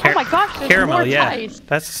 huh? Oh my gosh, there's Caramel, more yeah. dice.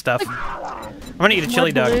 That's the stuff. I'm gonna eat a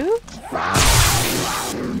chili More dog. blue.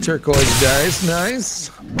 Turquoise dice, nice.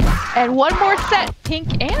 And one more set, pink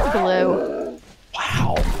and blue.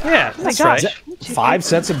 Wow. Yeah, Oh my that's gosh. right. 5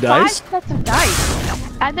 sets of dice? 5 sets of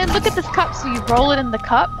dice. And then look at this cup. So you roll it in the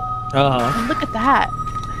cup, Uh-huh. and look at that.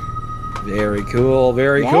 Very cool,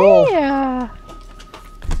 very cool. Yeah.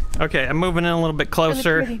 Okay, I'm moving in a little bit Really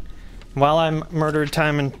closer. pretty. While I'm murdered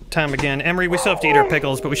time and time again. Emery, we still have to eat our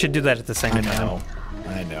pickles, but we should do that at the same time.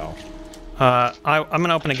 I know. I'm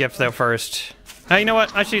gonna open a gift though first. You know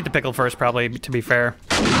what? I should eat the pickle first, probably, to be fair.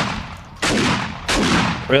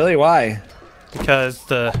 Really? Why? Because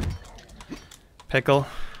the pickle.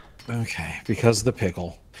 Okay, because the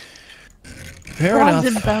pickle. Fair Bronze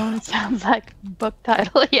enough. and Bone sounds like book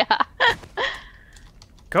title. Yeah.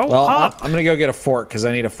 Go Well, up. I'm gonna go get a fork because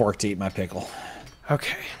I need a fork to eat my pickle.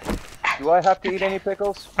 Okay. Do I have to eat any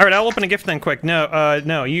pickles? All right, I'll open a gift then quick. No,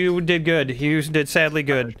 no, you did good. You did sadly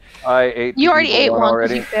good. I ate. You the already evil ate one 'cause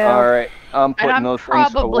already. you failed. All right, I'm And putting I'm those things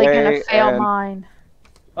probably away. gonna fail and mine.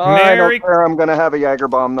 I Merry- don't care. I'm gonna have a Jaeger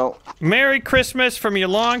bomb though. Merry Christmas from your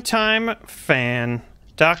longtime fan,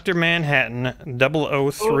 Dr. Manhattan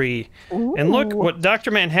 003. And look what Dr.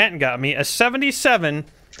 Manhattan got me, a 77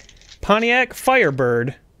 Pontiac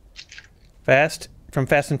Firebird from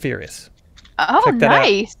Fast and Furious. Oh, Check that out.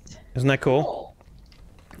 nice. Isn't that cool?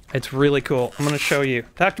 It's really cool. I'm going to show you.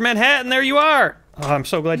 Dr. Manhattan, there you are. Oh, I'm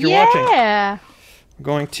so glad you're watching. Yeah. I'm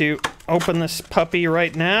going to open this puppy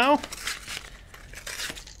right now.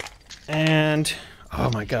 And, oh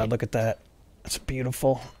my God, look at that. It's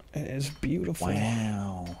beautiful. It is beautiful.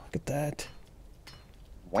 Wow. Look at that.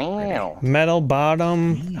 Wow. Metal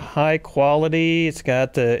bottom, high quality. It's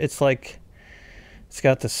got the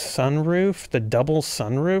sunroof, the double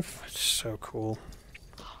sunroof. It's so cool.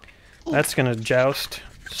 That's gonna joust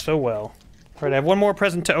so well. All right, I have one more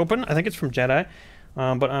present to open. I think it's from Jedi.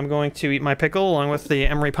 But I'm going to eat my pickle along with the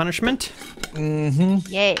Emery punishment.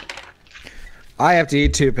 Yay. I have to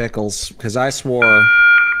eat 2 pickles because I swore.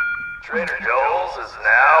 Trader Joel's is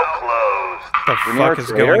now closed. What the fuck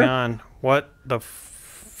is going on? What the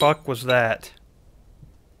fuck was that?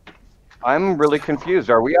 I'm really confused.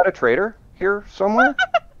 Are we at a trader here somewhere?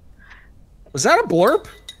 Was that a blurb?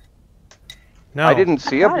 No. I didn't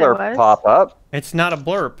see a blurb pop up. It's not a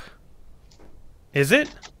blurb. Is it?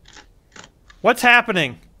 What's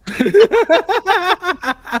happening?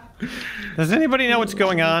 Does anybody know what's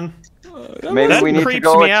going on? Maybe we need to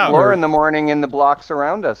go explore in the morning in the blocks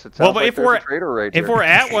around us. It sounds like if we're a trader right here. If we're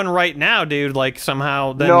at one right now, dude, like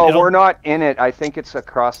somehow then no, we're not in it. I think it's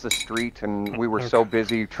across the street, and we were so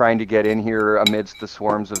busy trying to get in here amidst the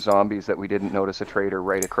swarms of zombies that we didn't notice a trader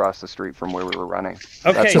right across the street from where we were running.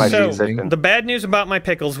 Okay, so the bad news about my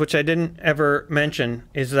pickles, which I didn't ever mention,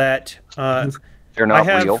 is that they're not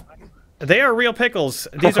real. They are real pickles.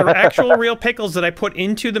 These are actual real pickles that I put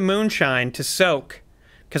into the moonshine to soak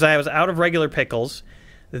because I was out of regular pickles.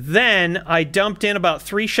 Then I dumped in about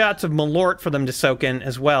 3 shots of Malort for them to soak in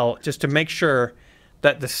as well, just to make sure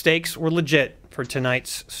that the steaks were legit for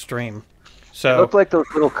tonight's stream. So they look like those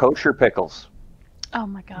little kosher pickles. Oh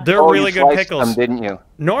my god. They're really good pickles. Them, didn't you?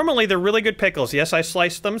 Normally they're really good pickles. Yes, I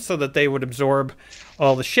sliced them so that they would absorb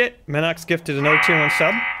all the shit. Menox gifted another tier 1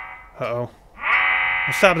 sub. Uh-oh.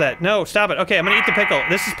 Stop that. No, stop it. Okay, I'm gonna eat the pickle.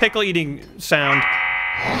 This is pickle eating sound.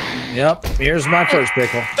 Yep, here's my first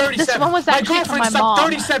pickle. 37. This one was actually from my mom.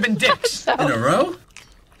 37 dicks in a row?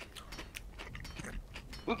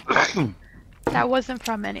 That wasn't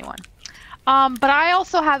from anyone. But I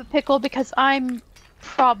also have a pickle because I'm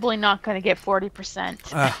probably not going to get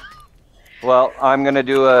 40%. Well, I'm going to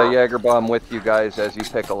do a Jaeger bomb with you guys as you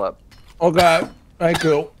pickle up. Okay, thank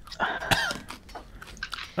you.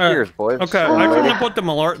 Cheers, boys. Okay, I couldn't have put the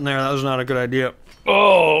Malort in there. That was not a good idea.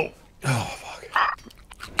 Oh. Oh, fuck.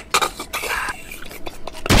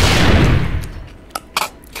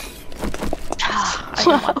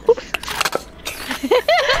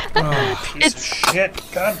 Oh, piece of shit.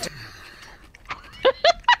 God damn.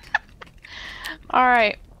 All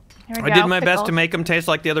right. Here we go. I did my best to make them taste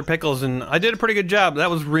like the other pickles, and I did a pretty good job. That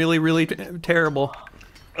was really, really terrible.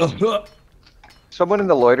 Someone in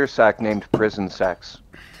the loiter sack named Prison Sex.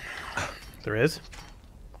 There is?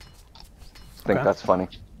 I think that's funny.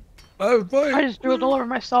 I just drew it all over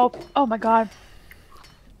myself. Oh my god.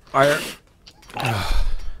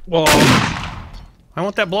 Well, I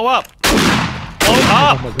want that blow up. Blow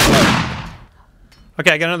up! Oh my god.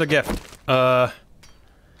 Okay, I got another gift. Do I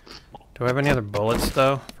have any other bullets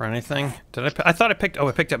though for anything? Did I thought I picked. Oh,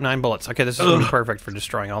 I picked up 9 bullets. Okay, this is gonna be perfect for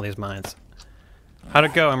destroying all these mines. How'd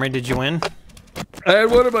it go, Emery? Did you win? I had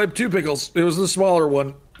one of my 2 pickles. It was the smaller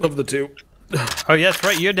one of the 2. Oh yes,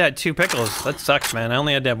 right. You had to have 2 pickles. That sucks, man. I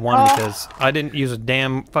only had to have 1 because I didn't use a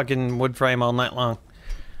damn fucking wood frame all night long.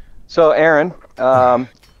 So, Aaron, I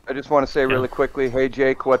just want to say really quickly, hey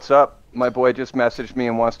Jake, what's up? My boy just messaged me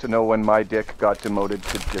and wants to know when my dick got demoted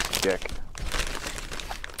to just dick.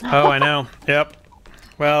 Oh, I know. Yep.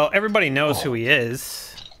 Well, everybody knows who he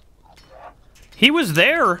is. He was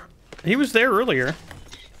there. He was there earlier.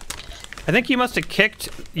 I think you must have kicked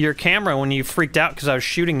your camera when you freaked out because I was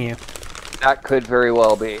shooting you. That could very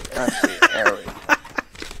well be. Let's see. There we go.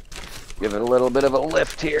 Give it a little bit of a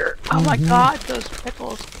lift here. Oh my god, those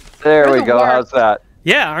pickles. There we go. How's that?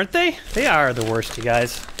 Yeah, aren't they? They are the worst, you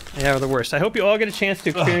guys. They are the worst. I hope you all get a chance to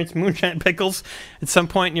experience moonshine pickles at some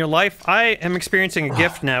point in your life. I am experiencing a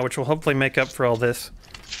gift now, which will hopefully make up for all this.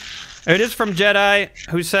 It is from Jedi,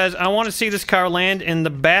 who says, I want to see this car land in the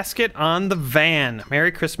basket on the van.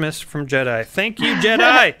 Merry Christmas from Jedi. Thank you,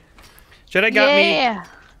 Jedi. Jedi got me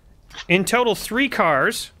in total 3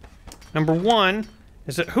 cars. Number 1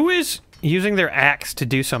 is that who is using their axe to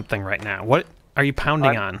do something right now? What are you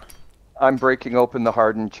pounding on? I'm breaking open the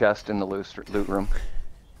hardened chest in the loot room.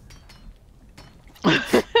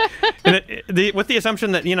 With the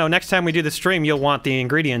assumption that, you know, next time we do the stream, you'll want the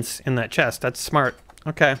ingredients in that chest. That's smart.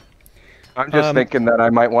 Okay. I'm just thinking that I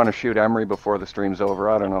might want to shoot Emery before the stream's over.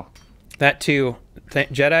 I don't know. That too.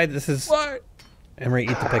 Jedi, this is... What? Emery,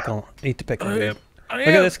 eat the pickle. Eat the pickle. Look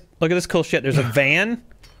at this. Look at this cool shit. There's a van,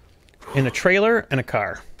 and a trailer, and a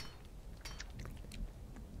car.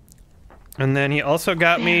 And then he also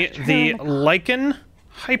got me the Lycan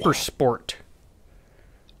Hypersport.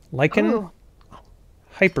 Lycan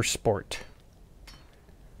Hypersport.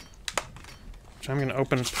 Which I'm going to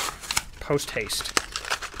open post-haste.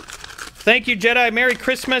 Thank you, Jedi. Merry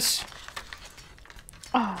Christmas.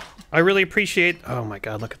 Oh. I really appreciate... Oh my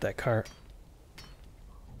god, look at that car.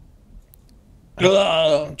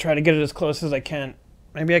 I'll try to get it as close as I can.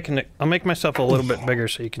 Maybe I can... I'll make myself a little bit bigger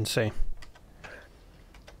so you can see.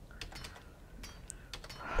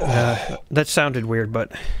 That sounded weird,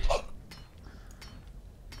 but...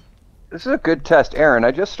 This is a good test. Aaron,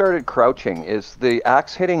 I just started crouching. Is the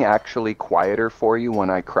axe hitting actually quieter for you when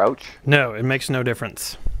I crouch? No, it makes no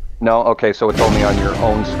difference. No? Okay, so it's only on your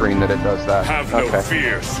own screen that it does that. Have no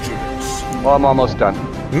fear, students. Well, I'm almost done.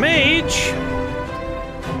 Mage!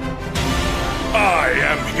 I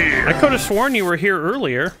am here. I could have sworn you were here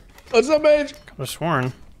earlier. What's up, Mage? Could have sworn.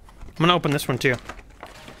 I'm gonna open this one too.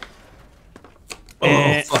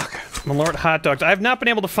 Oh, fuck. Malort hot dogs. I've not been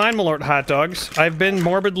able to find Malort hot dogs. I've been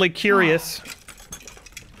morbidly curious,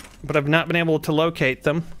 but I've not been able to locate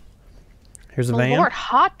them. Here's a van. Malort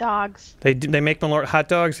hot dogs. They make Malort hot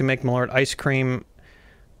dogs. They make Malort ice cream.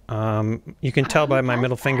 You can tell by my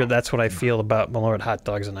middle finger that's what I feel about Malort hot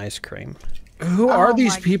dogs and ice cream. Who are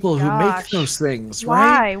these my people who make gosh. those things,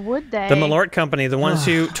 right? Why would they? The Malort company, the ones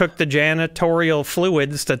who took the janitorial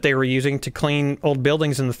fluids that they were using to clean old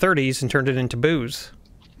buildings in the 30s and turned it into booze.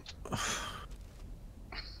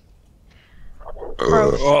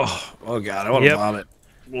 Oh God, I want to vomit.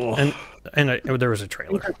 And there was a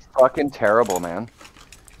trailer. It's fucking terrible, man.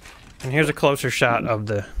 And here's a closer shot of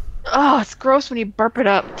the Oh, it's gross when you burp it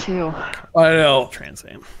up too. I know. Trans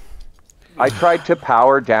Am. I tried to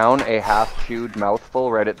power down a half-chewed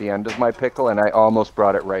mouthful right at the end of my pickle, and I almost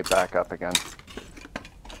brought it right back up again.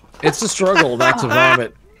 It's a struggle not to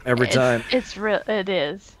vomit every time. It's real. It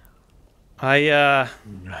is. I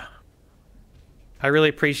really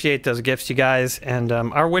appreciate those gifts, you guys, and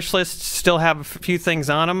our wish lists still have a few things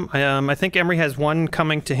on them. I think Emery has one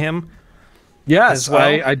coming to him. Yes,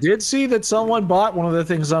 well. I did see that someone bought one of the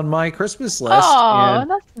things on my Christmas list. Oh, and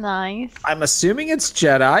that's nice. I'm assuming it's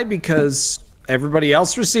Jedi because everybody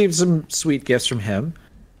else received some sweet gifts from him.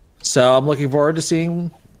 So I'm looking forward to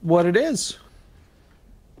seeing what it is.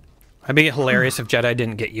 It'd be hilarious if Jedi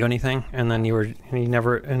didn't get you anything, and then you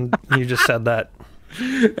just said that.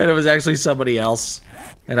 And it was actually somebody else.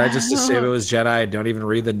 And I just assume it was Jedi. I don't even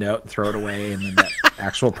read the note and throw it away. And then that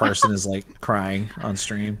actual person is like crying on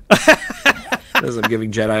stream. Because I'm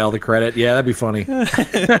giving Jedi all the credit. Yeah, that'd be funny.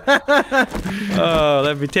 Oh,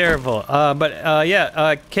 that'd be terrible.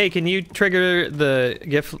 Kay, can you trigger the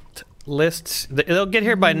gift lists? They'll get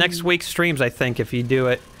here by next week's streams, I think, if you do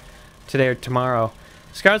it today or tomorrow.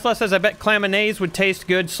 Scarsla says, I bet claminaise would taste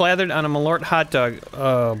good slathered on a Malort hot dog.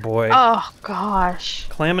 Oh, boy. Oh, gosh.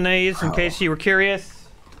 Claminaise, in case you were curious.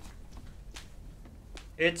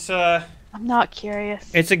 It's, I'm not curious.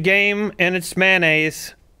 It's a game, and it's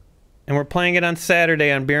mayonnaise. And we're playing it on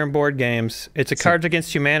Saturday on Beer and Board Games. It's a Cards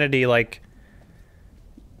Against Humanity, like,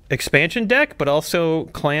 expansion deck, but also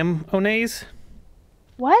clam-onaise.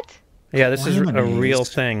 What? Yeah, this is a real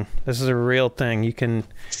thing. This is a real thing. You can...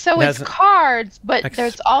 So it's cards, but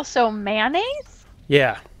there's also mayonnaise?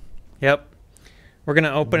 Yeah. Yep. We're going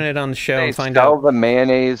to open it on the show and find sell out. the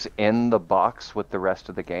mayonnaise in the box with the rest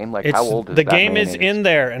of the game? Like, how old is the that game mayonnaise? is in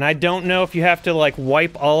there, and I don't know if you have to, like,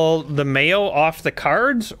 wipe all the mayo off the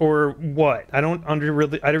cards or what.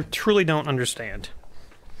 I truly don't understand.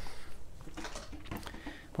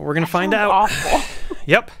 But we're going to find out. Awful.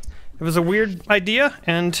 Yep. It was a weird idea,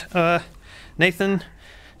 and Nathan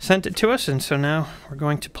sent it to us, and so now we're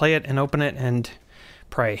going to play it and open it and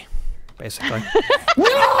pray, basically.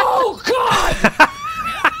 No, God!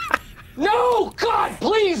 No, God,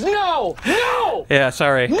 please, no! No! Yeah,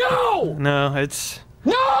 sorry. No! No, it's...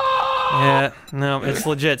 No! Yeah, no, it's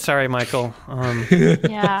legit. Sorry, Michael.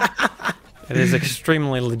 Yeah. It is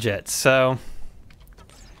extremely legit, so...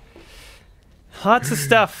 Lots of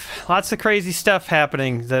stuff. Lots of crazy stuff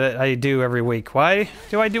happening that I do every week. Why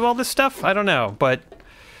do I do all this stuff? I don't know, but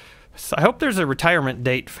I hope there's a retirement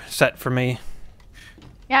date set for me.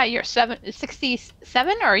 Yeah, you're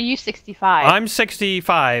 67, or are you 65? I'm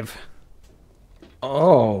 65.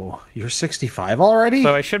 Oh, you're 65 already?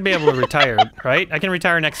 So I should be able to retire, right? I can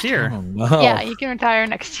retire next year. Oh, no. Yeah, you can retire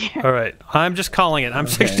next year. All right. I'm just calling it. I'm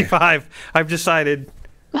 65. I've decided.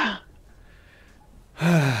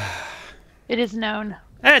 It is known.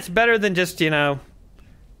 It's better than just,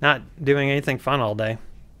 not doing anything fun all day.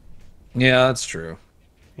 Yeah, that's true.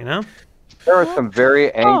 You know? There are some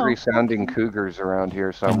very angry-sounding cougars around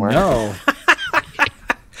here somewhere. No.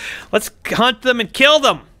 Let's hunt them and kill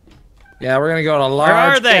them. Yeah, we're gonna go on a Where are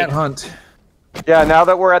large they? cat hunt. Yeah, now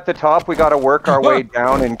that we're at the top, we got to work our way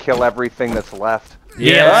down and kill everything that's left.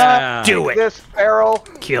 Yeah. Do it. This barrel.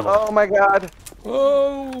 Kill them. Oh my God.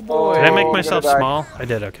 Oh boy. Did I make I'm myself gonna die. small? I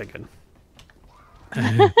did. Okay, good.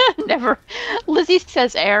 Never. Lizzie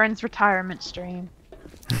says Aaron's retirement stream.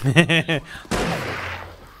 I'm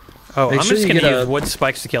sure just you gonna get use a- wood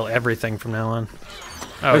spikes to kill everything from now on.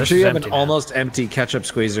 Oh, Make this sure is you have empty an now. almost empty ketchup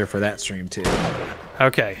squeezer for that stream too.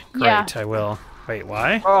 Okay, great. Yeah. I will. Wait,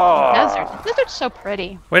 why? Oh. Desert's so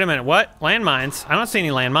pretty. Wait a minute. What? Landmines? I don't see any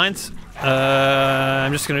landmines.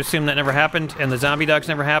 I'm just gonna assume that never happened, and the zombie dogs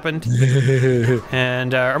never happened.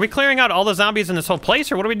 And are we clearing out all the zombies in this whole place,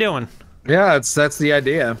 or what are we doing? Yeah, that's the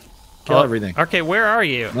idea. Kill everything. Okay, where are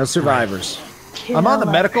you? No survivors. I'm on the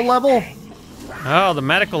medical level. Oh, the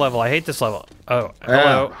medical level. I hate this level. Oh,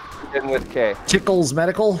 hello. In with K. Tickles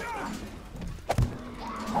Medical.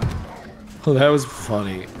 Oh, that was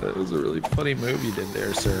funny. That was a really funny move you did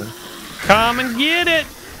there, sir. Come and get it.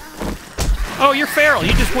 Oh, you're feral.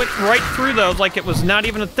 You just went right through those like it was not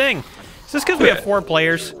even a thing. Is this because we have 4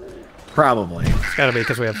 players? Probably. It's gotta be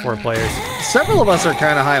because we have 4 players. Several of us are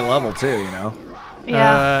kind of high level too, you know.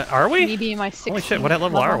 Yeah. Are we? Maybe my 16. Holy shit, what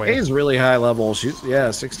level are we? He's really high level. She's,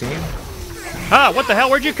 yeah, 16. Ah, what the hell?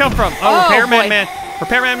 Where'd you come from? Oh, Repairman Man.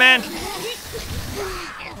 Repairman Man.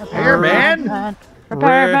 Repairman?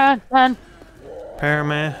 Repairman Man.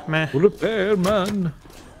 Repairman Man. Repairman.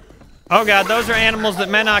 Oh god, those are animals that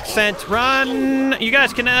Menok sent. Run! You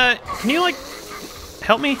guys can you like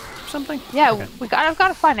help me or something? Yeah, Okay. I've got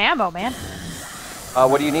to find ammo, man.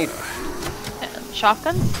 What do you need?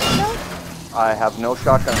 Shotguns? No? I have no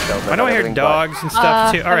shotgun shells. Why do I hear dogs and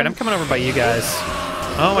stuff too? All right, I'm coming over by you guys.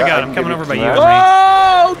 Oh my god, I'm coming over by you.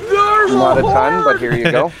 Oh, there's Not a ton, but here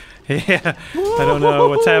you go. Yeah, I don't know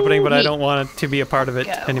what's happening, but I don't want it to be a part of it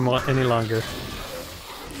any longer.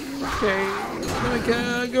 Okay, I'm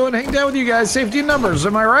gonna go and hang down with you guys. Safety in numbers,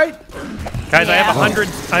 am I right? Guys, I have 100.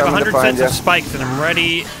 I have 100 find sets ya. of spikes, and I'm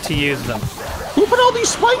ready to use them. Who put all these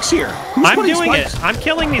spikes here? Who's I'm putting doing spikes? it. I'm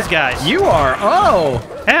killing these guys. You are. Oh.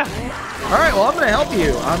 Yeah. All right. Well, I'm gonna help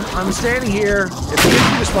you. I'm standing here. If you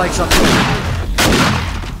get the spikes up.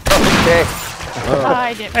 Okay.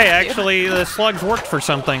 I didn't. Hey, actually, the slugs worked for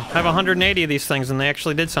something. I have 180 of these things, and they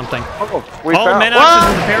actually did something. Oh, we All found. Menox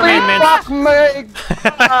and Repairman Men. Fuck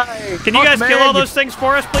me! Can you guys Fuck kill all Meg. those things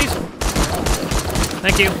for us, please?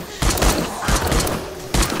 Thank you.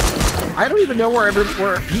 I don't even know where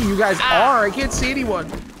you guys are. I can't see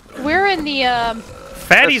anyone. We're in the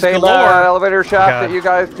Fatties Same galore. elevator shaft God. that you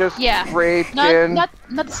guys just yeah. raped Not in. the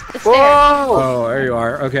stairs. Whoa! Oh, there you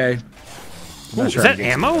are. Okay. Ooh, is that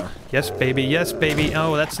ammo? Yes, baby. Yes, baby.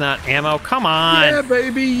 Oh, that's not ammo. Come on. Yeah,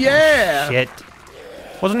 baby. Yeah. Shit.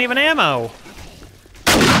 Wasn't even ammo.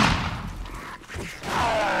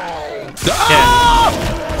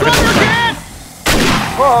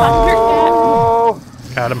 Oh!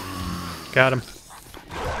 Got him. Got him.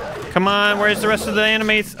 Come on, where's the rest of the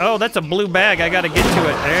enemies? Oh, that's a blue bag. I gotta get to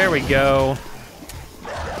it. There we go.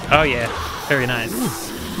 Oh, yeah. Very nice.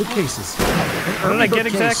 Bookcases. What did I get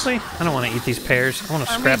exactly? I don't want to eat these pears. I want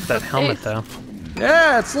to scrap that helmet, though.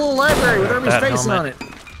 Yeah, it's a little library with Irving's That face on helmet. it.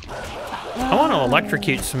 I want to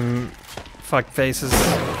electrocute some fuck faces.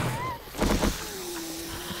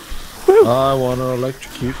 I want to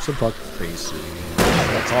electrocute some fuck faces.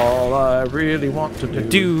 That's all I really want to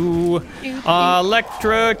do.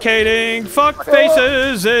 Electrocating fuck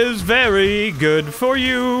faces is very good for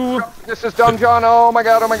you. This is Dumb John. Oh my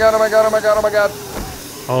god, oh my god, oh my god, oh my god, oh my god.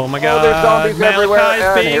 Oh my Oh, there's god, zombies everywhere, Malachi's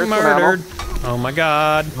and being here's some ammo. murdered. Oh my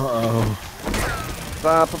god. Uh-oh.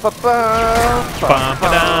 Ba, ba, ba, ba,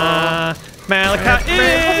 Ba-ba-da. Malachi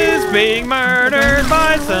is being murdered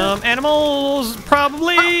by some animals,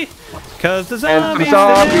 probably. Because the And zombies,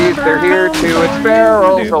 some zombies, they're here too. It's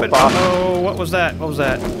barrels. Oh, fuck. oh, what was that? What was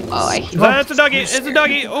that? Oh, That's a doggy. It's a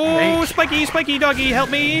doggy. Oh, spiky, spiky doggy,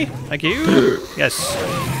 help me. Thank you. Yes.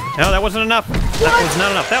 No, that wasn't enough. That was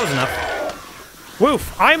not enough. That was enough.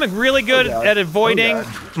 Woof. I'm really good at avoiding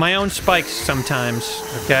my own spikes sometimes.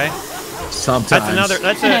 Okay. Sometimes. That's another.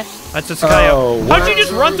 That's it. That's a coyote. How'd you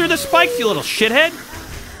just run through the spikes, you little shithead?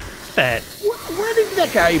 That. Where did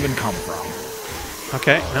that guy even come from?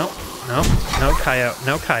 Okay. No. No. No coyote.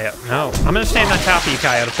 No coyote. No. I'm gonna stand on top of you,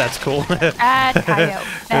 coyote, if that's cool. bad coyote.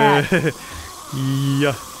 Bad.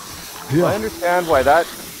 Yeah. I understand why that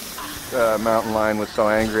mountain lion was so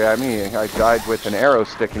angry at me. I died with an arrow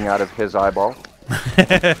sticking out of his eyeball.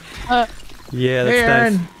 Yeah, that's Hey,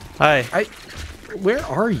 Aaron. nice. Hi. Where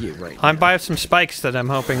are you right now? I'm by some spikes that I'm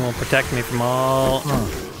hoping will protect me from all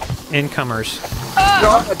incomers.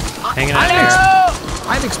 Hanging out here.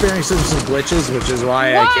 I'm experiencing some glitches, which is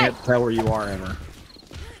why I can't tell where you are ever.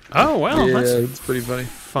 Oh, well, Yeah, that's it's pretty funny.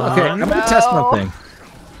 fun. Okay, I'm gonna test my thing.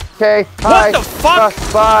 Okay, What the fuck?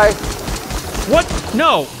 Bye. What?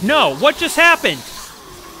 No, no, what just happened?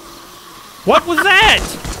 What was that?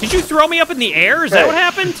 Did you throw me up in the air? Is that what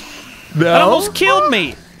happened? No. That almost killed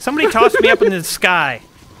me. Somebody tossed me up into the sky.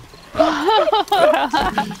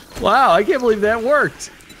 Wow, I can't believe that worked.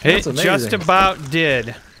 It That's amazing. just about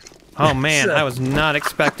did. Oh man, I was not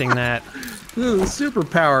expecting that. Ooh, the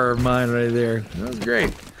superpower of mine right there. That was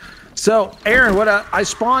great. So, Aaron, I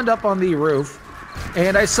spawned up on the roof,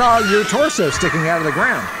 and I saw your torso sticking out of the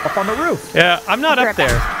ground up on the roof. Yeah, I'm not up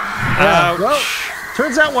there. Well,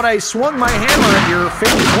 turns out when I swung my hammer at your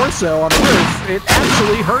fake torso on the roof, it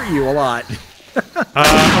actually hurt you a lot.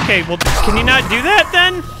 Okay, well, can you not do that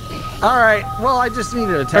then? All right. Well, I just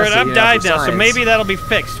needed to test All right, it, I've you know, died for now, so science. maybe that'll be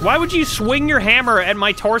fixed. Why would you swing your hammer at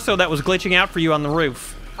my torso that was glitching out for you on the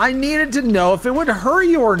roof? I needed to know if it would hurt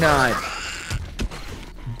you or not.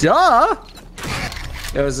 Duh.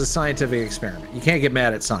 It was a scientific experiment. You can't get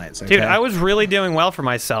mad at science, okay? Dude, I was really doing well for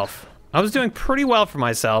myself. I was doing pretty well for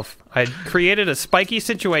myself. I created a spiky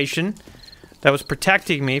situation that was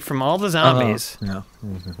protecting me from all the zombies. Yeah.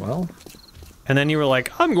 Well. And then you were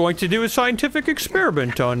like, I'm going to do a scientific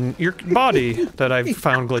experiment on your body that I've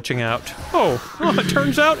found glitching out. Oh, well, it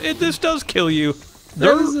turns out this does kill you.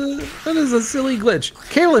 That is a silly glitch.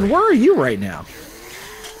 Kaylin, where are you right now?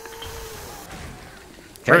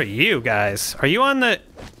 Where are you guys? Are you on the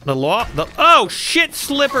law? Oh, shit,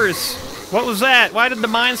 slippers. What was that? Why did the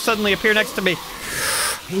mine suddenly appear next to me?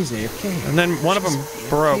 He's AFK. And then one of them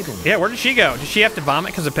broke. Yeah, where did she go? Did she have to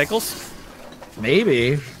vomit because of pickles?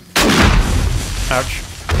 Maybe. Ouch.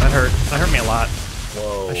 That hurt. That hurt me a lot.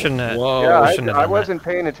 Whoa. I shouldn't have. Whoa. Yeah, I shouldn't have I done wasn't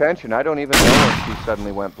paying attention. I don't even know if she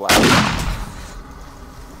suddenly went black.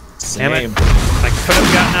 Damn it. I could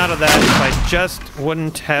have gotten out of that if I just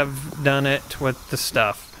wouldn't have done it with the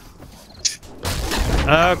stuff.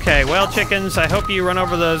 Okay, well, chickens, I hope you run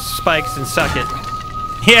over those spikes and suck it.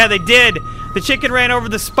 Yeah, they did! The chicken ran over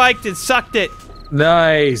the spike and sucked it!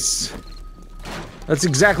 Nice. That's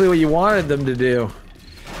exactly what you wanted them to do.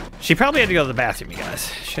 She probably had to go to the bathroom, you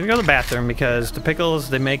guys. She had to go to the bathroom because the pickles,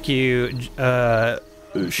 they make you,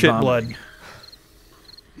 shit blood.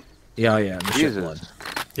 Yeah, the shit blood.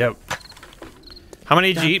 Yep. How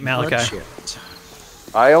many did you eat, Malachi?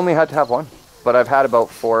 I only had to have one, but I've had about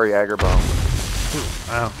 4 Jaeger bombs.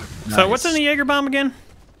 Wow. Nice. So what's in the Jaeger bomb again?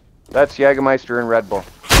 That's Jägermeister and Red Bull.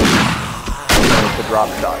 It's a drop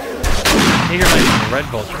shot. Jägermeister and Red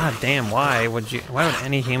Bull. God damn, why would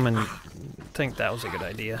any human think that was a good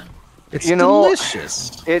idea? It's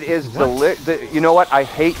delicious. It is delicious. You know what? I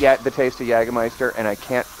hate the taste of Jägermeister, and I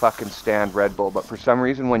can't fucking stand Red Bull. But for some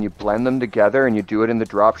reason, when you blend them together and you do it in the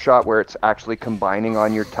drop shot where it's actually combining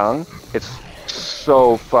on your tongue, it's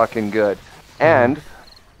so fucking good. And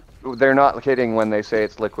they're not kidding when they say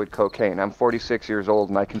it's liquid cocaine. I'm 46 years old,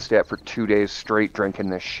 and I can stay up for 2 days straight drinking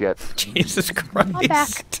this shit. Jesus Christ. I'm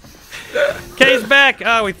back. Kay's back.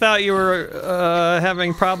 Oh, we thought you were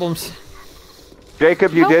having problems.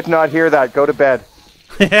 Jacob, you did not hear that. Go to bed.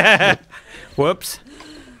 Whoops.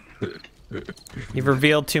 You've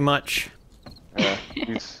revealed too much.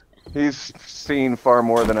 He's seen far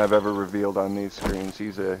more than I've ever revealed on these screens.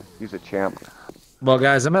 He's a champ. Well,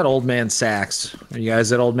 guys, I'm at Old Man Sachs. Are you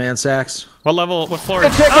guys at Old Man Sachs? What level? What floor? The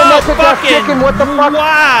chicken! That's a death chicken! What the fuck?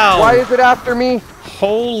 Wow! Why is it after me?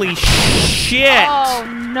 Holy shit! Oh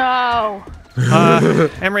no!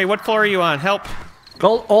 Emery, what floor are you on? Help!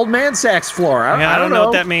 Old Man Sachs floor. I don't know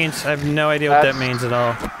what that means. I have no idea what that means at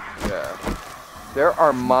all. Yeah. There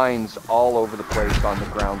are mines all over the place on the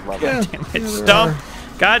ground level. Yeah. Damn it, Stump!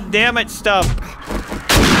 God damn it, Stump!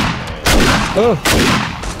 Oh.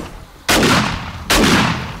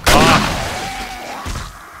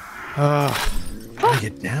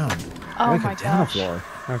 Get down. Oh my gosh.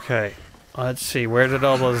 Okay, let's see. Where did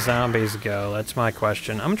all those zombies go? That's my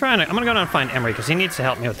question. I'm gonna go down and find Emery because he needs to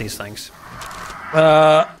help me with these things.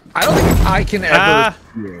 I don't think I can ever.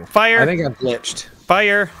 Fire! I think I'm glitched.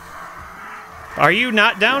 Fire! Are you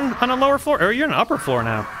not down on a lower floor? Or you're on an upper floor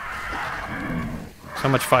now? So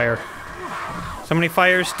much fire. So many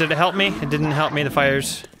fires. Did it help me? It didn't help me, the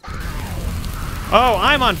fires. Oh,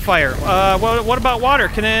 I'm on fire. Well, what about water?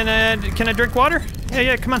 Can I drink water?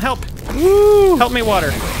 Yeah, come on, help. Woo! Help me,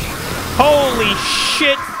 water. Holy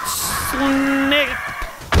shit, snake.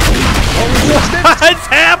 What's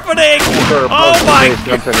happening? Oh my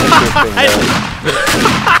god!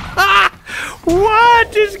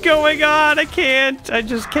 What is going on? I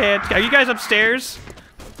just can't. Are you guys upstairs?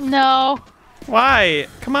 No. Why?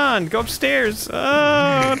 Come on, go upstairs.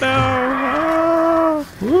 Oh no.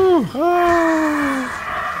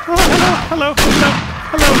 Hello,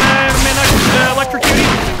 man, electrocuting.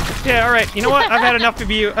 Yeah, all right. You know what? I've had enough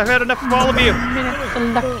of you. I've had enough of all of you.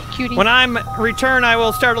 When I'm return, I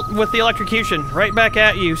will start with the electrocution. Right back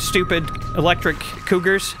at you, stupid electric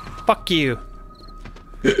cougars. Fuck you.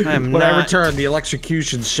 When I return, the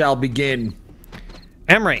electrocution shall begin.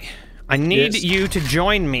 Emery, I need you to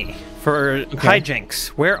join me for hijinks.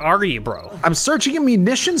 Where are you, bro? I'm searching a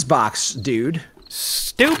munitions box, dude.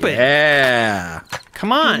 Stupid. Yeah.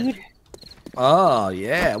 Come on. Oh,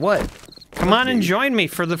 yeah. What? Come on and join me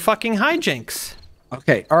for the fucking hijinks.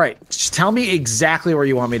 Okay, all right. Just tell me exactly where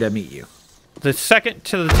you want me to meet you. The second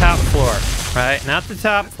to the top floor, right? Not the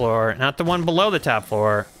top floor, not the one below the top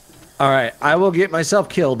floor. All right, I will get myself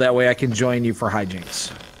killed. That way I can join you for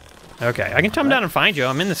hijinks. Okay, I can come down and find you.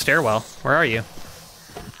 I'm in the stairwell. Where are you?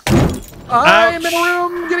 I'm in a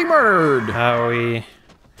room getting murdered. Howie.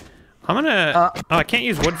 I'm gonna. Oh, I can't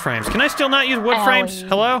use wood frames. Can I still not use wood frames?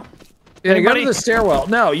 Hello? Yeah, Anybody? go to the stairwell.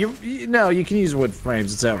 No, you can use wood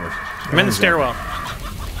frames. It's over. I'm in the stairwell.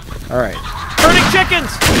 All right. Burning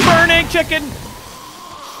chickens! Burning chicken!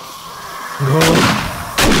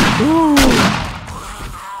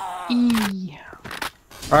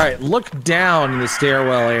 All right, look down in the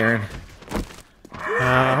stairwell, Aaron.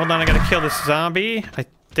 Hold on, I gotta kill this zombie. I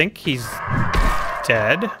think he's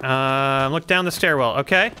dead. Look down the stairwell.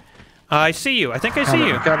 Okay. I see you. I think I see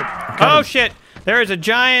you. Oh shit! There is a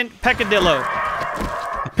giant peccadillo.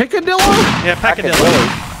 Peccadillo? Yeah,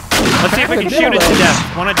 peccadillo. Let's see if we can shoot it to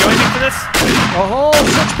death. Want to join me for this? A whole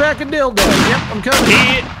 6-pack of dildos. Yep, I'm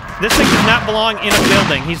coming. This thing does not belong in a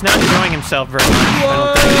building. He's not enjoying himself very much.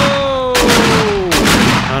 Whoa!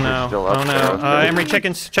 Oh no! Oh no! Emery,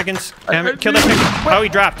 chickens! Kill that chicken! Oh, he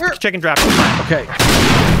dropped. The chicken dropped. Okay.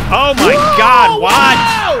 Oh my God! What?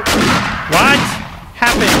 What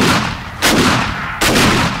happened?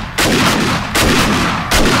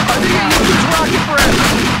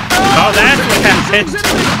 Oh, that's what happened.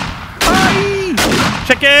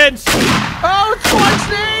 Chickens! Oh, it's flying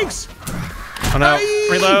snakes! Oh no!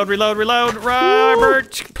 Reload!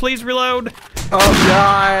 Robert, please reload. Oh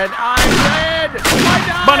God! I'm dead!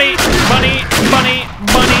 Bunny!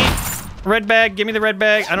 Red bag, give me the red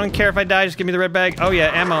bag. I don't care if I die, just give me the red bag. Oh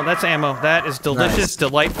yeah, ammo, that's ammo. That is delicious,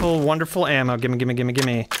 delightful, wonderful ammo.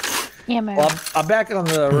 Gimme. Ammo. Well, I'm back on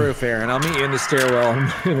the roof, Aaron. I'll meet you in the stairwell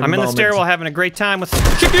I'm in the stairwell having a great time with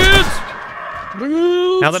chickens!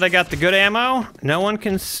 Now that I got the good ammo, no one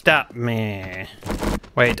can stop me.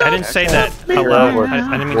 Wait, I didn't say that out loud.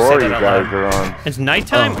 I didn't mean to say that out loud. It's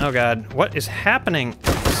nighttime? Oh God, what is happening?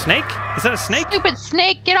 Snake? Is that a snake? Stupid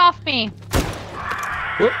snake, get off me!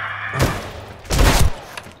 Whoop.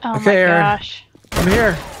 Oh Okay, my Aaron. gosh. I'm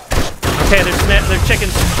here. Okay, there's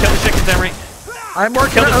chickens. Kill the chickens, Emery. I'm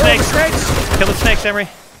working Kill the on snakes. snakes. Kill the snakes, Emery.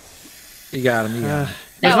 You got him. There's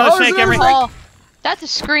another snake, Emery. Oh, that's a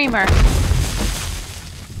screamer.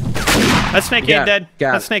 That snake ain't dead.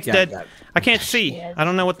 That snake's dead. Got it. I can't see. I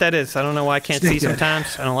don't know what that is. I don't know why I can't see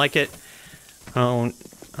sometimes. I don't like it. I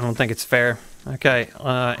don't think it's fair. Okay,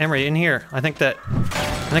 Emery, in here. I think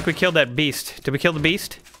we killed that beast. Did we kill the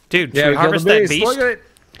beast? Dude, should we harvest that beast? Look at it.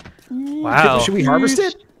 Wow. Should we harvest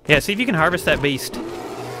it? Yeah, see if you can harvest that beast.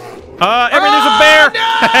 Emery, there's a bear! No!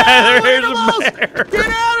 There's a bear! Get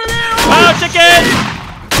out of there! Oh, chicken!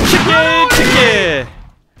 Chicken!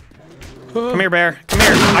 Come here, bear. Come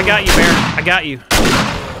here. I got you, bear. I got you.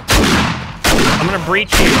 I'm gonna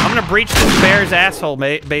breach you. I'm gonna breach this bear's asshole,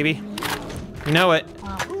 baby. You know it.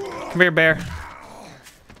 Come here, bear.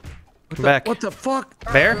 Come back. What the fuck?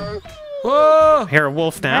 Bear? Whoa! Here, a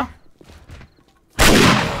wolf now.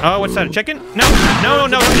 Oh, what's that, a chicken? No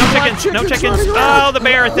chickens, no chickens. Oh, the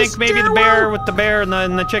bear, I think maybe the bear with the bear and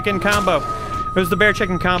the chicken combo. It was the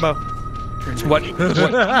bear-chicken combo.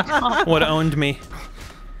 What owned me.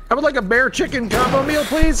 I would like a bear chicken combo meal,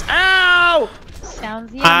 please. Ow!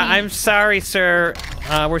 Sounds yummy. I'm sorry, sir.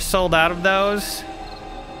 We're sold out of those.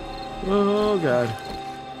 Oh, God.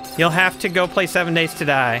 You'll have to go play 7 Days to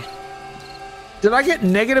Die. Did I get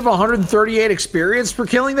negative 138 experience for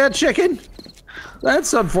killing that chicken?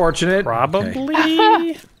 That's unfortunate. Probably.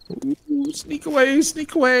 Okay. Ooh, sneak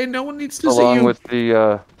away. No one needs to see you. Along with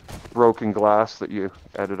the broken glass that you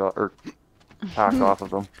edited or hacked off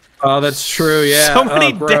of them. Oh, that's true, yeah. So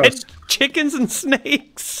many dead chickens and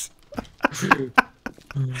snakes.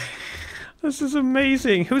 This is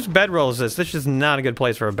amazing. Whose bedroll is this? This is not a good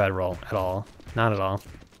place for a bedroll at all. Not at all.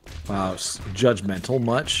 Wow, judgmental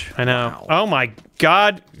much? I know. Wow. Oh my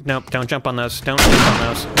God. Nope, don't jump on those. Don't jump on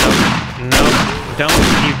those. Nope, don't.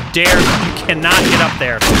 You dare. You cannot get up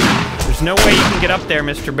there. There's no way you can get up there,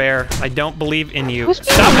 Mr. Bear. I don't believe in you.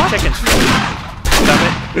 Stop it, chickens.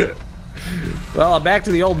 Stop it. Well, I'm back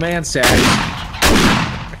to the old man sack.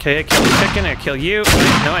 Okay, I killed the chicken. I kill you.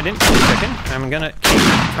 No, I didn't kill the chicken. I'm gonna keep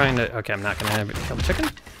trying to. Okay, I'm not gonna kill the chicken.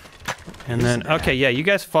 And then, okay, yeah, you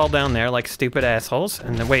guys fall down there like stupid assholes.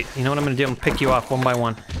 And then, wait, you know what I'm gonna do? I'm gonna pick you off one by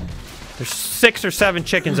one. There's 6 or 7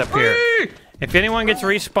 chickens up here. If anyone gets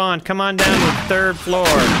respawned, come on down to the 3rd floor.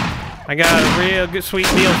 I got a real good, sweet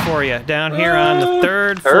deal for you down here on the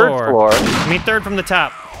 3rd floor. I mean, 3rd from the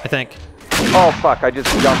top, I think. Oh fuck! I just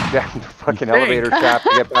jumped down the fucking elevator shaft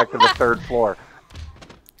to get back to the 3rd floor.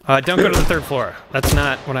 Don't go to the 3rd floor. That's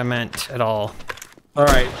not what I meant at all. All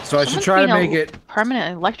right, so I should try to make it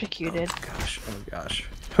permanently electrocuted. Oh gosh.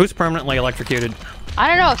 Who's permanently electrocuted? I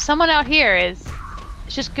don't know. If someone out here is,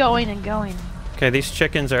 it's just going and going. Okay, these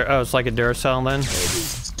chickens are. Oh, it's like a Duracell then.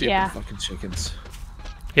 Yeah. Fucking chickens.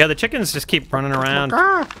 Yeah, the chickens just keep running around.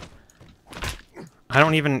 I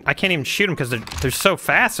can't even shoot them because they're so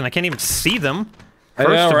fast and I can't even see them. I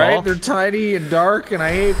know, right? They're tiny and dark and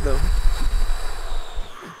I hate them.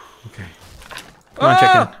 Okay. Come on,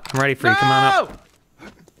 chicken. I'm ready for you. Come on up.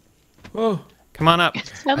 Oh. Come on up.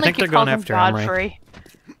 I think they're going after Emery.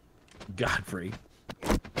 Godfrey.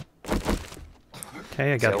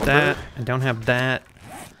 Okay, I got that. I don't have that.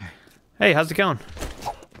 Hey, how's it going?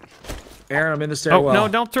 Aaron, I'm in the stairwell. Oh, no,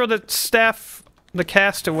 don't throw the staff, the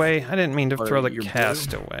cast away. I didn't mean to throw the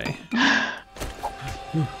cast away.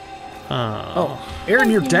 Oh, Aaron,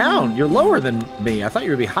 you're down. You're lower than me. I thought you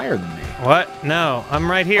would be higher than me. What? No, I'm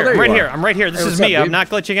right here. I'm right here. I'm right here. This is me. I'm not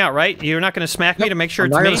glitching out, right? You're not going to smack me to make sure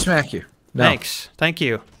it's me? I'm not going to smack you. No. Thanks. Thank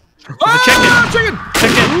you. Oh, chicken!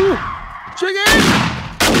 Chicken! Ooh. Chicken!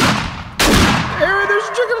 Aaron, there's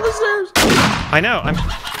a chicken on the stairs! I know. I'm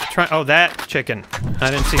trying. Oh, that chicken.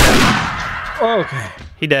 I didn't see that. Oh, okay.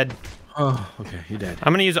 He dead. Oh, okay. He dead.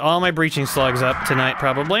 I'm going to use all my breaching slugs up tonight,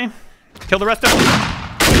 probably. Kill the rest of them.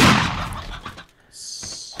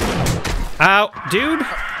 Ow, dude.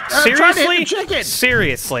 Seriously?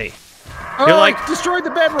 Seriously. Oh, You're like, destroyed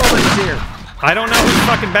the bedroll that's here. I don't know whose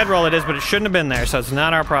fucking bedroll it is, but it shouldn't have been there, so it's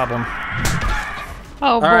not our problem.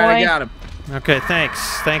 Oh, boy. All right, I got him. Okay, thanks.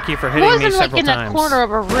 Thank you for hitting me several times. It wasn't like in a corner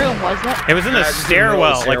of a room, was it? It was in the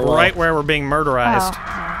stairwell, like right where we're being murderized.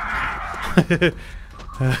 Yeah.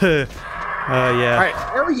 All right,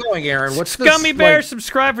 where are we going, Aaron? What's this? Scummy Bear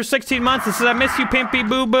subscribed for 16 months and says, I miss you, Pimpy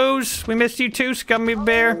Boo Boos. We missed you too, Scummy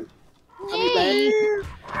Bear.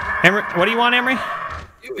 Emery, what do you want, Emery?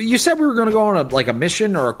 You said we were going to go on a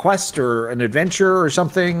mission or a quest or an adventure or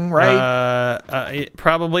something, right?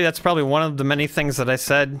 Probably. That's probably one of the many things that I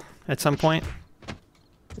said at some point.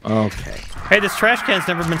 Okay. Hey, this trash can's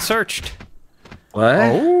never been searched. What?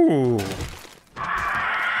 Oh.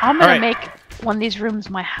 I'm going to make one of these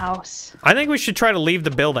rooms my house. I think we should try to leave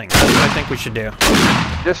the building. That's what I think we should do.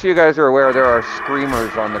 Just so you guys are aware, there are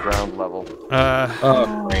screamers on the ground level.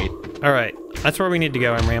 Oh, great. All right. That's where we need to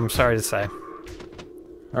go, Emery. I'm sorry to say.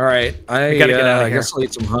 All right. I gotta get out of I here. guess I'll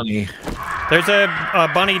eat some honey. There's a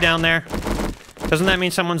bunny down there. Doesn't that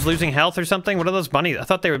mean someone's losing health or something? What are those bunnies? I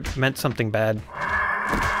thought they meant something bad. The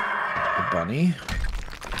bunny?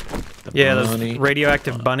 Those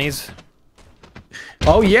radioactive bunnies.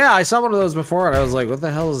 Oh, yeah. I saw one of those before, and I was like, what the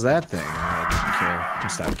hell is that thing? I didn't care. I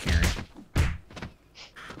stopped caring.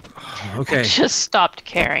 Okay. I just stopped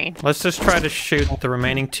caring. Let's just try to shoot the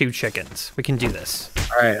remaining 2 chickens. We can do this.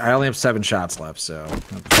 All right. I only have 7 shots left, so...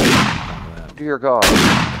 Dear God.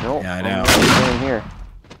 Nope. Yeah, I know. I'm here.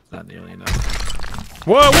 Not nearly enough.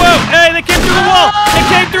 Whoa, whoa! Hey, they came through the wall! They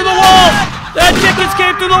came through the walls! That chickens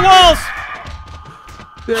came through the walls!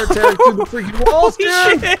 They're tearing through the freaking walls,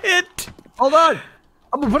 dude! Shit! Hold on!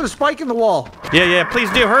 I'm gonna put a spike in the wall. Yeah, please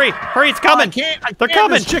do. Hurry! Hurry, it's coming! They're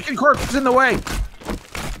coming! This chicken corpse is in the way.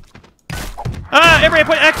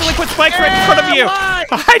 Everybody accidentally put spikes right in front of you! Why?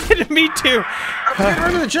 I didn't mean to! Get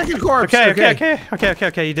rid of the chicken corpse. Okay,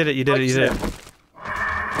 you did it.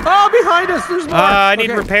 Oh, behind us, there's more. I need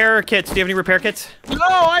repair kits. Do you have any repair kits? No,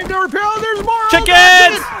 I have no repair. Oh, there's more.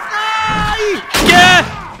 Chickens! Yeah!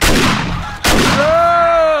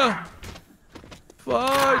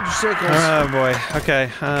 Fudge sickles. Oh boy. Okay.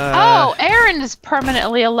 Oh, Aaron is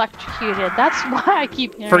permanently electrocuted. That's why I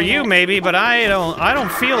keep hearing For you, it. maybe, but I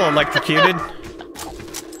don't feel electrocuted.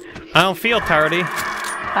 I don't feel tardy.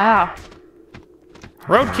 Wow.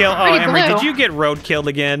 Roadkill. Oh, Pretty Emery, blue. did you get roadkilled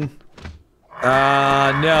again?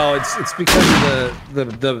 No, it's because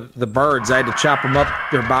of the birds. I had to chop them up,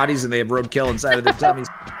 their bodies, and they have roadkill inside of their tummies.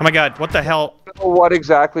 Oh my God! What the hell? I don't know what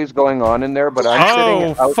exactly is going on in there, but I'm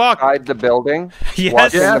sitting outside the building,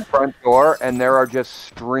 watching the front door, and there are just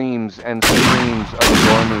streams and streams of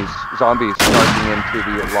zombies charging into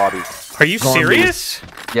the lobby. Are you serious?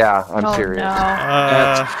 Yeah, I'm serious. No.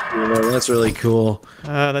 That's really cool.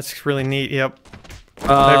 That's really neat. Yep.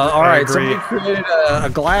 All right, somebody created a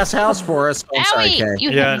glass house for us. Oh, I'm sorry, Owie,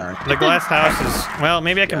 Kay. Yeah, the glass house is... Well,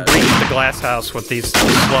 maybe I can breach the glass house with these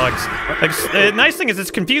slugs. Like, the nice thing is it's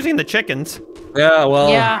confusing the chickens. Yeah, well...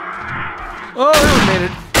 Yeah. Oh, that one made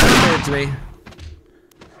it. That one made it to me.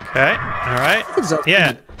 Okay, alright.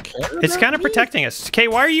 Yeah, it's kind of protecting us. Kay,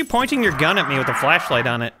 why are you pointing your gun at me with a flashlight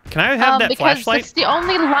on it? Can I have that because flashlight? it's the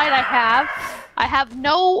only light I have. I have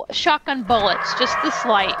no shotgun bullets, just this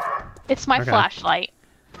light. It's my flashlight.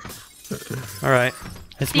 All right,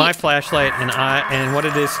 it's my flashlight, and what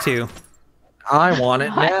it is too. I want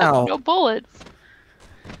it I now. have no bullets.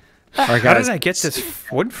 All right, How guys. did I get this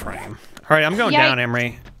wood frame? All right, I'm going down,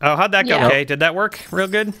 Emery. Oh, how'd that go? Yeah. Okay, did that work real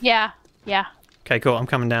good? Yeah. Okay, cool. I'm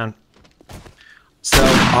coming down. So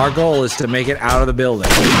our goal is to make it out of the building,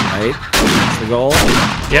 right? That's the goal.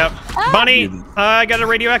 Yep. Bunny, I got a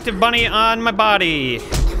radioactive bunny on my body.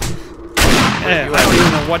 I don't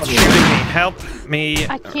even know what's shooting me. Help me.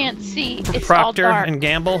 I can't see. It's Proctor all dark. and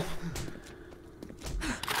Gamble.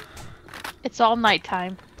 It's all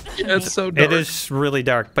nighttime. It's so dark. It is really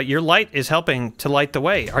dark, but your light is helping to light the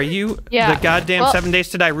way. Are you Yeah. the goddamn Well- 7 Days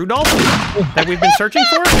to Die Rudolph that we've been searching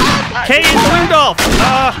for? K is Rudolph!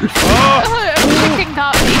 Chicken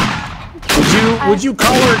got me. Would you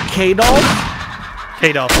call her K-Dolph?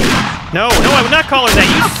 K-Dolph. No, I would not call her that,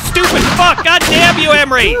 you stupid fuck! God damn you,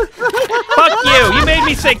 Emery! Fuck you! You made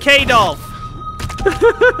me say K-Dolph!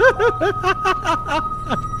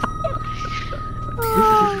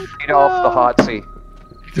 Adolf the Hotsy.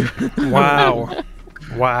 Wow.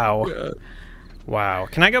 Wow.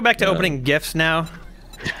 Can I go back to opening gifts now?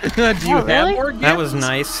 Do you have really? more gifts? That was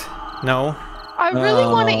nice. No. I really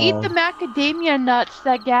want to eat the macadamia nuts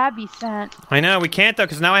that Gabby sent. I know, we can't though,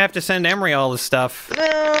 because now I have to send Emery all this stuff.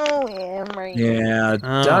 No, Emery. Yeah,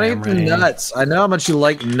 Oh, don't eat the Emery. nuts. I know how much you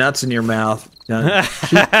like nuts in your mouth.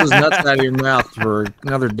 Keep those nuts out of your mouth for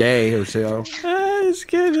another day or so. It's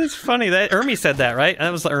good. It's funny. That Ermi said that, right? That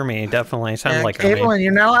was Ermi, definitely. Sounded like Ermi. Caitlin,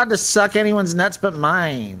 you're not allowed to suck anyone's nuts but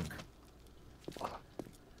mine.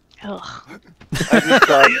 Ugh.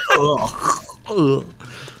 Ugh.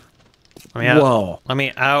 Let me out. Whoa. Let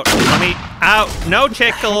me out. Let me out. No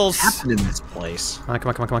chickles. Happened in this place. Come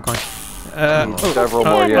on. Several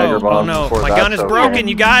more Jaeger Oh bombs no, before my that's gun is over. broken,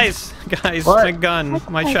 you guys. Guys, What? my gun,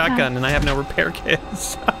 my shotgun, and I have no repair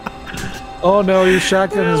kits. Oh no, your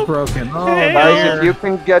shotgun is broken. Oh, Guys, if you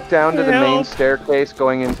can get down to the main Help. staircase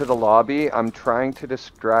going into the lobby, I'm trying to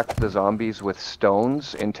distract the zombies with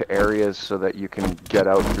stones into areas so that you can get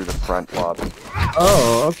out through the front lobby.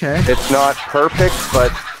 Oh, okay. It's not perfect,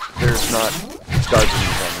 but there's not dozens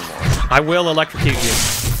anymore. I will electrocute you.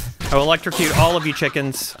 I will electrocute all of you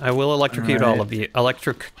chickens. I will electrocute all of you.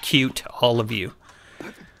 Electrocute all of you.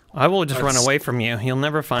 I will just run away from you. You'll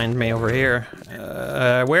never find me over here.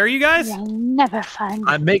 Where are you guys? You'll never find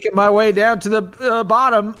me. I'm making my way down to the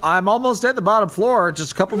bottom. I'm almost at the bottom floor.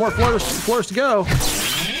 Just a couple more floors to go.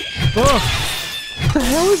 Oh, what the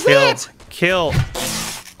hell is that? Kill.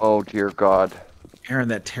 Oh dear God. Aaron,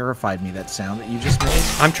 that terrified me, that sound that you just made.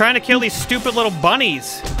 I'm trying to kill these stupid little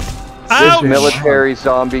bunnies. This Ouch! military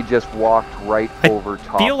zombie just walked right over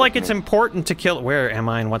top. Feel like of it's me. important to kill. Where am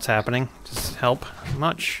I and what's happening? Does this help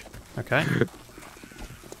much? Okay.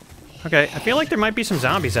 Okay, I feel like there might be some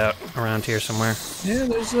zombies out around here somewhere. Yeah,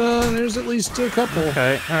 there's at least a couple.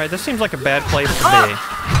 Okay, alright, this seems like a bad place to be.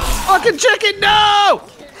 Fucking chicken, no!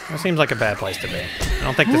 That seems like a bad place to be. I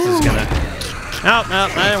don't think this is gonna... No,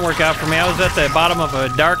 that didn't work out for me. I was at the bottom of a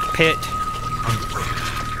dark pit.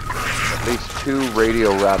 At least 2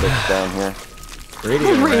 radio rabbits down here.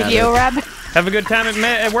 Radio rabbit. Have a good time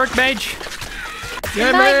at work, Mage?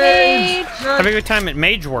 Yeah, Night, Mage. Have a good time at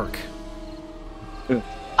Mage work.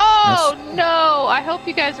 Oh no! I hope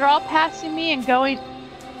you guys are all passing me and going.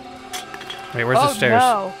 Wait, where's the stairs?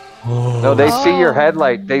 No. No, they see your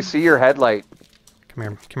headlight. They see your headlight.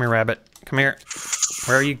 Come here, rabbit. Come here.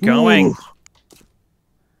 Where are you going? Ooh.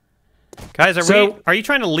 Guys, are you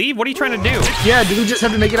trying to leave? What are you trying to do? Yeah, do we just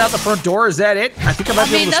have to make it out the front door? Is that it? I think I might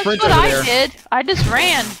be able to That's sprint what over I there. did. I just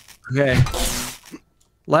ran. Okay.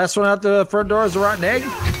 Last one out the front door is a rotten egg.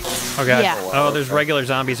 Oh god. Yeah. Oh, there's regular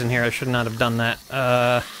zombies in here. I should not have done that.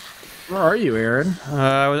 Where are you, Aaron?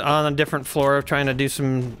 I was on a different floor trying to do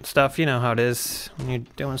some stuff. You know how it is when you're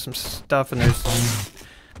doing some stuff and there's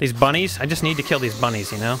these bunnies. I just need to kill these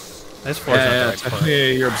bunnies, you know? This floor's not the right floor. Yeah,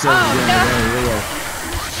 you're obsessed with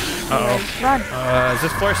Oh, Uh-oh. Run. Is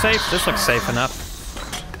this floor safe? This looks safe enough.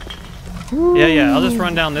 Yeah, I'll just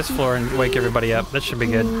run down this floor and wake everybody up. That should be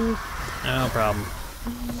good. No problem.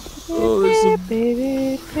 Oh, there's some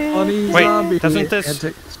funny Wait, zombie doesn't this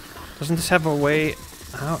antics. have a way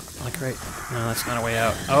out? Like right? No, that's not a way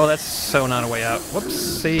out. Oh, that's so not a way out.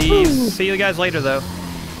 Whoopsies. See you guys later, though.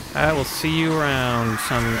 I will see you around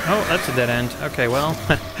some... Oh, that's a dead end. Okay, well...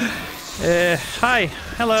 hi.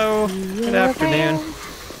 Hello. Good afternoon.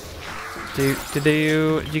 You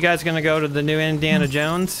guys gonna go to the new Indiana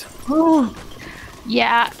Jones?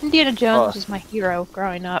 Yeah, Indiana Jones was my hero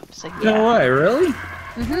growing up. So yeah. No way, really?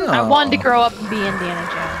 I wanted to grow up and be Indiana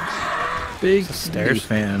Jones. Big stairs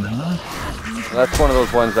fan, huh? That's one of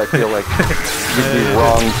those ones I feel like you'd be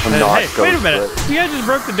wrong to not Hey, go wait a minute. for it. You guys just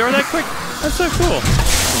broke the door that quick? That's so cool.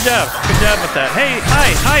 Good job. Good job with that. Hey,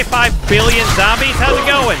 hi, 5 billion zombies. How's it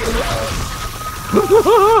going?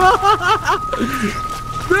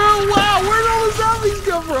 No, wow, where'd all the zombies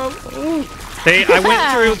come from? I went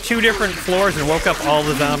through 2 different floors and woke up all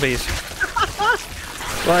the zombies.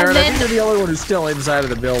 Byron, I think you're the only one who's still inside of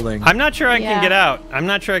the building. I'm not sure I can get out. I'm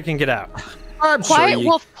not sure I can get out. I'm Quiet sure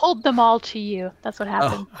Wolf pulled them all to you. That's what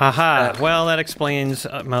happened. Haha. Well, that explains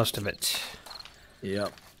most of it.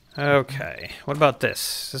 Yep. Okay. What about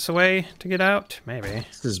this? Is this a way to get out? Maybe.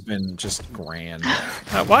 This has been just grand.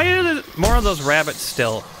 Why are there more of those rabbits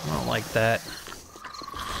still? I don't like that.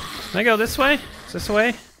 Can I go this way? Is this the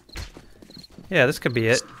way? Yeah, this could be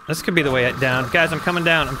it. This could be the way down. Guys, I'm coming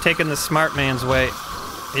down. I'm taking the smart man's way.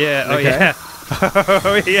 Yeah, oh yeah.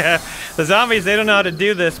 Oh yeah. The zombies, they don't know how to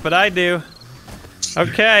do this, but I do.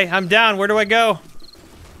 Okay, I'm down. Where do I go?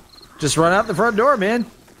 Just run out the front door, man.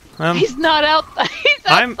 He's not out. He's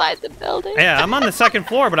outside the building. Yeah, I'm on the second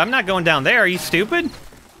floor, but I'm not going down there. Are you stupid?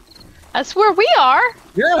 That's where we are.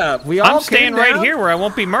 Yeah, we all I'm staying right here where I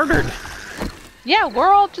won't be murdered. Yeah, we're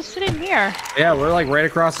all just sitting here. Yeah, we're like right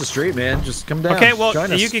across the street, man. Just come down. Okay, well,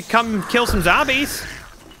 you could come kill some zombies.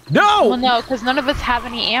 No! Well, no, because none of us have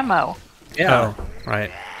any ammo. Yeah. Oh,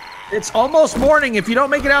 right. It's almost morning. If you don't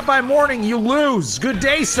make it out by morning, you lose. Good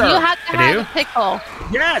day, sir. You have to have a pickle.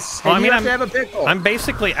 Yes. Well, I mean, you have to have a pickle. I'm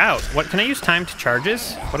basically out. What can I use time to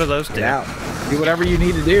charges? What do those do? Get out. Do whatever you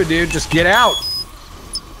need to do, dude. Just get out.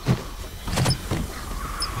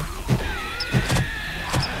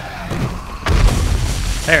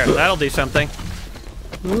 There, that'll do something.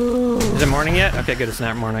 Is it morning yet? Okay, good. It's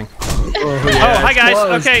not morning. Oh, yeah, hi guys.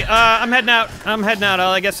 closed. Okay, I'm heading out.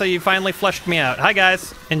 I guess you finally flushed me out. Hi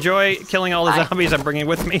guys. Enjoy killing all the zombies I'm bringing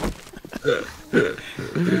with me.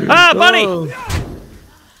 Ah, bunny!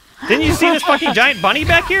 Didn't you see this fucking giant bunny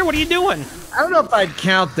back here? What are you doing? I don't know if I'd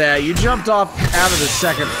count that. You jumped off out of the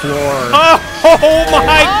second floor. Oh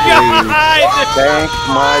my god! Thank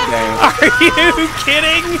my bank. Are you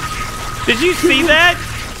kidding? Did you see that?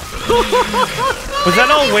 Was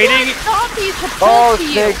that all waiting? Oh,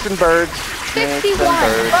 snakes and birds. 51.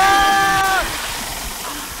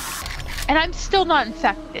 And I'm still not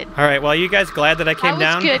infected. All right. Well, are you guys glad that I came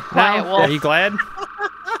down? That was good, Quiet Wolf. Are you glad?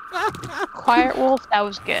 Quiet Wolf, that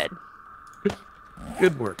was good.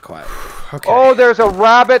 Good work, Quiet. Okay. Oh, there's a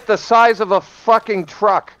rabbit the size of a fucking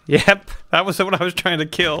truck. Yep. That was what I was trying to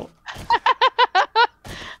kill.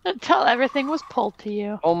 Until everything was pulled to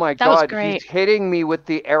you. Oh my That was god, great. he's hitting me with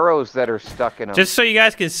the arrows that are stuck in him. Just so you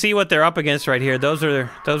guys can see what they're up against right here. Those are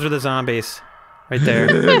the zombies, right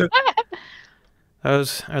there.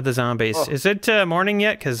 Those are the zombies. Oh. Is it morning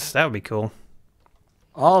yet? Because that would be cool.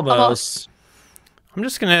 Almost. I'm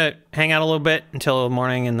just gonna hang out a little bit until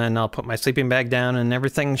morning, and then I'll put my sleeping bag down, and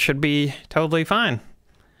everything should be totally fine.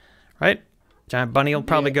 Right? Giant bunny will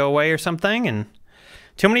probably go away or something, and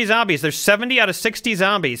too many zombies. There's 70 out of 60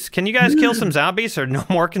 zombies. Can you guys kill some zombies, or no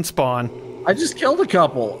more can spawn? I just killed a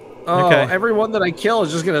couple. Oh, Okay. every one that I kill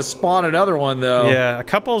is just gonna spawn another one, though. Yeah, a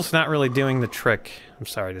couple's not really doing the trick. I'm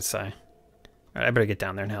sorry to say. All right, I better get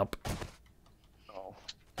down there and help.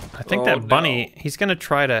 I think that bunny, he's gonna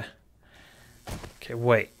try to... Okay,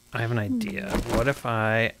 wait. I have an idea. What if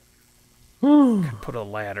I could put a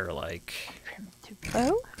ladder, like...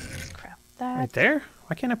 Scrap that. Right there?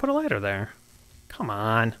 Why can't I put a ladder there? Come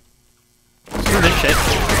on. Screw this shit.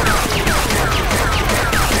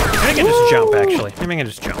 Maybe I can just jump, actually. Maybe I can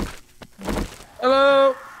just jump.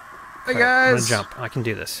 Hello. Hey, I'm guys. gonna jump. I can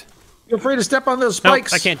do this. Feel free to step on those Nope,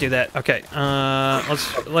 spikes. I can't do that. Okay,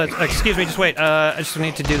 let's excuse me, just wait. I just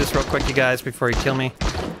need to do this real quick, you guys, before you kill me.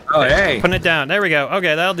 Oh, hey. Putting it down. There we go.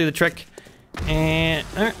 Okay, that'll do the trick. And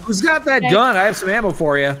Who's got that gun? I have some ammo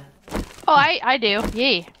for you. Oh, I do.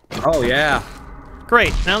 Yay. Oh, yeah.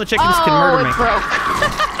 great. Now the chickens can murder me. It broke.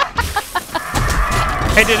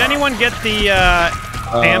 Hey, did anyone get the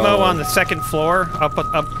ammo on the second floor up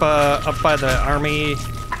by the army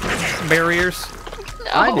barriers?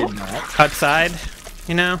 No. I did not. Outside,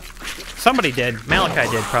 you know? Somebody did. Malachi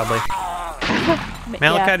did, probably.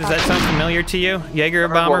 Malachi, does that sound familiar to you? Jaeger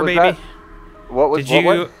bomber, baby? That? What was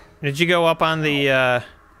Did you go up on the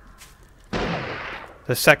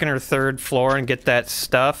second or third floor and get that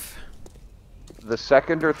stuff? The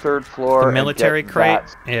second or third floor. The military crate?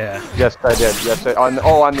 That. Yeah. Yes, I did. Yes, on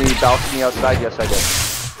the balcony outside. Yes, I did.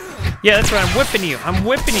 Yeah, that's right. I'm whipping you. I'm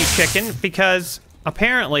whipping you, chicken, because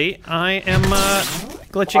apparently I am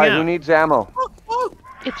glitching out. Who needs ammo?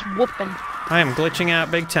 It's whooping. I am glitching out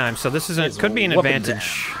big time, so this could be an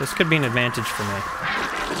advantage. This could be an advantage for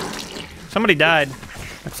me. Somebody died.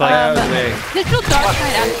 It's like Digital Dark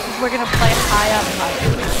Knight asks we're gonna play High on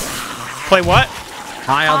Life. play what?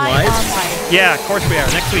 High on life? Yeah, of course we are.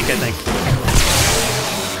 Next week, I think.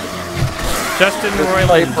 Justin This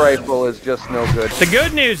Roiland. pipe rifle is just no good. The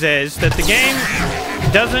good news is that the game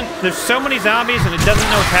doesn't. There's so many zombies and it doesn't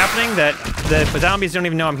know what's happening that the zombies don't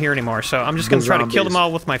even know I'm here anymore. So I'm just gonna try to kill them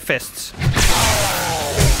all with my fists.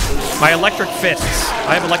 My electric fists.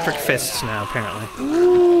 I have electric fists now, apparently.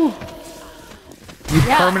 Ooh. You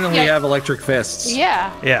permanently have electric fists.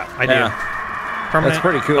 Yeah. Yeah, I do. Permanent That's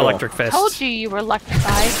pretty cool. Electric fists. Told you were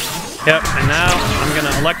electrified. Yep, and now I'm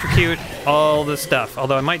gonna electrocute all this stuff.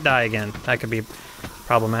 Although I might die again. That could be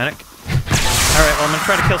problematic. Alright, well I'm gonna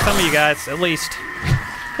try to kill some of you guys, at least.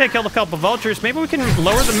 Okay, I killed a couple vultures. Maybe we can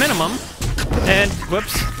lower the minimum and,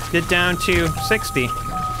 whoops, get down to 60.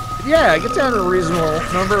 Yeah, get down to a reasonable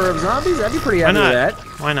number of zombies. I'd be pretty happy with that.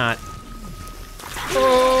 Why not?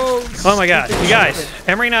 Oh my god, you guys,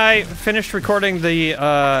 Emery and I finished recording the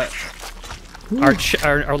our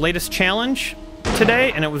latest challenge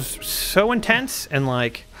today, and it was so intense, and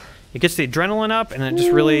like it gets the adrenaline up, and it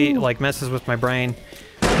just really like messes with my brain.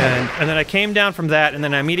 And then I came down from that, and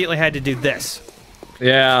then I immediately had to do this.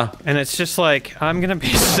 Yeah. And it's just like I'm gonna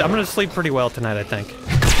sleep pretty well tonight, I think.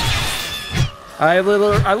 I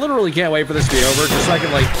literally can't wait for this to be over, just so I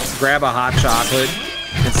can like grab a hot chocolate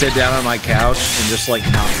and sit down on my couch and just like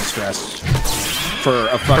not be stressed for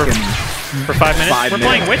a fucking for 5 minutes. We're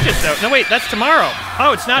playing witches though. No wait, that's tomorrow.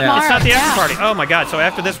 Oh, it's not. It's not the after party. Oh my god. So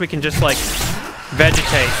after this, we can just like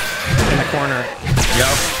vegetate in the corner.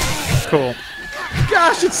 Yep. Cool.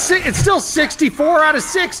 Gosh, it's still 64 out of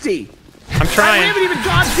 60. I'm trying. We haven't even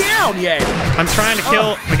gone down yet. I'm trying to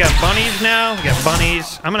kill. We got bunnies now. We got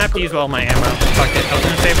bunnies. I'm gonna have to use all my ammo. Fuck it. I was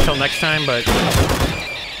gonna save it till next time, but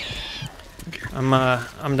I'm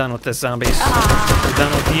done with this, zombies. I'm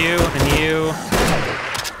done with you and you.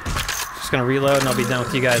 Just gonna reload, and I'll be done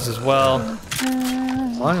with you guys as well.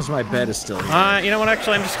 As long as my bed is still here. You know what?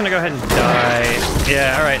 Actually, I'm just gonna go ahead and die.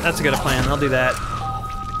 Yeah. All right. That's a good plan. I'll do that.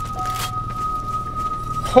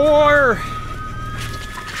 Whore.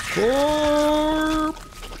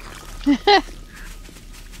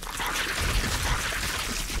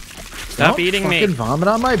 Stop eating me. Fucking vomit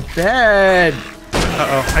on my bed.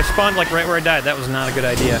 Uh-oh. I spawned like right where I died. That was not a good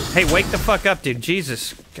idea. Hey, wake the fuck up, dude.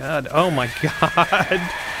 Jesus. God. Oh my god.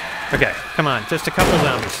 Okay, come on. Just a couple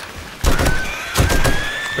zombies.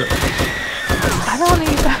 I don't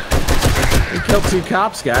even... We killed 2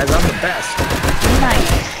 cops, guys. I'm the best.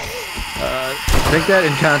 Nice. Take that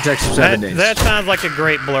in context of 7 days. That sounds like a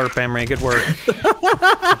great blurp, Emery. Good work.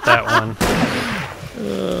 That one.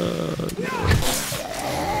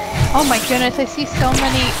 Oh my goodness, I see so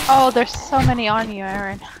many. Oh, there's so many on you,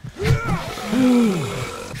 Aaron.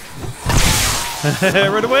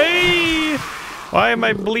 Run away! Why am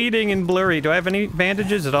I bleeding and blurry? Do I have any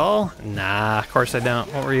bandages at all? Nah, of course I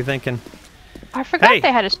don't. What were you thinking? I forgot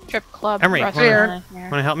they had a strip club. Emery,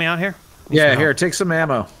 wanna help me out here? Yeah, here, take some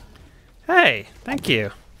ammo. Hey, thank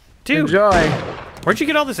you. Dude, enjoy. Where'd you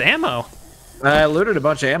get all this ammo? I looted a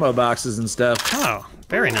bunch of ammo boxes and stuff. Oh,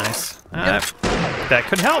 very nice. That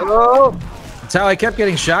could help. Hello? That's how I kept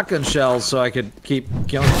getting shotgun shells, so I could keep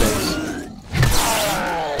killing things.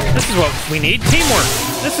 This is what we need, teamwork.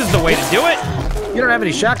 This is the way to do it. You don't have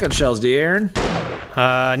any shotgun shells, do you, Aaron?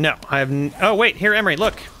 No, I have. Oh wait, here, Emery,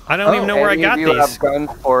 look. I don't even know where I got these. If you have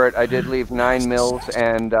guns for it, I did leave 9 mils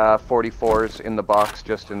and 44s in the box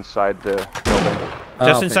just inside the building.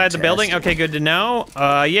 Just inside the building? Okay, good to know.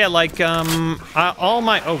 Yeah, like, all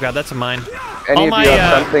my... Oh god, that's a mine. Any of you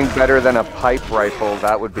have something better than a pipe rifle,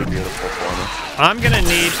 that would be beautiful for me. I'm gonna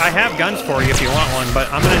need... I have guns for you if you want one,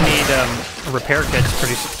 but I'm gonna need repair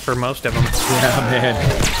kits for most of them. Yeah, man.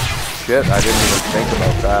 Shit, I didn't even think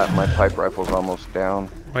about that. My pipe rifle's almost down.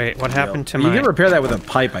 Wait, what happened to my... You can repair that with a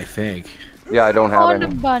pipe, I think. Yeah, I don't have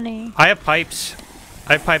any. Bunny. I have pipes.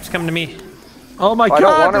 I have pipes. Come to me. Oh my god! I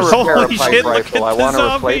don't want to repair Holy a pipe shit, rifle. I want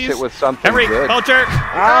to replace it with something Emery, good. vulture!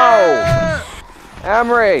 Ow!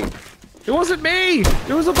 Emery! It wasn't me!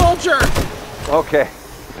 It was a vulture! Okay.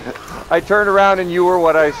 I turned around and you were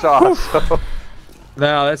what I saw, so...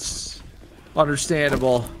 No, that's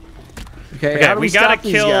understandable. Okay, Okay, how do we gotta stop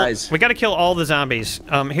these guys? We gotta kill all the zombies.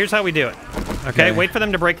 Here's how we do it. Okay, wait for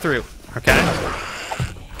them to break through. Okay.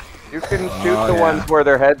 You can shoot the ones where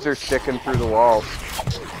their heads are sticking through the walls.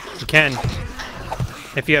 You can,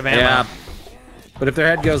 if you have ammo. Yeah, but if their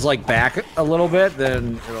head goes like back a little bit,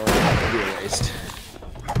 then it'll be a waste.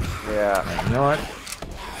 Yeah. You know what?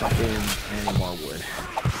 Fucking any more wood.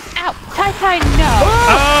 Ow! Tai, no!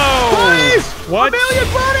 Oh! Buddies! What A million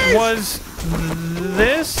buddies! was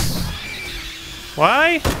this?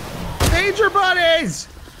 Why? Danger bunnies!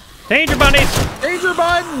 Danger bunnies! Danger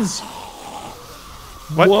buttons!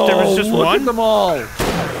 What? Whoa, There was just look one? at them all.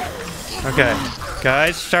 Okay,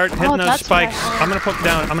 guys, start hitting those that's spikes. right. I'm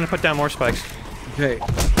gonna put down more spikes. Okay.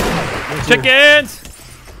 Chickens!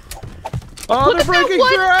 Oh, Look they're at breaking that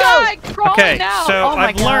one guy through! crawling Okay, out. so Oh my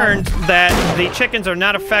I've God. learned that the chickens are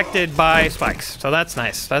not affected by spikes. So that's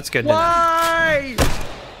nice. That's good to know. Why?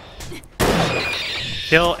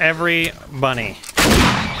 Kill every bunny.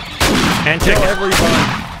 And Kill chicken. every bunny.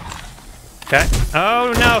 Okay.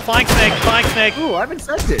 Oh no, flying snake, flying snake. Ooh, I'm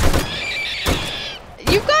infected.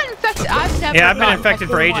 You got infected. I've never. Yeah, I've been gotten infected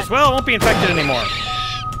for ages. once. Well, I won't be infected anymore.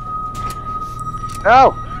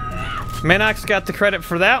 Oh! Minox got the credit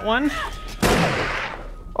for that one.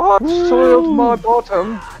 Oh, it soiled my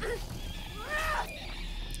bottom.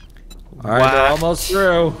 All right, they're almost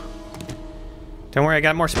through. Don't worry, I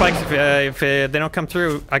got more spikes. If they don't come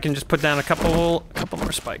through, I can just put down a couple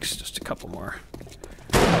more spikes. Just a couple more.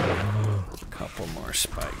 Couple more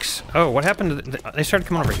spikes. Oh, what happened to they started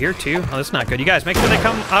coming over here too? Oh, that's not good. You guys, make sure they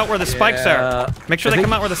come out where the spikes are. Make sure they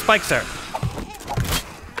come out where the spikes are.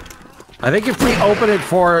 I think if we open it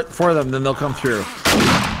for them, then they'll come through.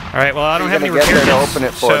 All right. Well, I don't have any gonna get repair there to kits, open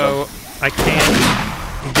it for so I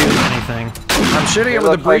can't do anything. I'm shooting it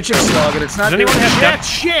with a breaching slug, and it's not. Does anyone doing have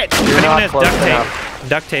shit? If anyone not has close duct tape, enough.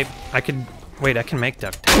 duct tape. I could wait. I can make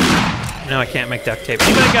duct tape. No, I can't make duct tape.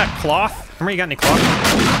 Anybody got cloth? Remember, you got any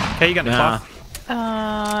cloth? Okay, you got any cloth?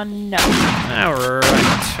 No.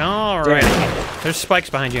 All right. There's spikes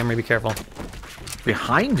behind you. Be careful.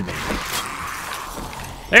 Behind me.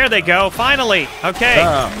 There they go. Finally. Okay.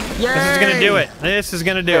 Yay! This is gonna do it. This is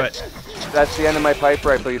gonna do it. That's the end of my pipe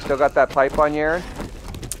rifle. You still got that pipe on you, Aaron?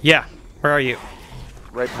 Yeah. Where are you?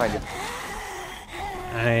 Right behind you.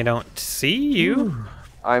 I don't see you.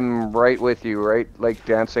 I'm right with you, right? Like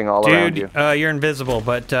dancing all around you. Dude, you're invisible,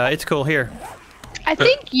 but it's cool. Here. I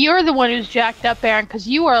think you're the one who's jacked up, Aaron, because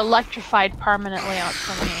you are electrified permanently on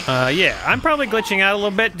me. Yeah, I'm probably glitching out a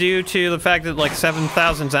little bit due to the fact that like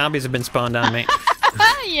 7,000 zombies have been spawned on me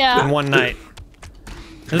Yeah. in one night.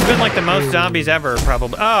 There's been like the most zombies ever,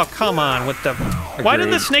 probably. Oh, come on, what the... Why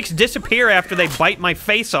did the snakes disappear after they bite my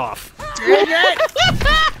face off?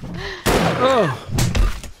 Oh.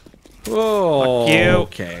 Fuck you.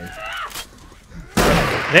 Okay.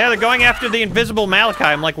 Yeah, they're going after the invisible Malachi.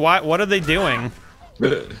 I'm like, what are they doing?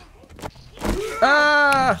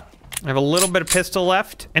 Ah! I have a little bit of pistol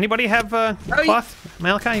left. Anybody have cloth?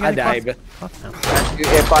 Malachi, you got any cloth? No.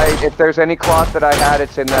 If there's any cloth that I had,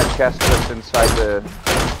 it's in that chest that's inside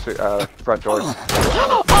the front door.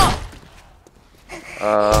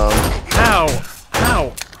 Ow!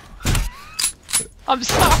 Ow! I'm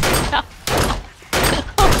sorry.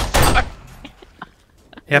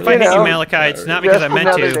 Yeah, if I hit you, Malachi, it's not because I meant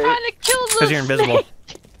to. Just another Trying to kill Because you're invisible.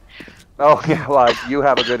 Oh yeah, well you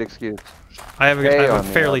have a good excuse. I have Hey, a on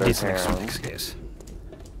the fairly other decent hand. excuse.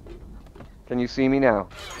 Can you see me now?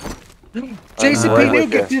 Jason right P. with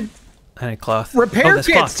you. gifted Any cloth? repair there's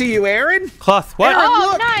kits cloth. to you, Aaron. Cloth. What? Oh,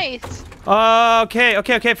 look. nice.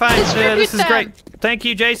 Okay, fine. Distribute This is them. great. Thank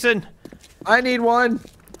you, Jason. I need one.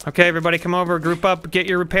 Okay, everybody, come over, group up, get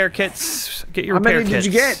your repair kits. Get your How repair many kits.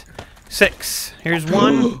 did you get? 6. Here's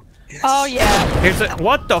one. Oh, yeah. Here's a.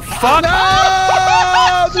 What the fuck?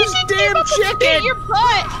 Oh, this damn Bit chicken! your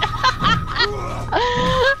butt.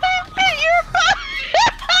 I bit your butt.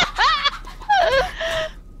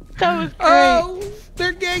 That was great. Oh,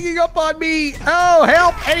 they're ganging up on me. Oh,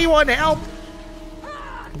 help! Anyone, help!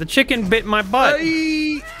 The chicken bit my butt.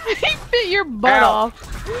 He bit your butt Ow.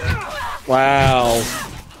 off. Wow.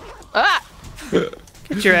 Ah.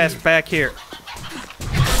 Get your ass back here.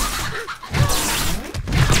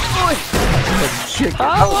 Chicken.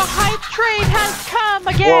 Oh, a hype train has come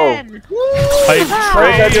again. Hype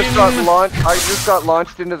I just got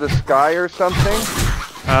launched into the sky or something.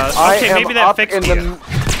 Okay, maybe that fixed you.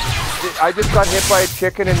 I just got hit by a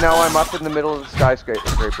chicken and now I'm up in the middle of the skyscraper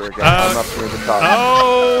again. I'm up near the top.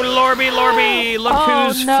 Oh, Lorby, look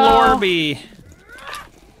who's no. Florby.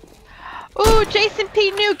 Ooh, Jason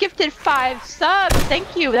P. New gifted 5 subs.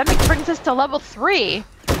 Thank you. That brings us to level 3.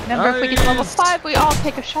 Remember, if we get to level 5, we all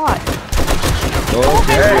take a shot.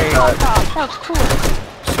 Okay. That was cool.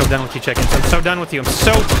 So done with you, chickens. I'm so done with you. I'm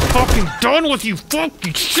so fucking done with you,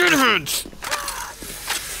 fucking shitheads.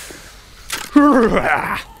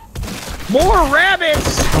 More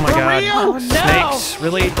rabbits! Oh my For god. real? Oh, no. Snakes,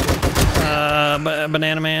 really?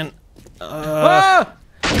 Banana Man. Ah!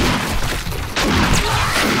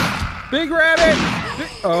 Big rabbit!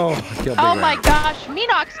 Oh, I killed Big Oh my rabbit. gosh,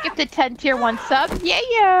 Minox gifted 10 tier 1 sub. Yeah.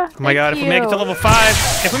 Oh my god, if we make it to level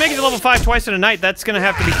 5, twice in a night, that's gonna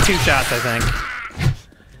have to be 2 shots, I think.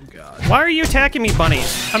 God. Why are you attacking me,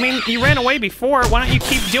 bunnies? I mean, you ran away before. Why don't you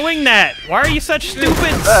keep doing that? Why are you such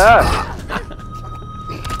stupids?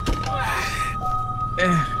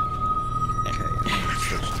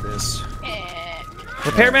 Switch this.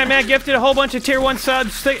 Repairman Man gifted a whole bunch of tier 1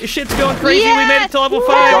 subs. Shit's going crazy. Yes! We made it to level 5.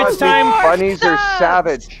 God, It's time. these bunnies are subs.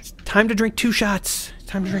 savage. Time to drink 2 shots.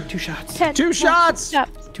 10 2 shots!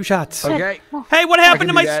 subs. 2 shots. Okay. Hey, what happened to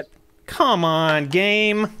do my... that. Come on,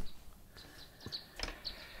 game.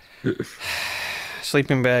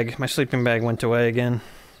 Sleeping bag. My sleeping bag went away again.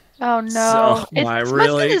 Oh no! So, It's must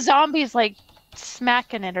be the zombies like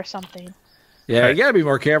smacking it or something. Yeah, you gotta be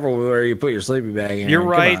more careful where you put your sleeping bag in. You're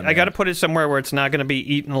right. I gotta put it somewhere where it's not gonna be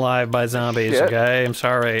eaten alive by zombies. Shit. Okay, I'm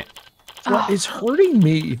sorry. What is hurting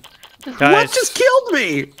me? Guys, What just killed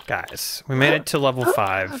me? Guys, we made it to level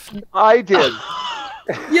 5. I did.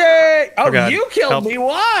 Yay! Oh, God. you killed Help. me.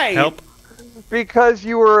 Why? Help. Because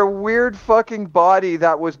you were a weird fucking body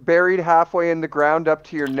that was buried halfway in the ground up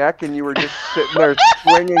to your neck, and you were just sitting there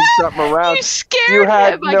swinging something around. You scared You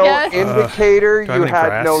had him, I no guess. indicator. do I You have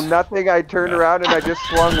any had no grass? nothing. I turned around and I just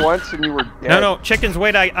swung once, and you were dead. No, chickens.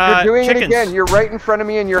 Wait, You're doing chickens. it again. You're right in front of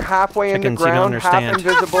me, and you're halfway in the Chickens, you don't ground, half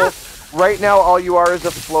understand. invisible. Right now, all you are is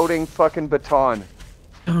a floating fucking baton.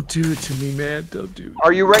 Don't do it to me, man. Don't do it.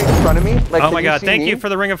 Are you right in front of me? Like, Oh can my you God! see Thank me? you for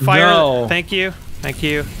the ring of fire. No. Thank you. Thank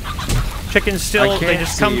you. Chickens still, I they can't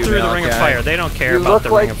just see come you through the now, ring of guy. fire. They don't care You about look the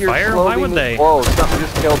like ring of you're fire. Why would slowly they? Whoa, something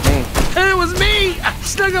just killed me. It was me! I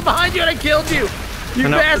snuck up behind you and I killed you! You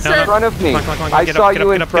No, bastard! In front of me. Come on, I get saw up, get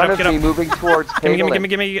you up, in get up, front get up, of get me up. moving towards Caitlin.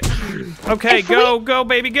 Gimme. Okay, go,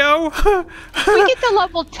 baby, go. If we get to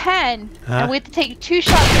level 10 and we have to take 2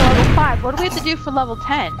 shots for level 5, what do we have to do for level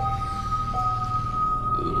 10?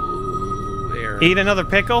 Eat another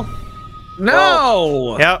pickle?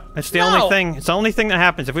 No! Yep, it's the only No. thing. It's the only thing that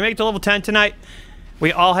happens. If we make it to level 10 tonight,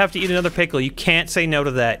 we all have to eat another pickle. You can't say no to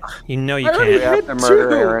that. You know you I already We can't. have to murder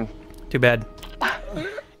Two. Aaron. Too bad.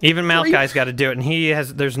 Even Malachi's got to do it,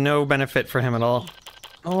 and there's no benefit for him at all.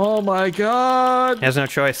 Oh my god! He has no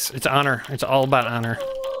choice. It's honor. It's all about honor.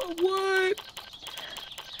 What?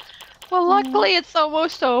 Well, luckily it's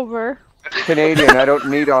almost over. Canadian, I don't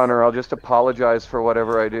need honor. I'll just apologize for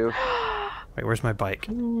whatever I do. Wait, where's my bike?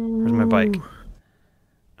 Where's my bike?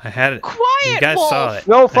 I had it. Quiet, You guys Wolf. saw it.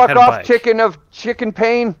 No, I fuck had a off, bike. chicken of chicken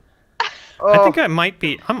pain. I think I might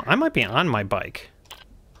be. I might be on my bike.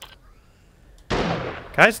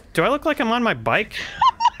 Guys, do I look like I'm on my bike?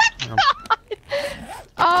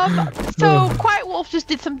 So Quiet Wolf just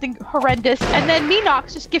did something horrendous, and then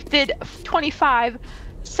Minox just gifted 25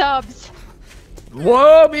 subs.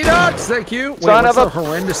 Whoa, Minox, thank you! Wait, Son what's of a the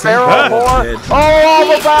horrendous thing feral that whore. did?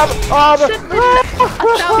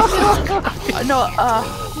 No,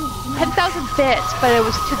 10,000 bits, but it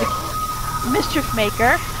was to the Mischief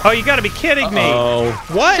Maker. Oh, you gotta be kidding me! Oh.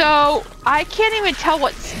 What? So I can't even tell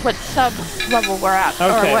what sub level we're at.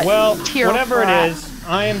 or Okay, what well, tier whatever we're it at. is,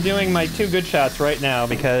 I am doing my 2 good shots right now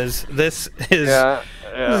because this is, Yeah,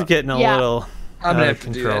 this is getting a Yeah. little I'm out gonna of have to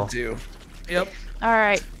do control. that too. Yep. All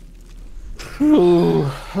right. Ooh,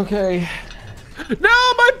 okay.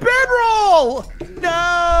 No, my bedroll!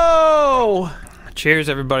 No! Cheers,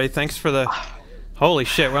 everybody. Thanks for the... Holy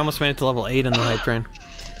shit, we almost made it to level 8 in the hype train.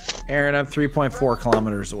 Aaron, I'm 3.4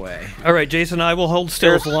 kilometers away. All right, Jason, I will hold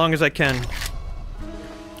still as long as I can.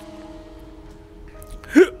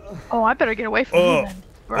 Oh, I better get away from you then,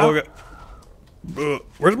 bro. Okay.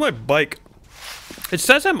 Where's my bike? It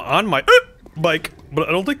says I'm on my bike, but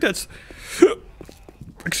I don't think that's...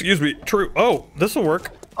 Excuse me, true. Oh, this'll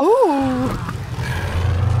work. Ooh.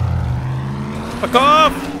 Fuck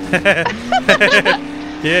off!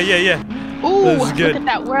 Yeah. Ooh, This is look good. at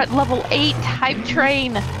that. We're at level 8 hype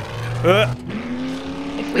train. If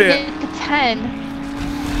we Yeah. get to 10,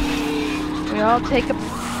 we all take a...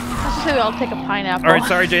 Let's just say we all take a pineapple. All right,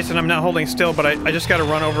 sorry, Jason. I'm not holding still, but I just got to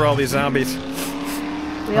run over all these zombies.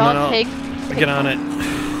 We all I'll take... Get on it.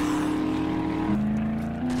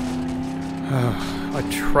 A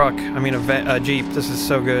truck. I mean, a Jeep. This is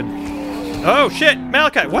so good. Oh, shit!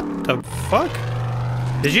 Malachi, what the fuck?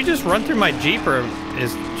 Did you just run through my Jeep, or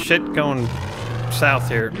is shit going south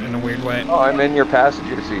here in a weird way? Oh, I'm in your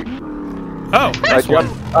passenger seat. Oh, nice one.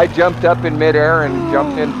 I jumped up in midair and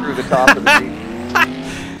jumped in through the top of the seat.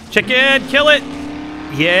 Chicken, kill it!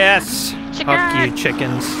 Yes! Chicken. Fuck you,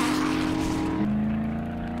 chickens.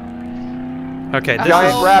 Okay, this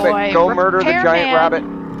Giant is rabbit. boy. Go murder the giant Repairman. rabbit.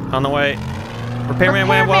 on the way. Repairman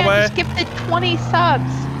went what way? just gifted 20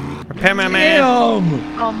 subs. Repairman man.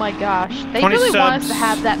 Damn! Oh my gosh. They 20 really want us to subs.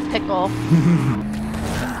 have that pickle.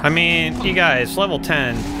 I mean, you guys, level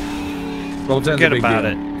 10. Level 10's a Forget big about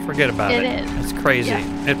deal. it. Forget about it. It is. It's crazy.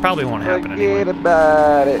 Yeah. It probably won't happen anyway. Forget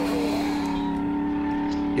about it.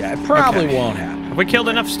 Yeah, it probably Okay. won't happen. Have we killed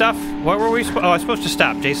enough stuff? What were we supposed? Oh, I was supposed to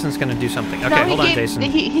stop. Jason's gonna do something. Okay, No, hold on, Jason.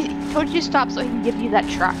 He told you to stop so he can give you that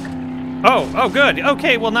truck. Oh, good.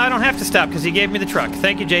 Okay, well now I don't have to stop because he gave me the truck.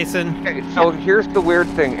 Thank you, Jason. Okay, so here's the weird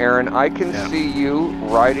thing, Aaron. I can Yeah. see you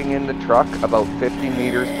riding in the truck about 50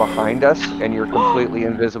 meters behind us, and you're completely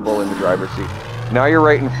invisible in the driver's seat. Now you're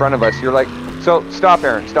right in front of us. You're like So, stop,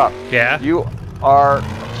 Aaron, stop. Yeah? You are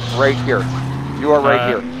right here. You are right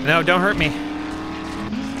here. No, don't hurt me.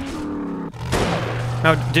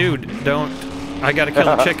 No, dude, don't. I gotta kill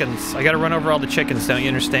the chickens. I gotta run over all the chickens, don't you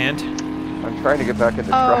understand? I'm trying to get back in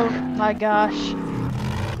the Oh truck. my gosh.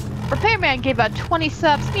 Repairman gave out 20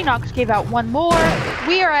 subs. Phoenox gave out 1 more.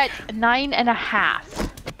 We are at 9.5.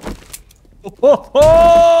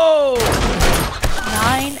 Oh!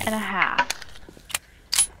 9.5.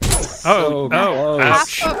 Oh,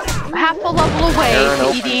 ouch. Half a level away Aaron, to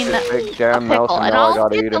open eating this big a damn mouth, pickle. and And now I I'll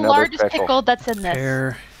gotta get eat the another largest pickle. pickle that's in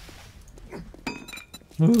this.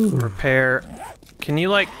 Repair. Can you,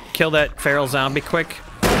 like, kill that feral zombie quick?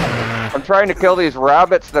 I'm trying to kill these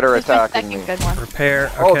rabbits that are This is my attacking me. second good one. Repair,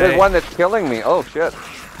 okay. Oh, there's one that's killing me. Oh, shit.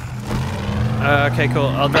 Okay, cool.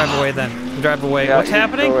 I'll drive away then. Drive away. Yeah, What's you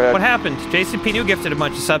happening? go ahead. What happened? JCP New gifted a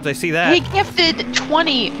bunch of subs. I see that. He gifted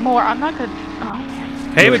 20 more. I'm not gonna. Oh.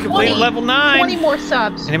 Hey, we completed 20 level 9. 20 more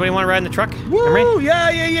subs. Anybody want to ride in the truck? Woo! Emery?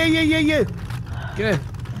 Yeah. Get in.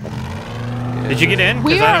 Did you get in? 'Cause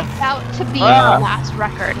We I are don't- about to be our last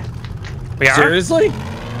record. We are? Seriously?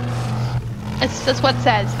 It's just what it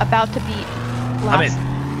says. About to beat last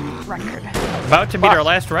record. About to beat our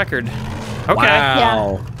last record. Okay.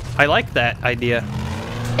 Wow. I like that idea.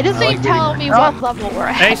 It doesn't even tell me what level we're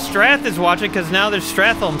at. Hey, Strath is watching because now there's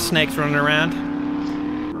Stratholm snakes running around.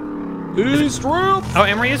 Oh,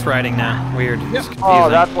 Emery is riding now. Weird. It's confusing. Oh,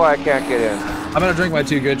 that's why I can't get in. I'm gonna drink my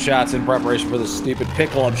 2 good shots in preparation for this stupid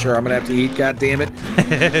pickle I'm sure I'm gonna have to eat, god damn it.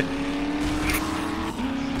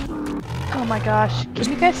 Oh my gosh. Can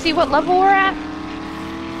you guys see what level we're at?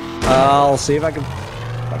 I'll see if I can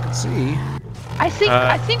see.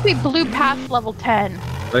 I think we blew past level 10.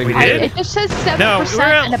 We did? It just says 7% No,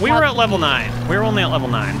 and we were about at level to 9. We were only at level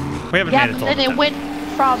 9. We haven't Yeah, made it but to then level it went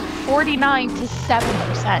from 49 to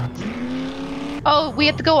 7%. Oh, we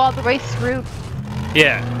have to go all the way through. 10.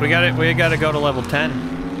 Yeah, we gotta go to level 10.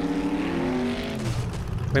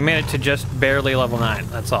 We made it to just barely level 9.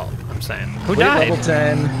 That's all I'm saying. Who Wait, died? level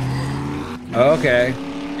 10. Okay.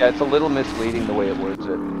 Yeah, it's a little misleading the way it words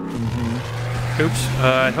it. Oops.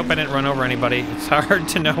 I hope I didn't run over anybody. It's hard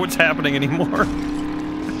to know what's happening anymore.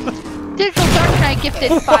 Digital Dark Knight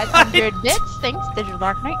gifted 500 bits. Thanks, Digital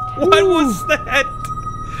Dark Knight. What was that?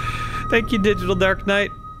 Thank you, Digital Dark Knight.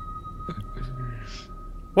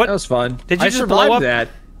 What? That was fun. Did you I just blow survived up? that.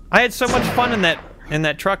 I had so much fun in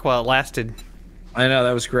that truck while it lasted. I know,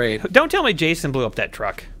 that was great. Don't tell me Jason blew up that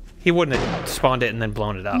truck. He wouldn't have spawned it and then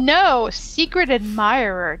blown it up. No, Secret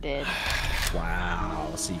Admirer did. Wow,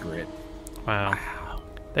 secret. Wow.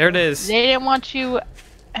 There it is. They didn't want you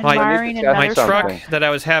admiring another My truck something. that I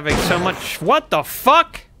was having so much... What the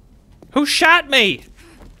fuck? Who shot me?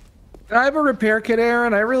 Can I have a repair kit,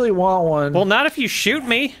 Aaron? I really want one. Well, not if you shoot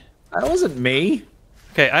me. That wasn't me.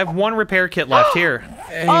 Okay, I have 1 repair kit left here.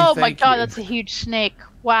 Hey, Oh my thank god, you. that's a huge snake.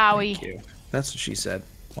 Wowie. Thank you. That's what she said.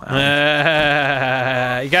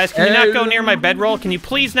 Wow. You guys, can you not go near my bedroll? Can you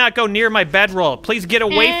please not go near my bedroll? Please get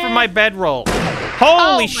away from my bedroll. Holy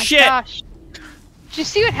Oh my shit! gosh. Did you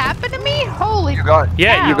see what happened to me? Holy You got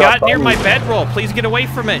Yeah, you cow. got near my bedroll. Please get away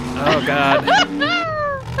from it. Oh god.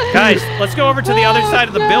 Guys, let's go over to the other side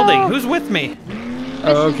of the building. Who's with me?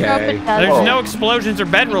 Okay. There's no explosions or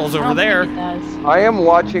bedrolls over there. I am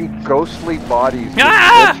watching ghostly bodies just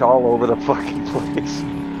Ah! glitch all over the fucking place.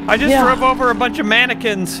 I just drove over a bunch of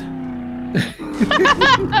mannequins.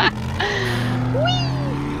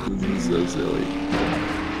 This is so silly.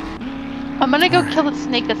 I'm gonna go kill the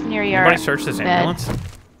snake that's near your Everybody search this bed. ambulance.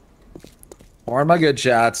 More of my good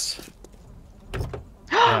shots.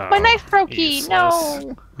 My knife brokey. useless.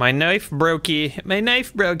 No. My knife brokey. My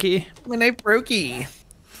knife brokey. My knife brokey.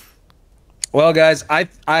 Well, guys, I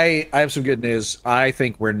have some good news. I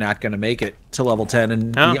think we're not going to make it to level 10,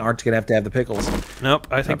 and No. we aren't going to have the pickles. Nope,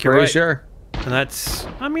 I think I'm you're pretty right. sure. And that's,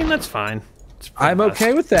 I mean, that's fine. It's for I'm the best.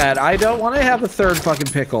 okay with that. I don't want to have a 3rd fucking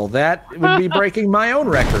pickle. That would be breaking my own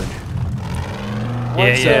record. Yeah,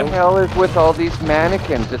 What the yeah. hell is with all these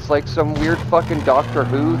mannequins? It's like some weird fucking Doctor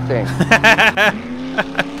Who thing.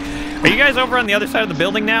 Are you guys over on the other side of the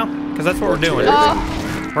building now? Because that's what we're doing.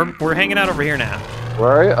 We're hanging out over here now. Where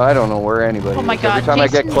are you? I don't know where anybody Oh my is. God, Every time I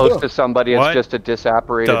get Jason. close to somebody, it's What just a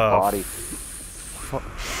disapparated the body.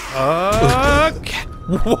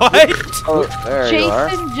 What? Oh, there you are.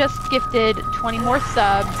 Jason just gifted 20 more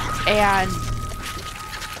subs, and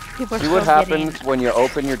people are See still what happens getting... when you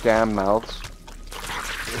open your damn mouths?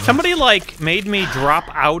 Somebody, like, made me drop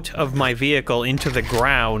out of my vehicle into the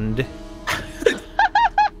ground.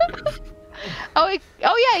 Oh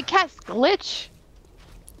yeah, it casts glitch.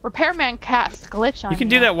 Repairman casts glitch on You can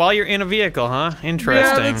do that while you're in a vehicle, huh?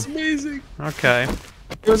 Interesting. Yeah, that's amazing. Okay.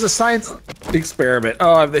 It was a science. Experiment.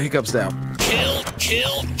 Oh, I have the hiccups now.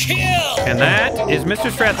 Kill. And that is Mr.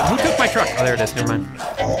 Stratham. Who took my truck? Oh, there it is. Never mind.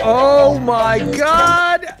 Oh my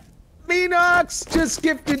God! Minox just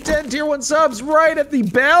gifted 10 tier 1 subs right at the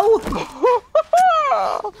bell.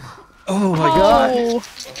 Oh my God!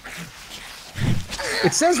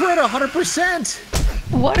 It says we're at 100%.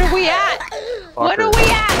 What are we at? What are we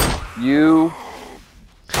at? You.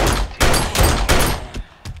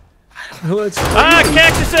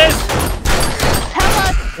 Cactuses! Tell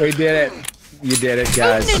us. We did it. You did it,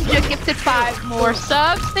 guys. Spoon Ninja gifted 5 more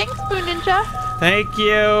subs. Thanks, Spoon Ninja. Thank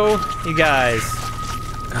you, you guys.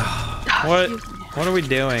 What are we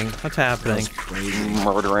doing? What's happening?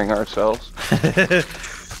 Murdering ourselves.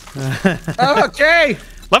 Okay.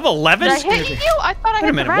 Level 11? Did I hit you? I thought I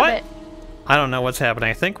hit the rabbit. What? I don't know what's happening.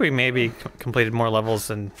 I think we maybe completed more levels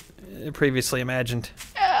than previously imagined.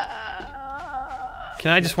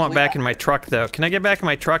 Can I just want back in my truck, though? Can I get back in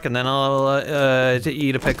my truck and then I'll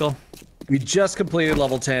eat a pickle? We just completed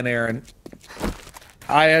level 10, Aaron.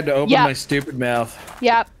 I had to open my stupid mouth.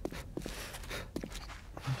 Yep.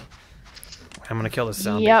 I'm gonna kill this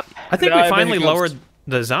zombie. Yep. I think we finally lowered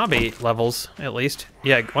the zombie levels, at least.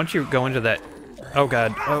 Yeah, once you go into that... Oh,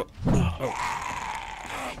 God.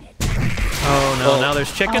 Oh no, now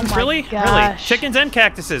there's chickens? Really? Gosh. Really? Chickens and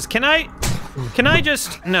cactuses. Can I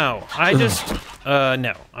just... No. I just...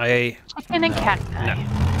 no. Chicken and cacti. No.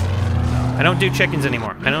 I don't do chickens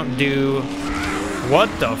anymore. I don't do... What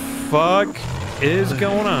the fuck is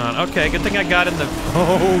going on? Okay, good thing I got in the...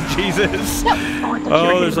 Oh, Jesus.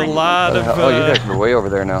 Oh, there's a lot of... oh, you guys are way over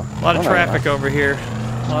there now. A lot of traffic over here.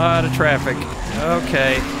 A lot of traffic.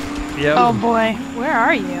 Okay. Yep. Oh, boy. Where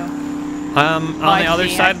are you? On the other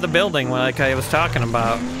side of the building, like I was talking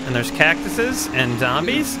about. And there's cactuses and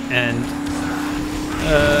zombies and...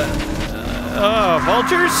 oh,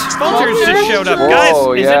 vultures? Vultures just showed up. Guys,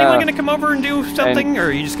 is anyone going to come over and do something, or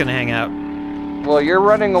are you just going to hang out? Well, you're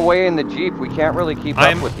running away in the Jeep. We can't really keep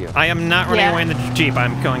up with you. I am not running away in the Jeep.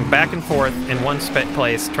 I'm going back and forth in one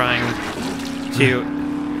place, trying to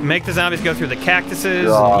make the zombies go through the cactuses,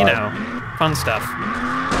 and, you know, fun stuff.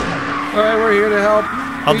 All right, we're here to help.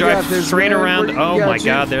 I'll drive straight around. Oh my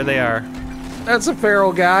God, there they are. That's a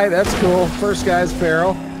feral guy. That's cool. First guy's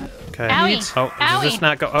feral. Okay. Owie. Oh, does this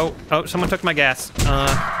not go? Oh, someone took my gas.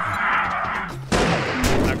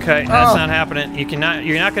 Okay, that's not happening. You're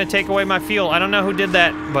not going to take away my fuel. I don't know who did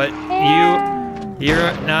that, but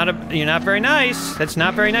you're not very nice. That's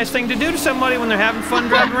not a very nice thing to do to somebody when they're having fun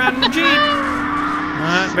driving around in the Jeep.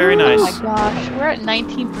 Not very nice. Oh my gosh, we're at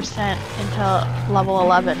 19% until level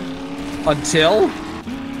 11. Until?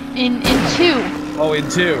 In 2. Oh, in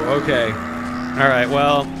 2. Okay. All right,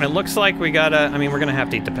 well, it looks like we gotta... I mean, we're gonna have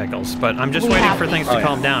to eat the pickles, but I'm just waiting for things to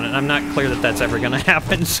calm down, and I'm not clear that that's ever gonna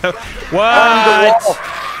happen, so... What?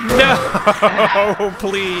 No!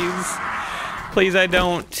 Please. Please, I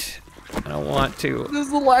don't want to. This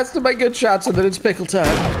is the last of my good shots, and then it's pickle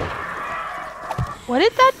time. What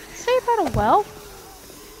did that say about a well?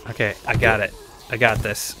 Okay, I got it. I got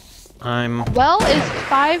this. Well is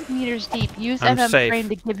 5 meters deep. Use MM frame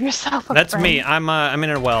to give yourself a That's frame. me. I'm in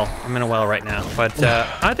a well. I'm in a well right now. But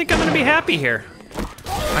I think I'm gonna be happy here.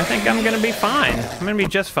 I think I'm gonna be fine. I'm gonna be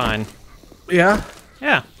just fine. Yeah?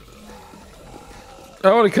 Yeah.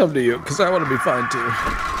 I want to come to you, because I want to be fine too.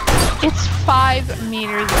 It's 5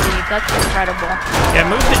 meters deep. That's incredible. Yeah,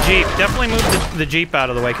 move the Jeep. Definitely move the Jeep out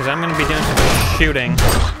of the way, because I'm gonna be doing some shooting.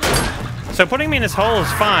 So putting me in this hole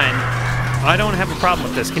is fine. I don't have a problem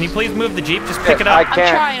with this. Can you please move the Jeep? Just pick it up. I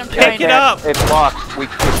can't. I'm trying. Pick it up. It's locked.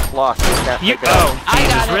 It's locked. We can't pick it up. Oh,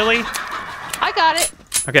 Jesus, really? I got it.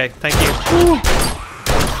 Okay, thank you.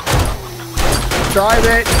 Drive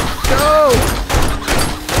it. Go!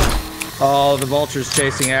 Oh, the vulture's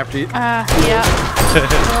chasing after you. Yeah.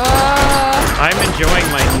 I'm enjoying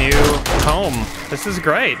my new home. This is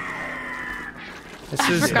great. This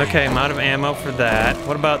is okay. I'm out of ammo for that.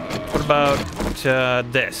 What about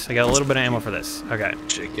this? I got a little bit of ammo for this. Okay.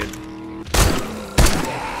 Chicken.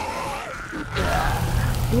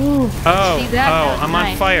 Ooh, I'm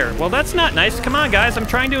on fire. Well, that's not nice. Come on, guys. I'm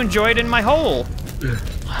trying to enjoy it in my hole.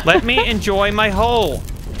 Let me enjoy my hole.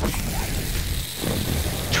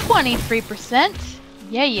 23%.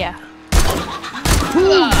 Yeah.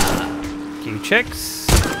 Few chicks.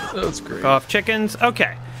 That's great. Off chickens.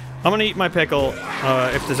 Okay. I'm gonna eat my pickle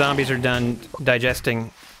if the zombies are done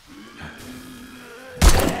digesting.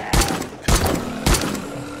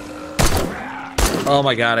 Oh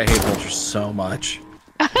my God, I hate vultures so much.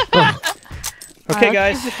 Okay,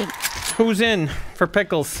 guys. Who's in for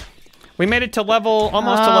pickles? We made it to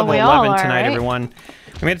almost to level 11 tonight, everyone.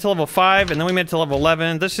 We made it to level 5, and then we made it to level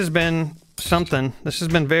 11. This has been something. This has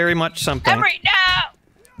been very much something. Emery, no!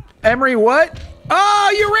 Emery, what?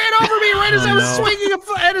 Oh, you ran over me right as I was swinging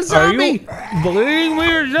at a zombie. Are you bleeding me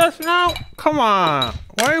to death now? Come on.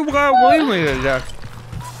 Why you gotta bleed me to death?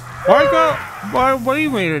 Why bleed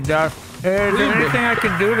me to death? Is there anything I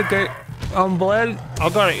can do to get bled? I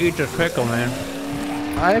gotta eat this pickle, man.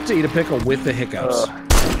 I have to eat a pickle with the hiccups.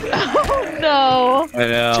 Oh, no. I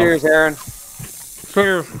know. Cheers, Aaron.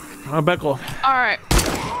 Cheers. A pickle. All right.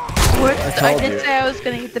 I did say I was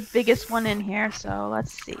gonna eat the biggest one in here, so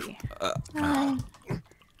let's see. Why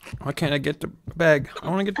can't I get the bag? I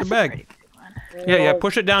want to get the bag. Yeah,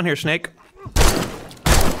 push it down here, Snake.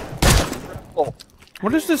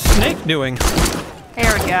 What is this snake doing?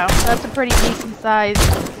 There we go. That's a pretty decent sized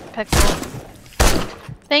pickle.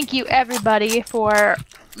 Thank you, everybody, for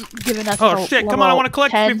giving us. Oh shit! Come on, I want to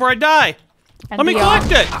collect it before I die. Let me beyond.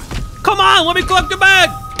 collect it. Come on, let me collect the bag.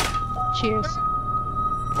 Cheers.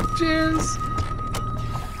 Cheers.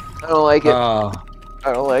 I don't like it. I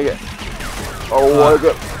don't like it. Oh, my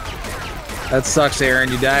God. That sucks, Aaron.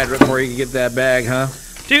 You died right before you could get that bag, huh?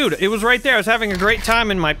 Dude, it was right there. I was having a great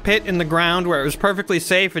time in my pit in the ground where it was perfectly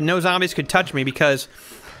safe and no zombies could touch me because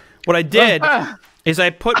what I did is I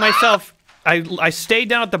put myself... I stayed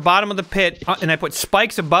down at the bottom of the pit and I put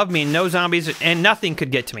spikes above me and no zombies and nothing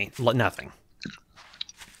could get to me. Nothing.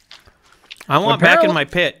 I want back in my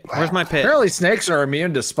pit. Where's my pit? Apparently snakes are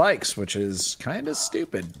immune to spikes, which is kind of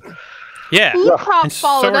stupid. Yeah. And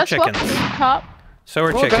so are chickens. So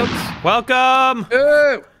are chickens. Welcome!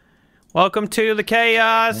 Welcome to the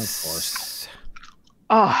chaos.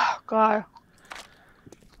 Oh, God.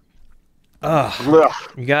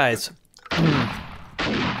 You guys.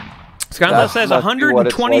 Skylar says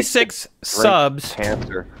 126 subs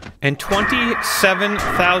and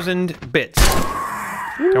 27,000 bits.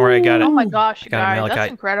 Don't worry, I got it. Oh my gosh, you got guys,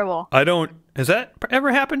 that's incredible. I don't... Has that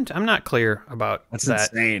ever happened? I'm not clear about that.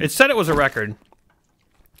 That's insane. It said it was a record.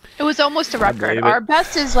 It was almost a record. Our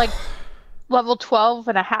best is like level 12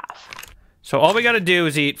 and a half. So all we got to do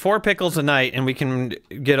is eat 4 pickles a night, and we can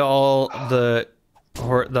get all the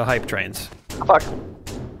hype trains. Fuck.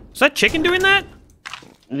 Is that chicken doing that?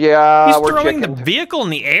 Yeah, He's throwing the vehicle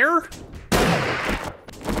in the air?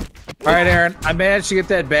 All right, Aaron. I managed to get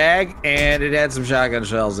that bag, and it had some shotgun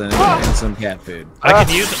shells in it and some cat food. I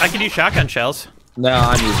could use shotgun shells. No,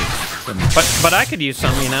 I'm using But I could use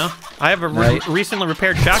some, you know. I have a recently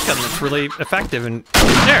repaired shotgun that's really effective, and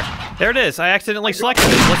there it is. I accidentally selected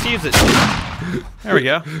it. Let's use it. There we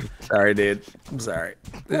go. Sorry, dude. I'm sorry.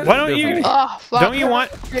 Why don't you? Don't you want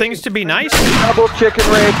things to be nice? Double chicken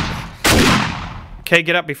rape. Okay,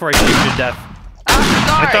 get up before I shoot you to death.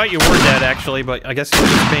 I thought you were dead, actually, but I guess you were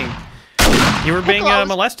just being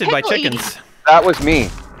molested by chickens. That was me.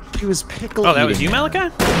 He was pickle. Oh, that was you, Malachi?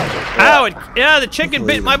 Ow! Yeah, the chicken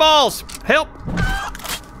bit my balls. Help!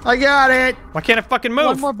 I got it. Why can't I fucking move?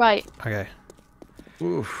 One more bite. Okay.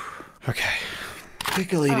 Oof. Okay.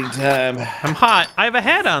 Pickle eating time. I'm hot. I have a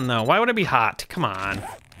hat on, though. Why would I be hot? Come on.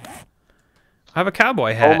 I have a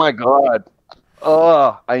cowboy hat. Oh my God.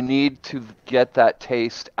 Oh, I need to get that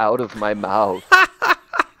taste out of my mouth.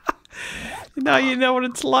 Now you know what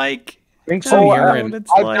it's like. Drink some urine.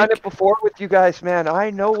 I've done it before with you guys, man. I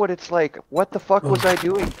know what it's like. What the fuck was I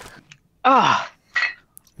doing?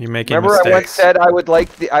 You're making Remember mistakes. I once said I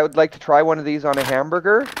would like to try one of these on a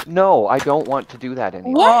hamburger? No, I don't want to do that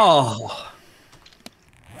anymore. Oh.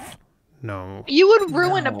 No. You would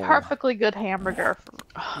ruin a perfectly good hamburger.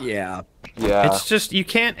 Yeah. Yeah. It's just, you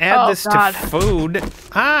can't add this to food.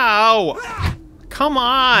 Ow! Come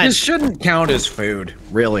on! This shouldn't count as food,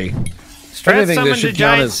 really. Strat summoned a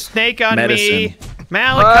giant snake on me.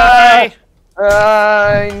 Malachi!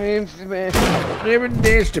 Never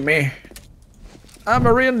nasty me. I'm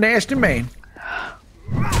a real nasty man.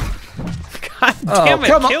 God damn it,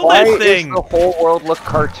 kill Why this thing! Does the whole world look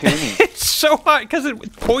cartoony? It's so hot because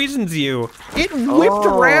it poisons you. It whipped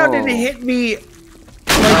around and it hit me.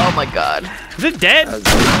 Oh my God. Is it dead?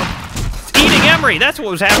 It's eating Emery, that's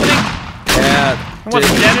what was happening. Yeah. It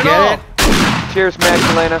wasn't dead at all. Cheers,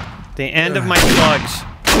 Magdalena. The end of my slugs.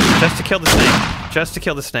 Just to kill the snake. Just to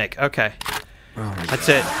kill the snake. Okay. That's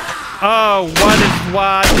it. Oh, what?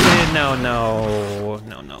 No.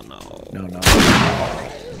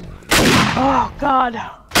 Oh God.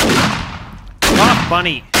 Oh,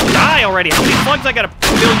 bunny. Die already. How many slugs I gotta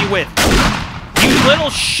fill you with? You little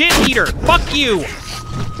shit eater. Fuck you.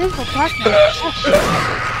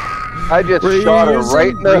 I just shot her right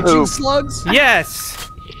in the hoop. Slugs? Yes.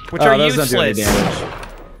 Which are those don't do any useless. damage.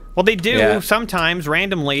 Well, they do sometimes,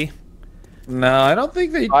 randomly. No, I don't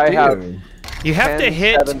think they do. I have You have to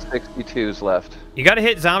hit 762s left. You gotta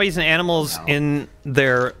hit zombies and animals in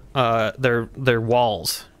their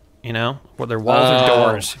walls. You know, or their walls or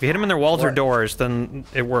doors. If you hit them in their walls or doors, then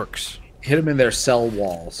it works. Hit them in their cell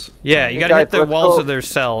walls. Yeah, you gotta hit the walls of their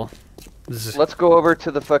cell. Let's go over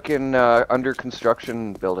to the fucking under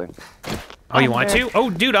construction building. Oh, you want to?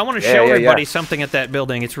 Oh, dude, I want to show everybody something at that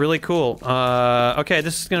building. It's really cool. Okay,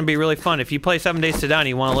 this is going to be really fun. If you play 7 Days to Die,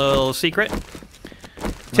 you want a little secret?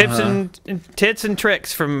 Tips and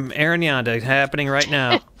tricks from Aaron Yonda happening right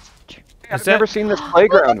now. I've never seen this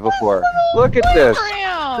playground before. Look at this.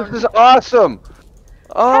 This is awesome.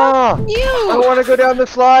 Oh, I want to go down the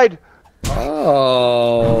slide.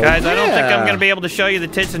 Oh, guys, I don't think I'm going to be able to show you the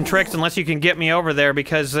tips and tricks unless you can get me over there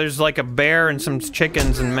because there's like a bear and some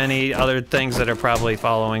chickens and many other things that are probably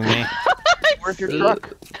following me. Where's your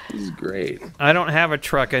truck? This is great. I don't have a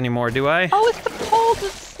truck anymore, do I? Oh, it's the pole to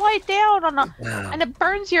slide down on a, and it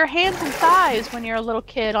burns your hands and thighs when you're a little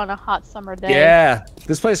kid on a hot summer day. Yeah,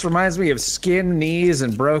 this place reminds me of skin, knees,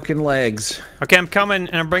 and broken legs. Okay, I'm coming,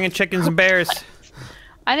 and I'm bringing chickens and bears.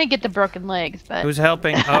 I didn't get the broken legs, but... Who's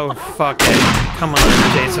helping? Oh, fuck it. Come on,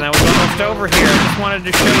 Jason. I was almost over here. I just wanted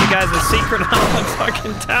to show you guys a secret on the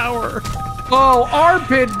fucking tower. Oh,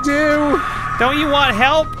 armpit do! Don't you want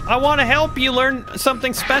help? I want to help you learn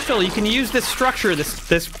something special. You can use this structure, this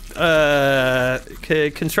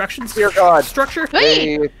construction structure.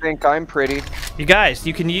 They think I'm pretty. You guys,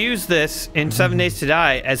 you can use this in 7 Days to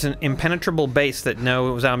Die as an impenetrable base that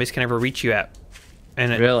no zombies can ever reach you at.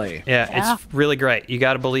 And Really? Yeah, it's really great. You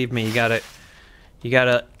gotta believe me. You gotta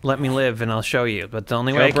let me live, and I'll show you. But the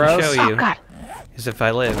only way I can show you is if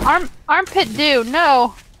I live. Armpit do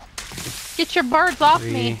no. Get your birds off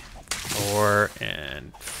 3, me. 4,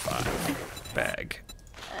 and 5 bag.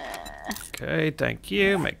 Okay, thank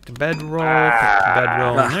you. Make the bedroll. Put the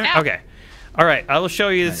bedroll in there. Okay. All right, I will show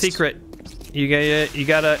you the secret. You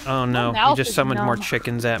gotta. Oh no! You just summoned more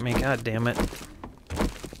chickens at me. God damn it!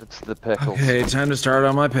 It's the pickles. Okay, time to start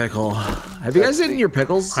on my pickle. Have you guys eaten your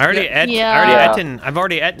pickles? I already ate. I've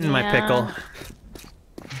already eaten my pickle.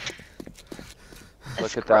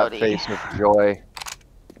 Look at that face of joy.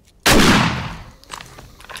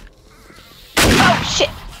 Oh shit!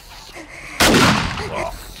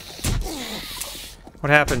 What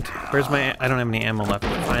happened? Where's my? I don't have any ammo left.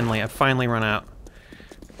 I finally run out.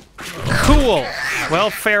 Cool. Well,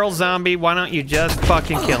 feral zombie, why don't you just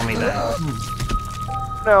fucking kill me then?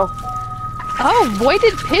 No. Oh,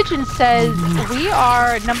 Voided Pigeon says we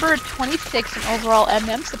are number 26 in overall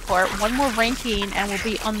MM support. One more ranking, and we'll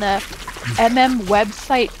be on the MM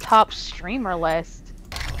website top streamer list.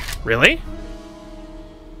 Really?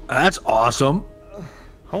 That's awesome.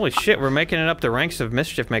 Holy shit, we're making it up the ranks of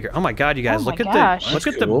Mischief Maker. Oh my god, you guys, look at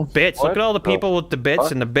cool. the bits. Look at all the people with the bits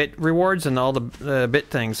and the bit rewards and all the bit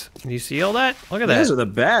things. Do you see all that? Look at that. Those are the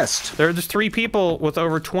best. There's 3 people with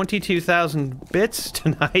over 22,000 bits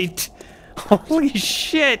tonight. Holy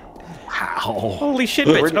shit. Wow. Holy shit,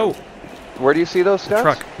 bits. Oh. Where do you see those stats?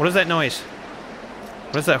 Truck. What is that noise?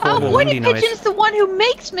 What is that horrible windy Voided noise? Pigeon's the one who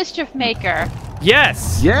makes Mischief Maker.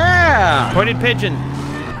 Yes! Yeah! Voided Pigeon.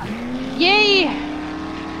 Yay!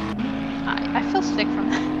 I feel sick from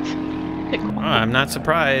that. Oh, I'm not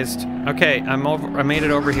surprised. Okay, I made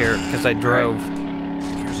it over here because I drove.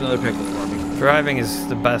 Here's another pickle for me. Driving is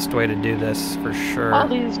the best way to do this, for sure. All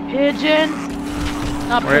these pigeons.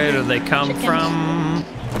 Where do they come from?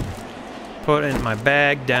 Putting my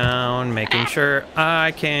bag down, making sure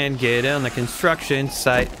I can get on the construction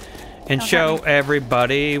site and show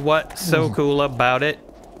everybody what's so cool about it.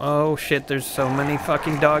 Oh shit, there's so many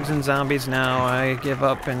fucking dogs and zombies now. I give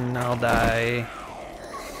up and I'll die.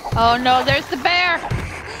 Oh no, there's the bear!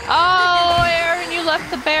 Oh, Aaron, you left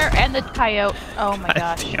the bear and the coyote. Oh my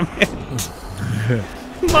gosh. Damn it.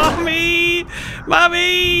 Mommy!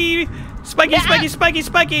 Mommy! Spiky, spiky, spiky,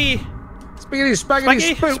 spiky! Spiggity,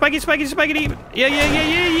 spiggity, spiky, spiky, spiky.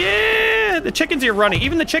 Yeah. The chickens are running.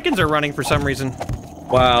 Even the chickens are running for some reason.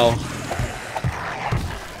 Wow.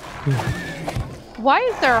 Why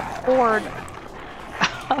is there a horde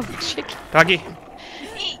of chickens? Doggy. Come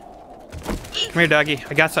here, doggy.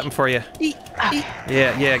 I got something for you.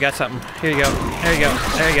 Yeah, I got something. Here you go. There you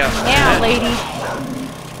go. Yeah, lady.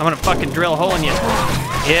 I'm gonna fucking drill a hole in you.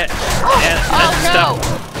 Yeah. Oh no!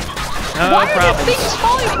 Stuff. No Why problem. are there things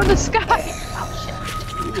falling from the sky? Oh shit.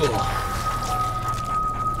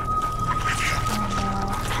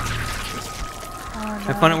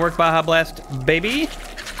 Have fun at work, Baja Blast, baby.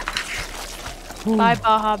 Bye,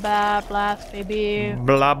 Baja Blast, baby.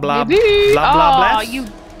 Blah blah Baby. blah blah blah. Oh, you.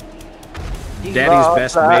 Daddy's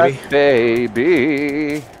best,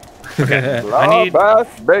 baby. Okay.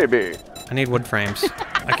 I need wood frames.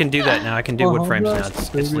 I can do that now. I can do wood frames now.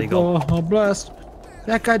 It's legal. Baja Blast.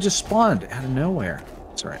 That guy just spawned out of nowhere.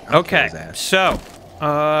 That's right. Okay, so,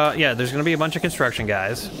 yeah, there's gonna be a bunch of construction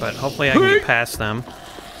guys, but hopefully I can get past them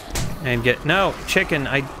and get... No, chicken,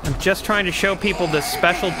 I'm just trying to show people this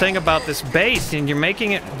special thing about this base, and you're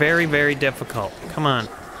making it very, very difficult. Come on.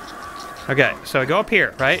 Okay, so I go up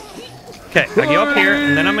here, right? Okay, I go up here,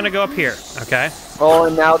 and then I'm gonna go up here, okay? Oh,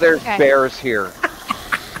 and now there's bears here.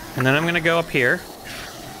 And then I'm gonna go up here.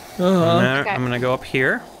 And then I'm gonna go up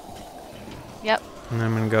here. Yep. And then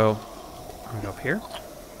I'm gonna go up here.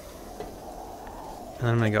 And then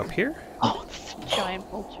I'm gonna go up here. Oh, this giant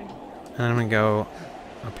vulture. And then I'm gonna go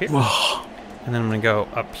up here. And then I'm gonna go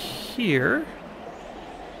up here.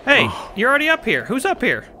 Hey, you're already up here. Who's up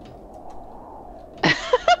here?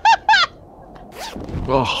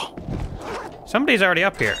 Somebody's already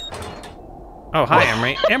up here. Oh, hi,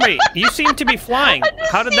 Emery. Emery, you seem to be flying.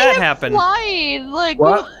 How did that happen? Flying, like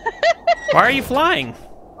what? Why are you flying?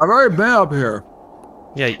 I've already been up here.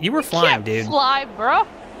 Yeah, you were flying, dude. Fly, bro.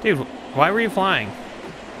 Dude, why were you flying?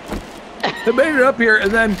 I made it up here,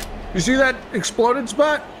 and then you see that exploded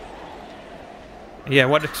spot? Yeah,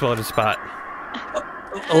 what exploded spot?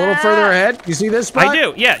 A little further ahead. You see this spot? I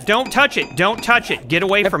do. Yeah, don't touch it. Don't touch it. Get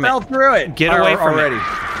away from it. I fell through it. Get away from already. it.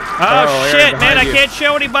 Oh, shit, man, I can't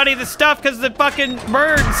show anybody the stuff because the fucking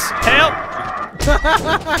birds. Help!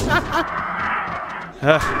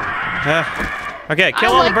 Okay,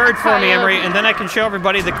 kill all the birds for me, Emery, and then I can show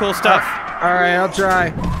everybody the cool stuff. All right, I'll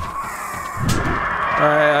try. All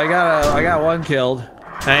right, I got one killed.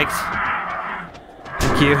 Thanks.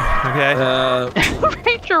 Thank you. Okay.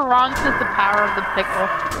 Ranger Ron says the power of the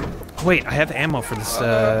pickle. Wait, I have ammo for this, this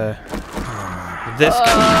gun. This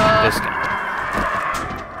gun.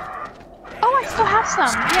 Oh, I still have some.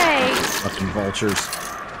 Yay. Fucking vultures.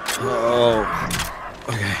 Oh.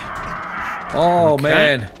 Okay. Oh, Okay.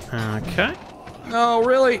 man. Okay. No,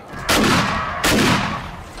 really?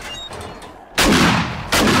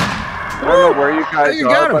 I don't know where you guys You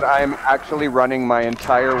got are, him. but I'm actually running my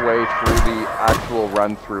entire way through the actual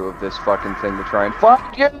run-through of this fucking thing to try and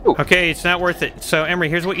fuck you! Okay, it's not worth it. So, Emery,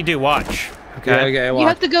 here's what you do. Watch. Okay? Yeah, okay, You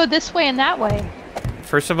have to go this way and that way.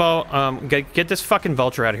 First of all, get this fucking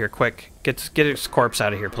vulture out of here, quick. Get his corpse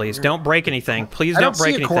out of here, please. Don't break anything. Please don't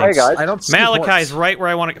break anything. Hey, guys. I don't see a corpse. Malachi's right where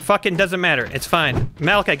I want to. Fucking doesn't matter. It's fine.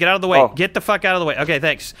 Malachi, get out of the way. Oh. Get the fuck out of the way. Okay,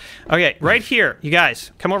 thanks. Okay, right here. You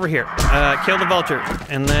guys, come over here. Kill the vulture,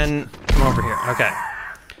 and then come over here. Okay.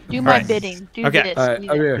 Do my right. bidding. Do Okay. this. All right,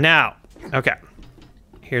 do I'm this. here. Now, okay.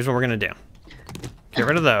 Here's what we're gonna do. Get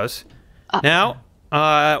rid of those. Now,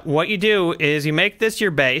 what you do is you make this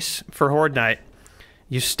your base for Horde Night.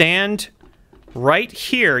 You stand right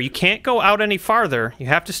here. You can't go out any farther. You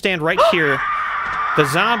have to stand right here. The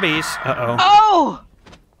zombies... Uh-oh. Oh!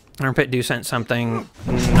 Armpit do sent something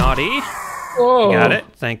naughty. Oh. Got it.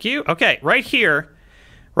 Thank you. Okay, right here.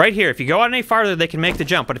 Right here. If you go out any farther, they can make the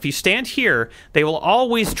jump. But if you stand here, they will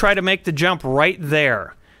always try to make the jump right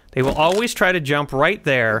there. They will always try to jump right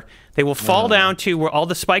there. They will fall down to where all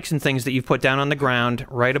the spikes and things that you've put down on the ground,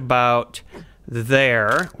 right about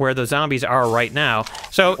there, where the zombies are right now.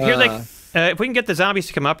 So here if we can get the zombies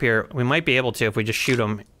to come up here, we might be able to if we just shoot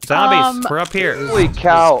them. Zombies, we're up here. Holy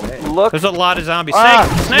cow, look! There's a lot of zombies. Ah,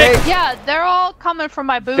 Snake! Yeah, they're all coming from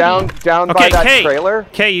my booty. Down by Okay, that Kay. trailer?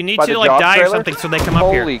 Kay, you need By to the like job die or trailer? something so they come up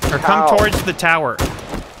Holy here. Or cow. come towards the tower.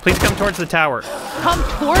 Please come towards the tower. Come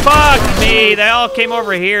towards Fuck me! They all came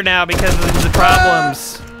over here now because of the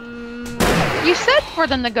problems. You said for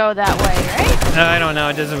them to go that way, right? I don't know.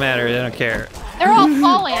 It doesn't matter. I don't care. They're all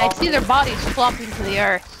falling. I see their bodies flopping to the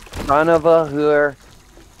earth. Son of a whore.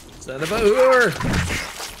 Son of a whore.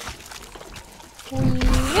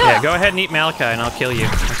 Yeah, go ahead and eat Malachi and I'll kill you.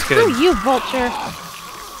 That's Screw good. you, vulture.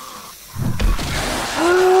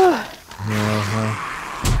 Oh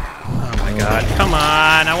my god. Come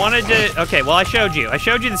on. I wanted to... Okay, well, I showed you. I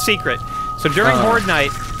showed you the secret. So during Horde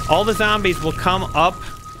Night, all the zombies will come up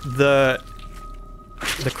the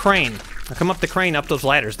crane. They'll come up the crane, up those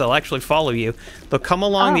ladders. They'll actually follow you. They'll come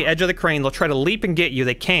along the edge of the crane. They'll try to leap and get you.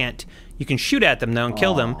 They can't. You can shoot at them, though, and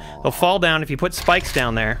kill them. They'll fall down. If you put spikes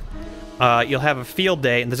down there, you'll have a field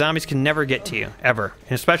day, and the zombies can never get to you, ever.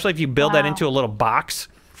 And especially if you build that into a little box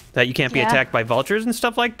that you can't be attacked by vultures and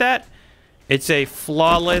stuff like that. It's a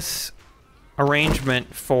flawless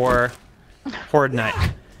arrangement for Horde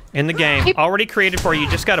Night. In the game, already created for you. You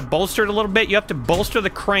just gotta bolster it a little bit. You have to bolster the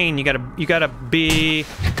crane. You gotta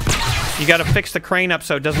fix the crane up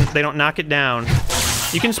so it doesn't. They don't knock it down.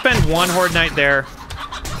 You can spend one Horde Night there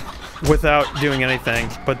without doing anything,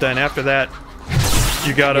 but then after that,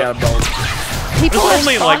 you gotta People are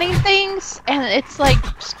only, spawning things, and it's like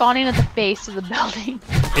spawning at the base of the building.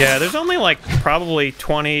 Yeah, there's only like probably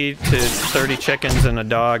 20 to 30 chickens and a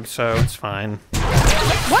dog, so it's fine.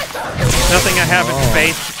 What? Nothing I haven't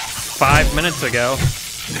faced 5 minutes ago.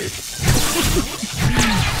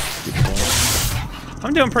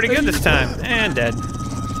 I'm doing pretty good this time. And dead.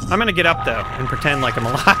 I'm gonna get up though and pretend like I'm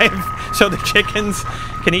alive so the chickens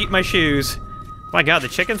can eat my shoes. My god, the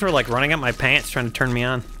chickens were like running up my pants trying to turn me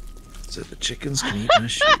on. So the chickens can eat my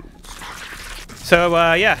shoes. So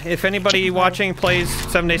yeah, if anybody watching plays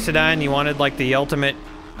 7 Days to Die and you wanted like the ultimate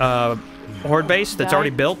horde base that's already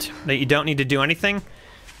built, that you don't need to do anything,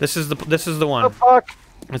 this is the one. The fuck?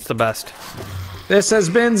 It's the best. This has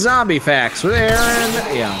been Zombie Facts with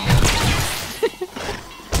Aaron. Yeah.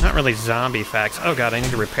 Not really zombie facts. Oh god, I need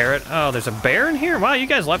to repair it. Oh, there's a bear in here? Wow, you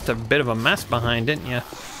guys left a bit of a mess behind, didn't you?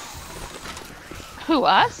 Who,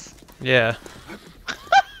 us? Yeah.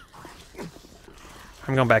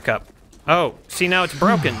 I'm going back up. Oh, see, now it's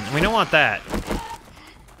broken. We don't want that.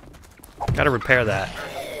 Gotta repair that.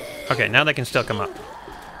 Okay, now they can still come up.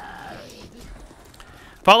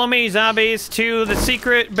 Follow me, zombies, to the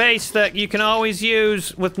secret base that you can always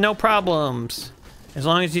use with no problems. As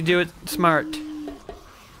long as you do it smart.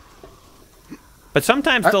 But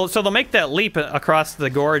sometimes they'll make that leap across the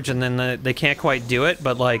gorge and then they can't quite do it,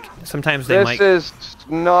 but like sometimes they might. This is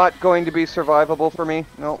not going to be survivable for me.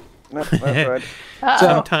 Nope. Nope, that's right.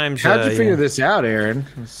 Sometimes. How'd you figure this out, Aaron?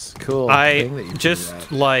 It's cool. I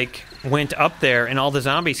just like went up there and all the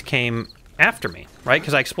zombies came after me, right?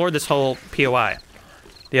 Because I explored this whole POI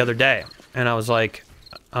the other day, and I was like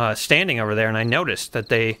standing over there, and I noticed that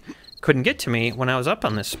they couldn't get to me when I was up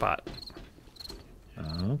on this spot.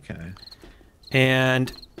 Okay.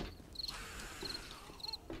 And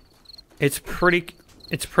it's pretty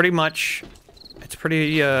good.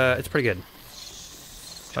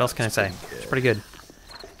 What else can I say? It's pretty good.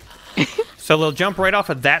 So they'll jump right off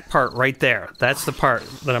of that part right there. That's the part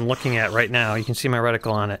that I'm looking at right now. You can see my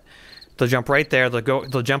reticle on it. They'll jump right there.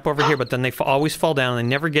 They'll jump over here, but then they always fall down. And they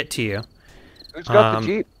never get to you. Who's got the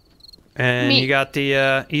Jeep? And Me. you got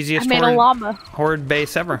the easiest I made a llama. horde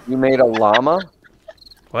base ever. You made a llama?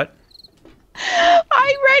 What?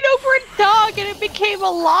 I ran over a dog and it became a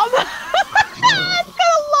llama. It's got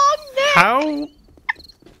a long neck. How?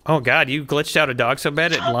 Oh god, you glitched out a dog so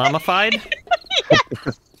bad it llamified?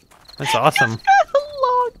 Yes. That's awesome. It's got a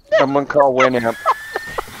long neck. Someone call Winamp.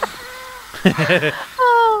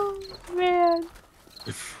 Oh, man.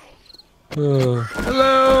 Hello.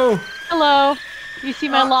 Hello. You see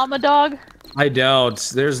my llama dog? I don't.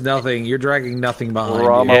 There's nothing. You're dragging nothing behind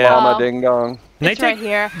Rama you. Llama Ding Dong. It's right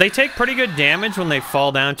here. They take pretty good damage when they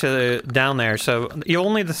fall down there, so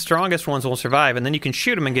only the strongest ones will survive, and then you can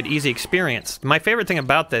shoot them and get easy experience. My favorite thing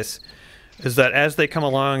about this is that as they come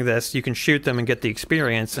along this, you can shoot them and get the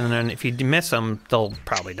experience, and then if you miss them, they'll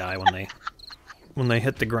probably die when they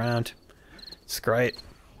hit the ground. It's great.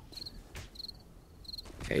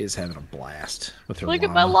 Kay's having a blast with her Look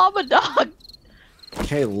llama. at my llama dog.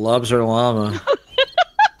 Kay loves her llama.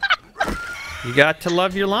 You got to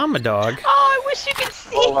love your llama dog. Oh, I wish you could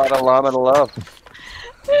see. A lot of llama to love.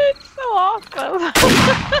 It's so awesome.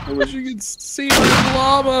 I wish you could see my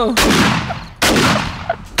llama.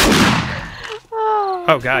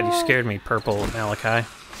 Oh god, you scared me, purple Malachi.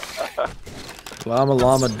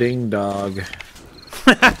 Llama ding dog.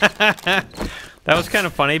 That was kind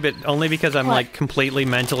of funny, but only because I'm like completely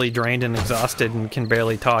mentally drained and exhausted and can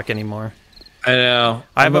barely talk anymore. I know.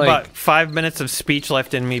 I have about 5 minutes of speech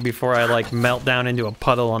left in me before I like melt down into a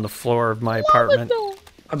puddle on the floor of my apartment.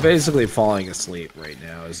 I'm basically falling asleep right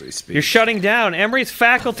now as we speak. You're shutting down. Emery's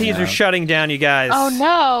faculties are shutting down, you guys. Oh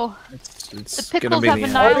no. It's The gonna pickles be have the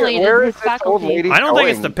end. annihilated Where his is this old faculty. lady I don't think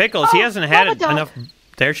it's going? the pickles. He hasn't had Llama dog. enough.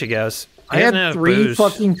 There she goes. He I hasn't had enough 3 booze.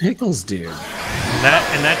 fucking pickles, dude.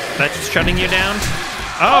 That's shutting you down?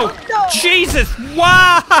 Oh, no. Jesus,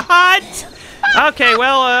 what? Okay,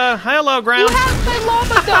 well, hello, ground. You have my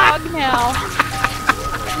llama dog now.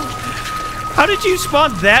 How did you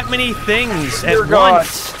spawn that many things at God.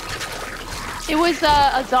 once? It was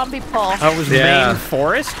a zombie pull. Oh, it was Yeah. main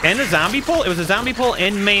forest and a zombie pool? It was a zombie pool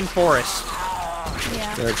and main forest.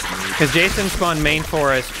 Yeah. Because Jason spawned main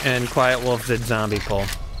forest and Quiet Wolf did zombie pool.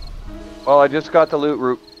 Well, I just got the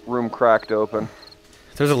loot room cracked open.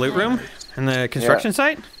 There's a loot room in the construction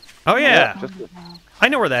site? Oh, yeah. I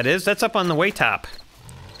know where that is. That's up on the way top.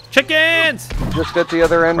 Chickens! Just at the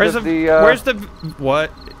other end Where's of Where's the...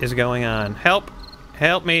 What is going on? Help.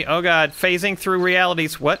 Help me. Oh, God. Phasing through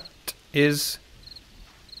realities. What is...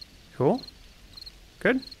 Cool.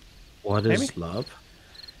 Good. What is love?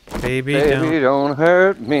 Baby, Baby, don't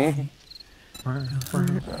hurt me. How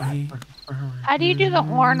do you do the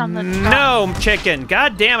horn on the drum? No, chicken.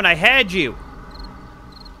 God damn it, I had you.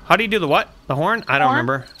 How do you do the what? The horn? I don't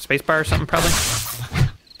remember. Spacebar or something, probably.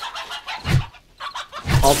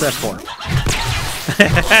 Alt F4.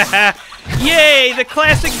 Yay, the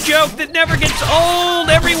classic joke that never gets old.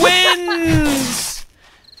 Every wins.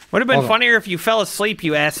 Would have been funnier if you fell asleep,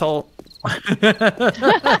 you asshole.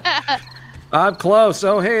 I'm close.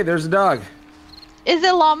 Oh, hey, there's a dog. Is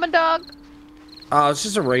it llama dog? Oh, it's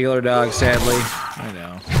just a regular dog, sadly. I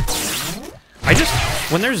know.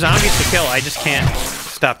 When there's zombies to kill, I just can't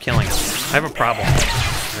stop killing them. I have a problem.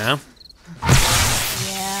 You know?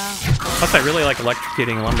 Yeah. Plus, I really like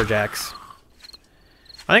electrocuting lumberjacks.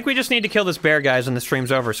 I think we just need to kill this bear, guys, when the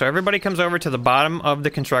stream's over. So everybody comes over to the bottom of the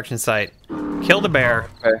construction site. Kill the bear.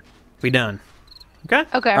 Okay. We done. Okay?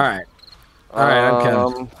 Okay. All right. All right, I'm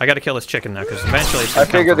coming. I gotta kill this chicken now, because eventually it's I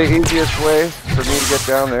gonna come figure for the me. easiest way for me to get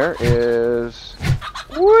down there is...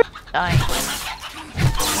 Nice.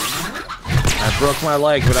 I broke my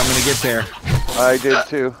leg, but I'm gonna get there. I did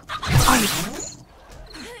too.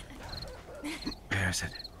 Where is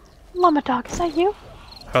it? Llama dog, is that you?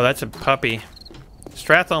 Oh, that's a puppy.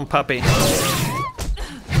 Strathlone puppy.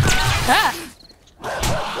 Ah.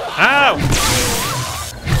 Ow!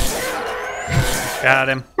 Got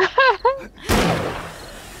him.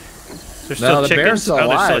 There's still No, the chickens. bear's still There's still a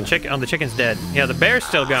alive. chicken. Oh, the chicken's dead. Yeah, the bear's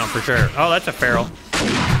still going for sure. Oh, that's a feral.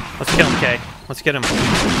 Let's kill him, Kay. Let's get him.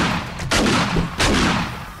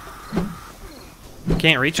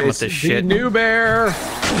 Can't reach him with this shit. New bear.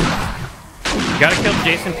 Gotta kill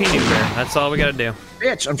Jason P. New Bear. That's all we gotta do.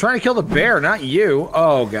 Bitch, I'm trying to kill the bear, not you.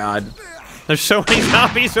 Oh, God. There's so many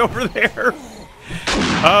zombies over there.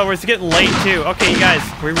 Oh, it's getting late too. Okay, you guys,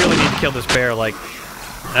 we really need to kill this bear. Like,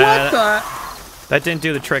 What the? that didn't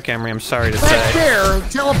do the trick, Emery. I'm sorry to That say. bear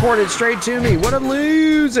teleported straight to me. What a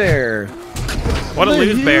loser. What a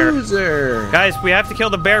loose bear. Loser. Guys, we have to kill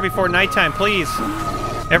the bear before nighttime, please.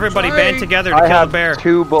 Everybody Sorry. band together to I kill have the bear.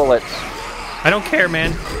 2 bullets. I don't care,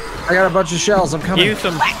 man. I got a bunch of shells. I'm coming. Use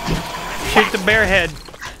them. Shoot the bear head.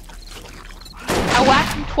 I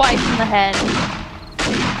whacked him twice in the head.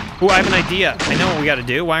 Ooh, I have an idea. I know what we gotta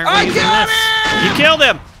do. Why aren't I we using got this? him! You killed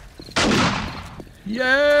him!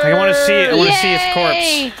 Yeah. I want to see it. I want to see his Yay!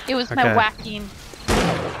 corpse. It was my Okay. whacking.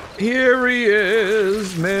 Here he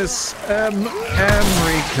is, Miss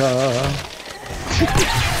America.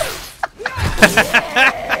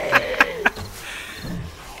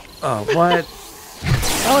 Oh, what?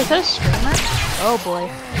 Oh, is that a streamer? Oh boy.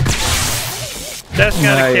 Just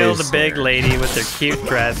gotta kill the Nice. big lady with her cute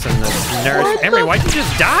dress and the nurse. Emery, why'd you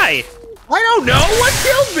just die? I don't know. What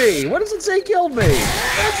killed me? What does it say killed me?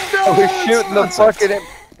 That's no I was shooting the fucking...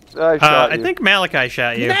 I shot I you. think Malachi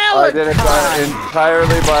shot you. I did it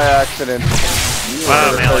entirely by accident.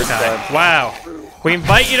 Wow, For the third Malachi. time. Wow. We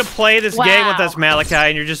invite you to play this game with Wow. us, Malachi,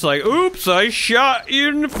 and you're just like, oops, I shot you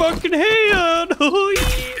in the fucking head.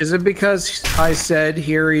 Is it because I said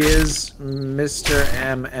here he is, Mr.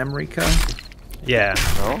 America? Yeah.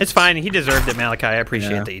 No. It's fine. He deserved it, Malachi. I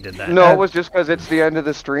appreciate Yeah. that you did that. No, it was just because it's the end of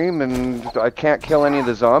the stream and I can't kill any of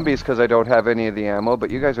the zombies because I don't have any of the ammo, but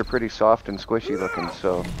you guys are pretty soft and squishy looking,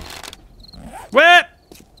 so... What?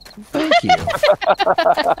 Thank you.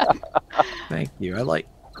 Thank you. I like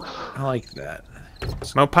that.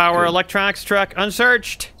 Mo Power Electronics truck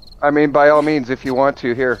unsearched. I mean, by all means, if you want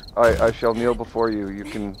to, here, I shall kneel before you. You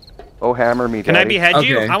can... Oh, hammer me, Can I Daddy. behead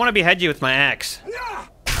you? Okay. I want to behead you with my axe.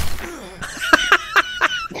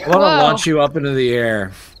 I want to Whoa. launch you up into the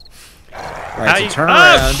air. All How right, so you- turn oh,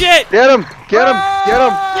 around. shit! Get him! Get him! Get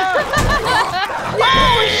him!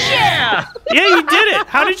 Yeah, you did it.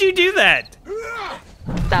 How did you do that?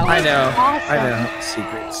 That was I know. awesome. I know.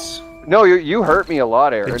 Secrets. No, you hurt me a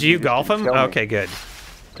lot, Aaron. Did you just golf him? kill me. Okay, good.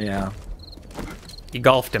 Yeah. You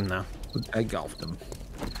golfed him, though. I golfed him.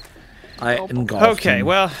 I engulfed Okay, him.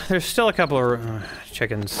 well, there's still a couple of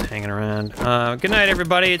chickens hanging around. Good night,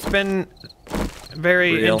 everybody. It's been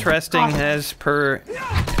very Real. interesting as per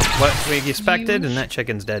what we expected, and that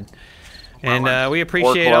chicken's dead. And we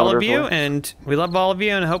appreciate all of you, kilometers away. and we love all of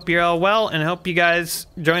you, and hope you're all well, and hope you guys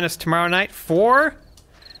join us tomorrow night for...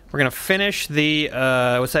 We're gonna finish the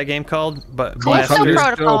what's that game called? But Callisto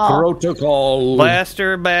Protocol.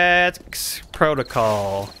 Blaster Bats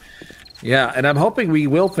Protocol. Yeah, and I'm hoping we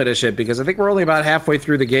will finish it because I think we're only about halfway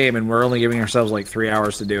through the game and we're only giving ourselves like 3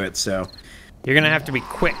 hours to do it. So You're gonna have to be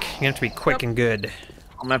quick. You're gonna have to be quick and good.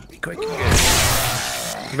 I'm gonna have to be quick and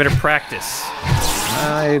good. You better practice.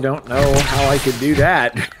 I don't know how I could do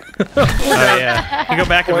that. Oh yeah. You go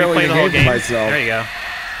back and Spoiling replay the the whole game game. to myself. There you go.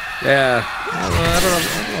 Yeah, I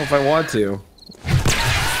don't know if I want to.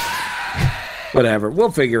 Whatever.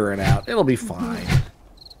 We'll figure it out. It'll be fine.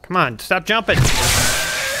 Come on, stop jumping.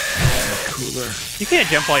 You can't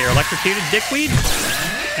jump while you're electrocuted, dickweed.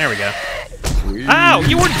 There we go. Ow!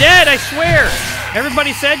 You were dead, I swear!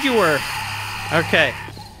 Everybody said you were. Okay.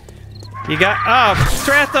 You got... Oh,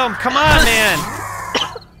 Stratham, come on, man!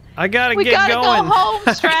 I gotta get going. We gotta go home,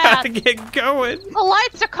 Strath. I gotta get going. The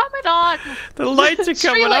lights are coming on. The lights are coming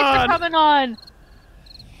Street lights are coming on.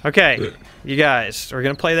 Okay, you guys, we're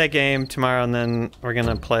gonna play that game tomorrow, and then we're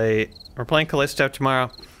gonna play... We're playing Callisto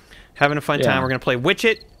tomorrow. Having a fun time. We're gonna play Witch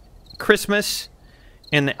It, Christmas,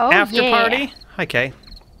 and the after party. Hi, Kay.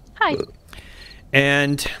 Hi.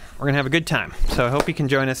 And we're gonna have a good time. So I hope you can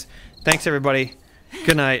join us. Thanks, everybody.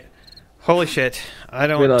 Good night. Holy shit. I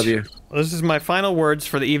don't... We love you. This is my final words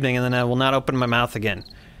for the evening, and then I will not open my mouth again.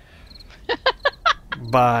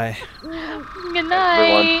 Bye. Good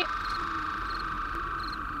night.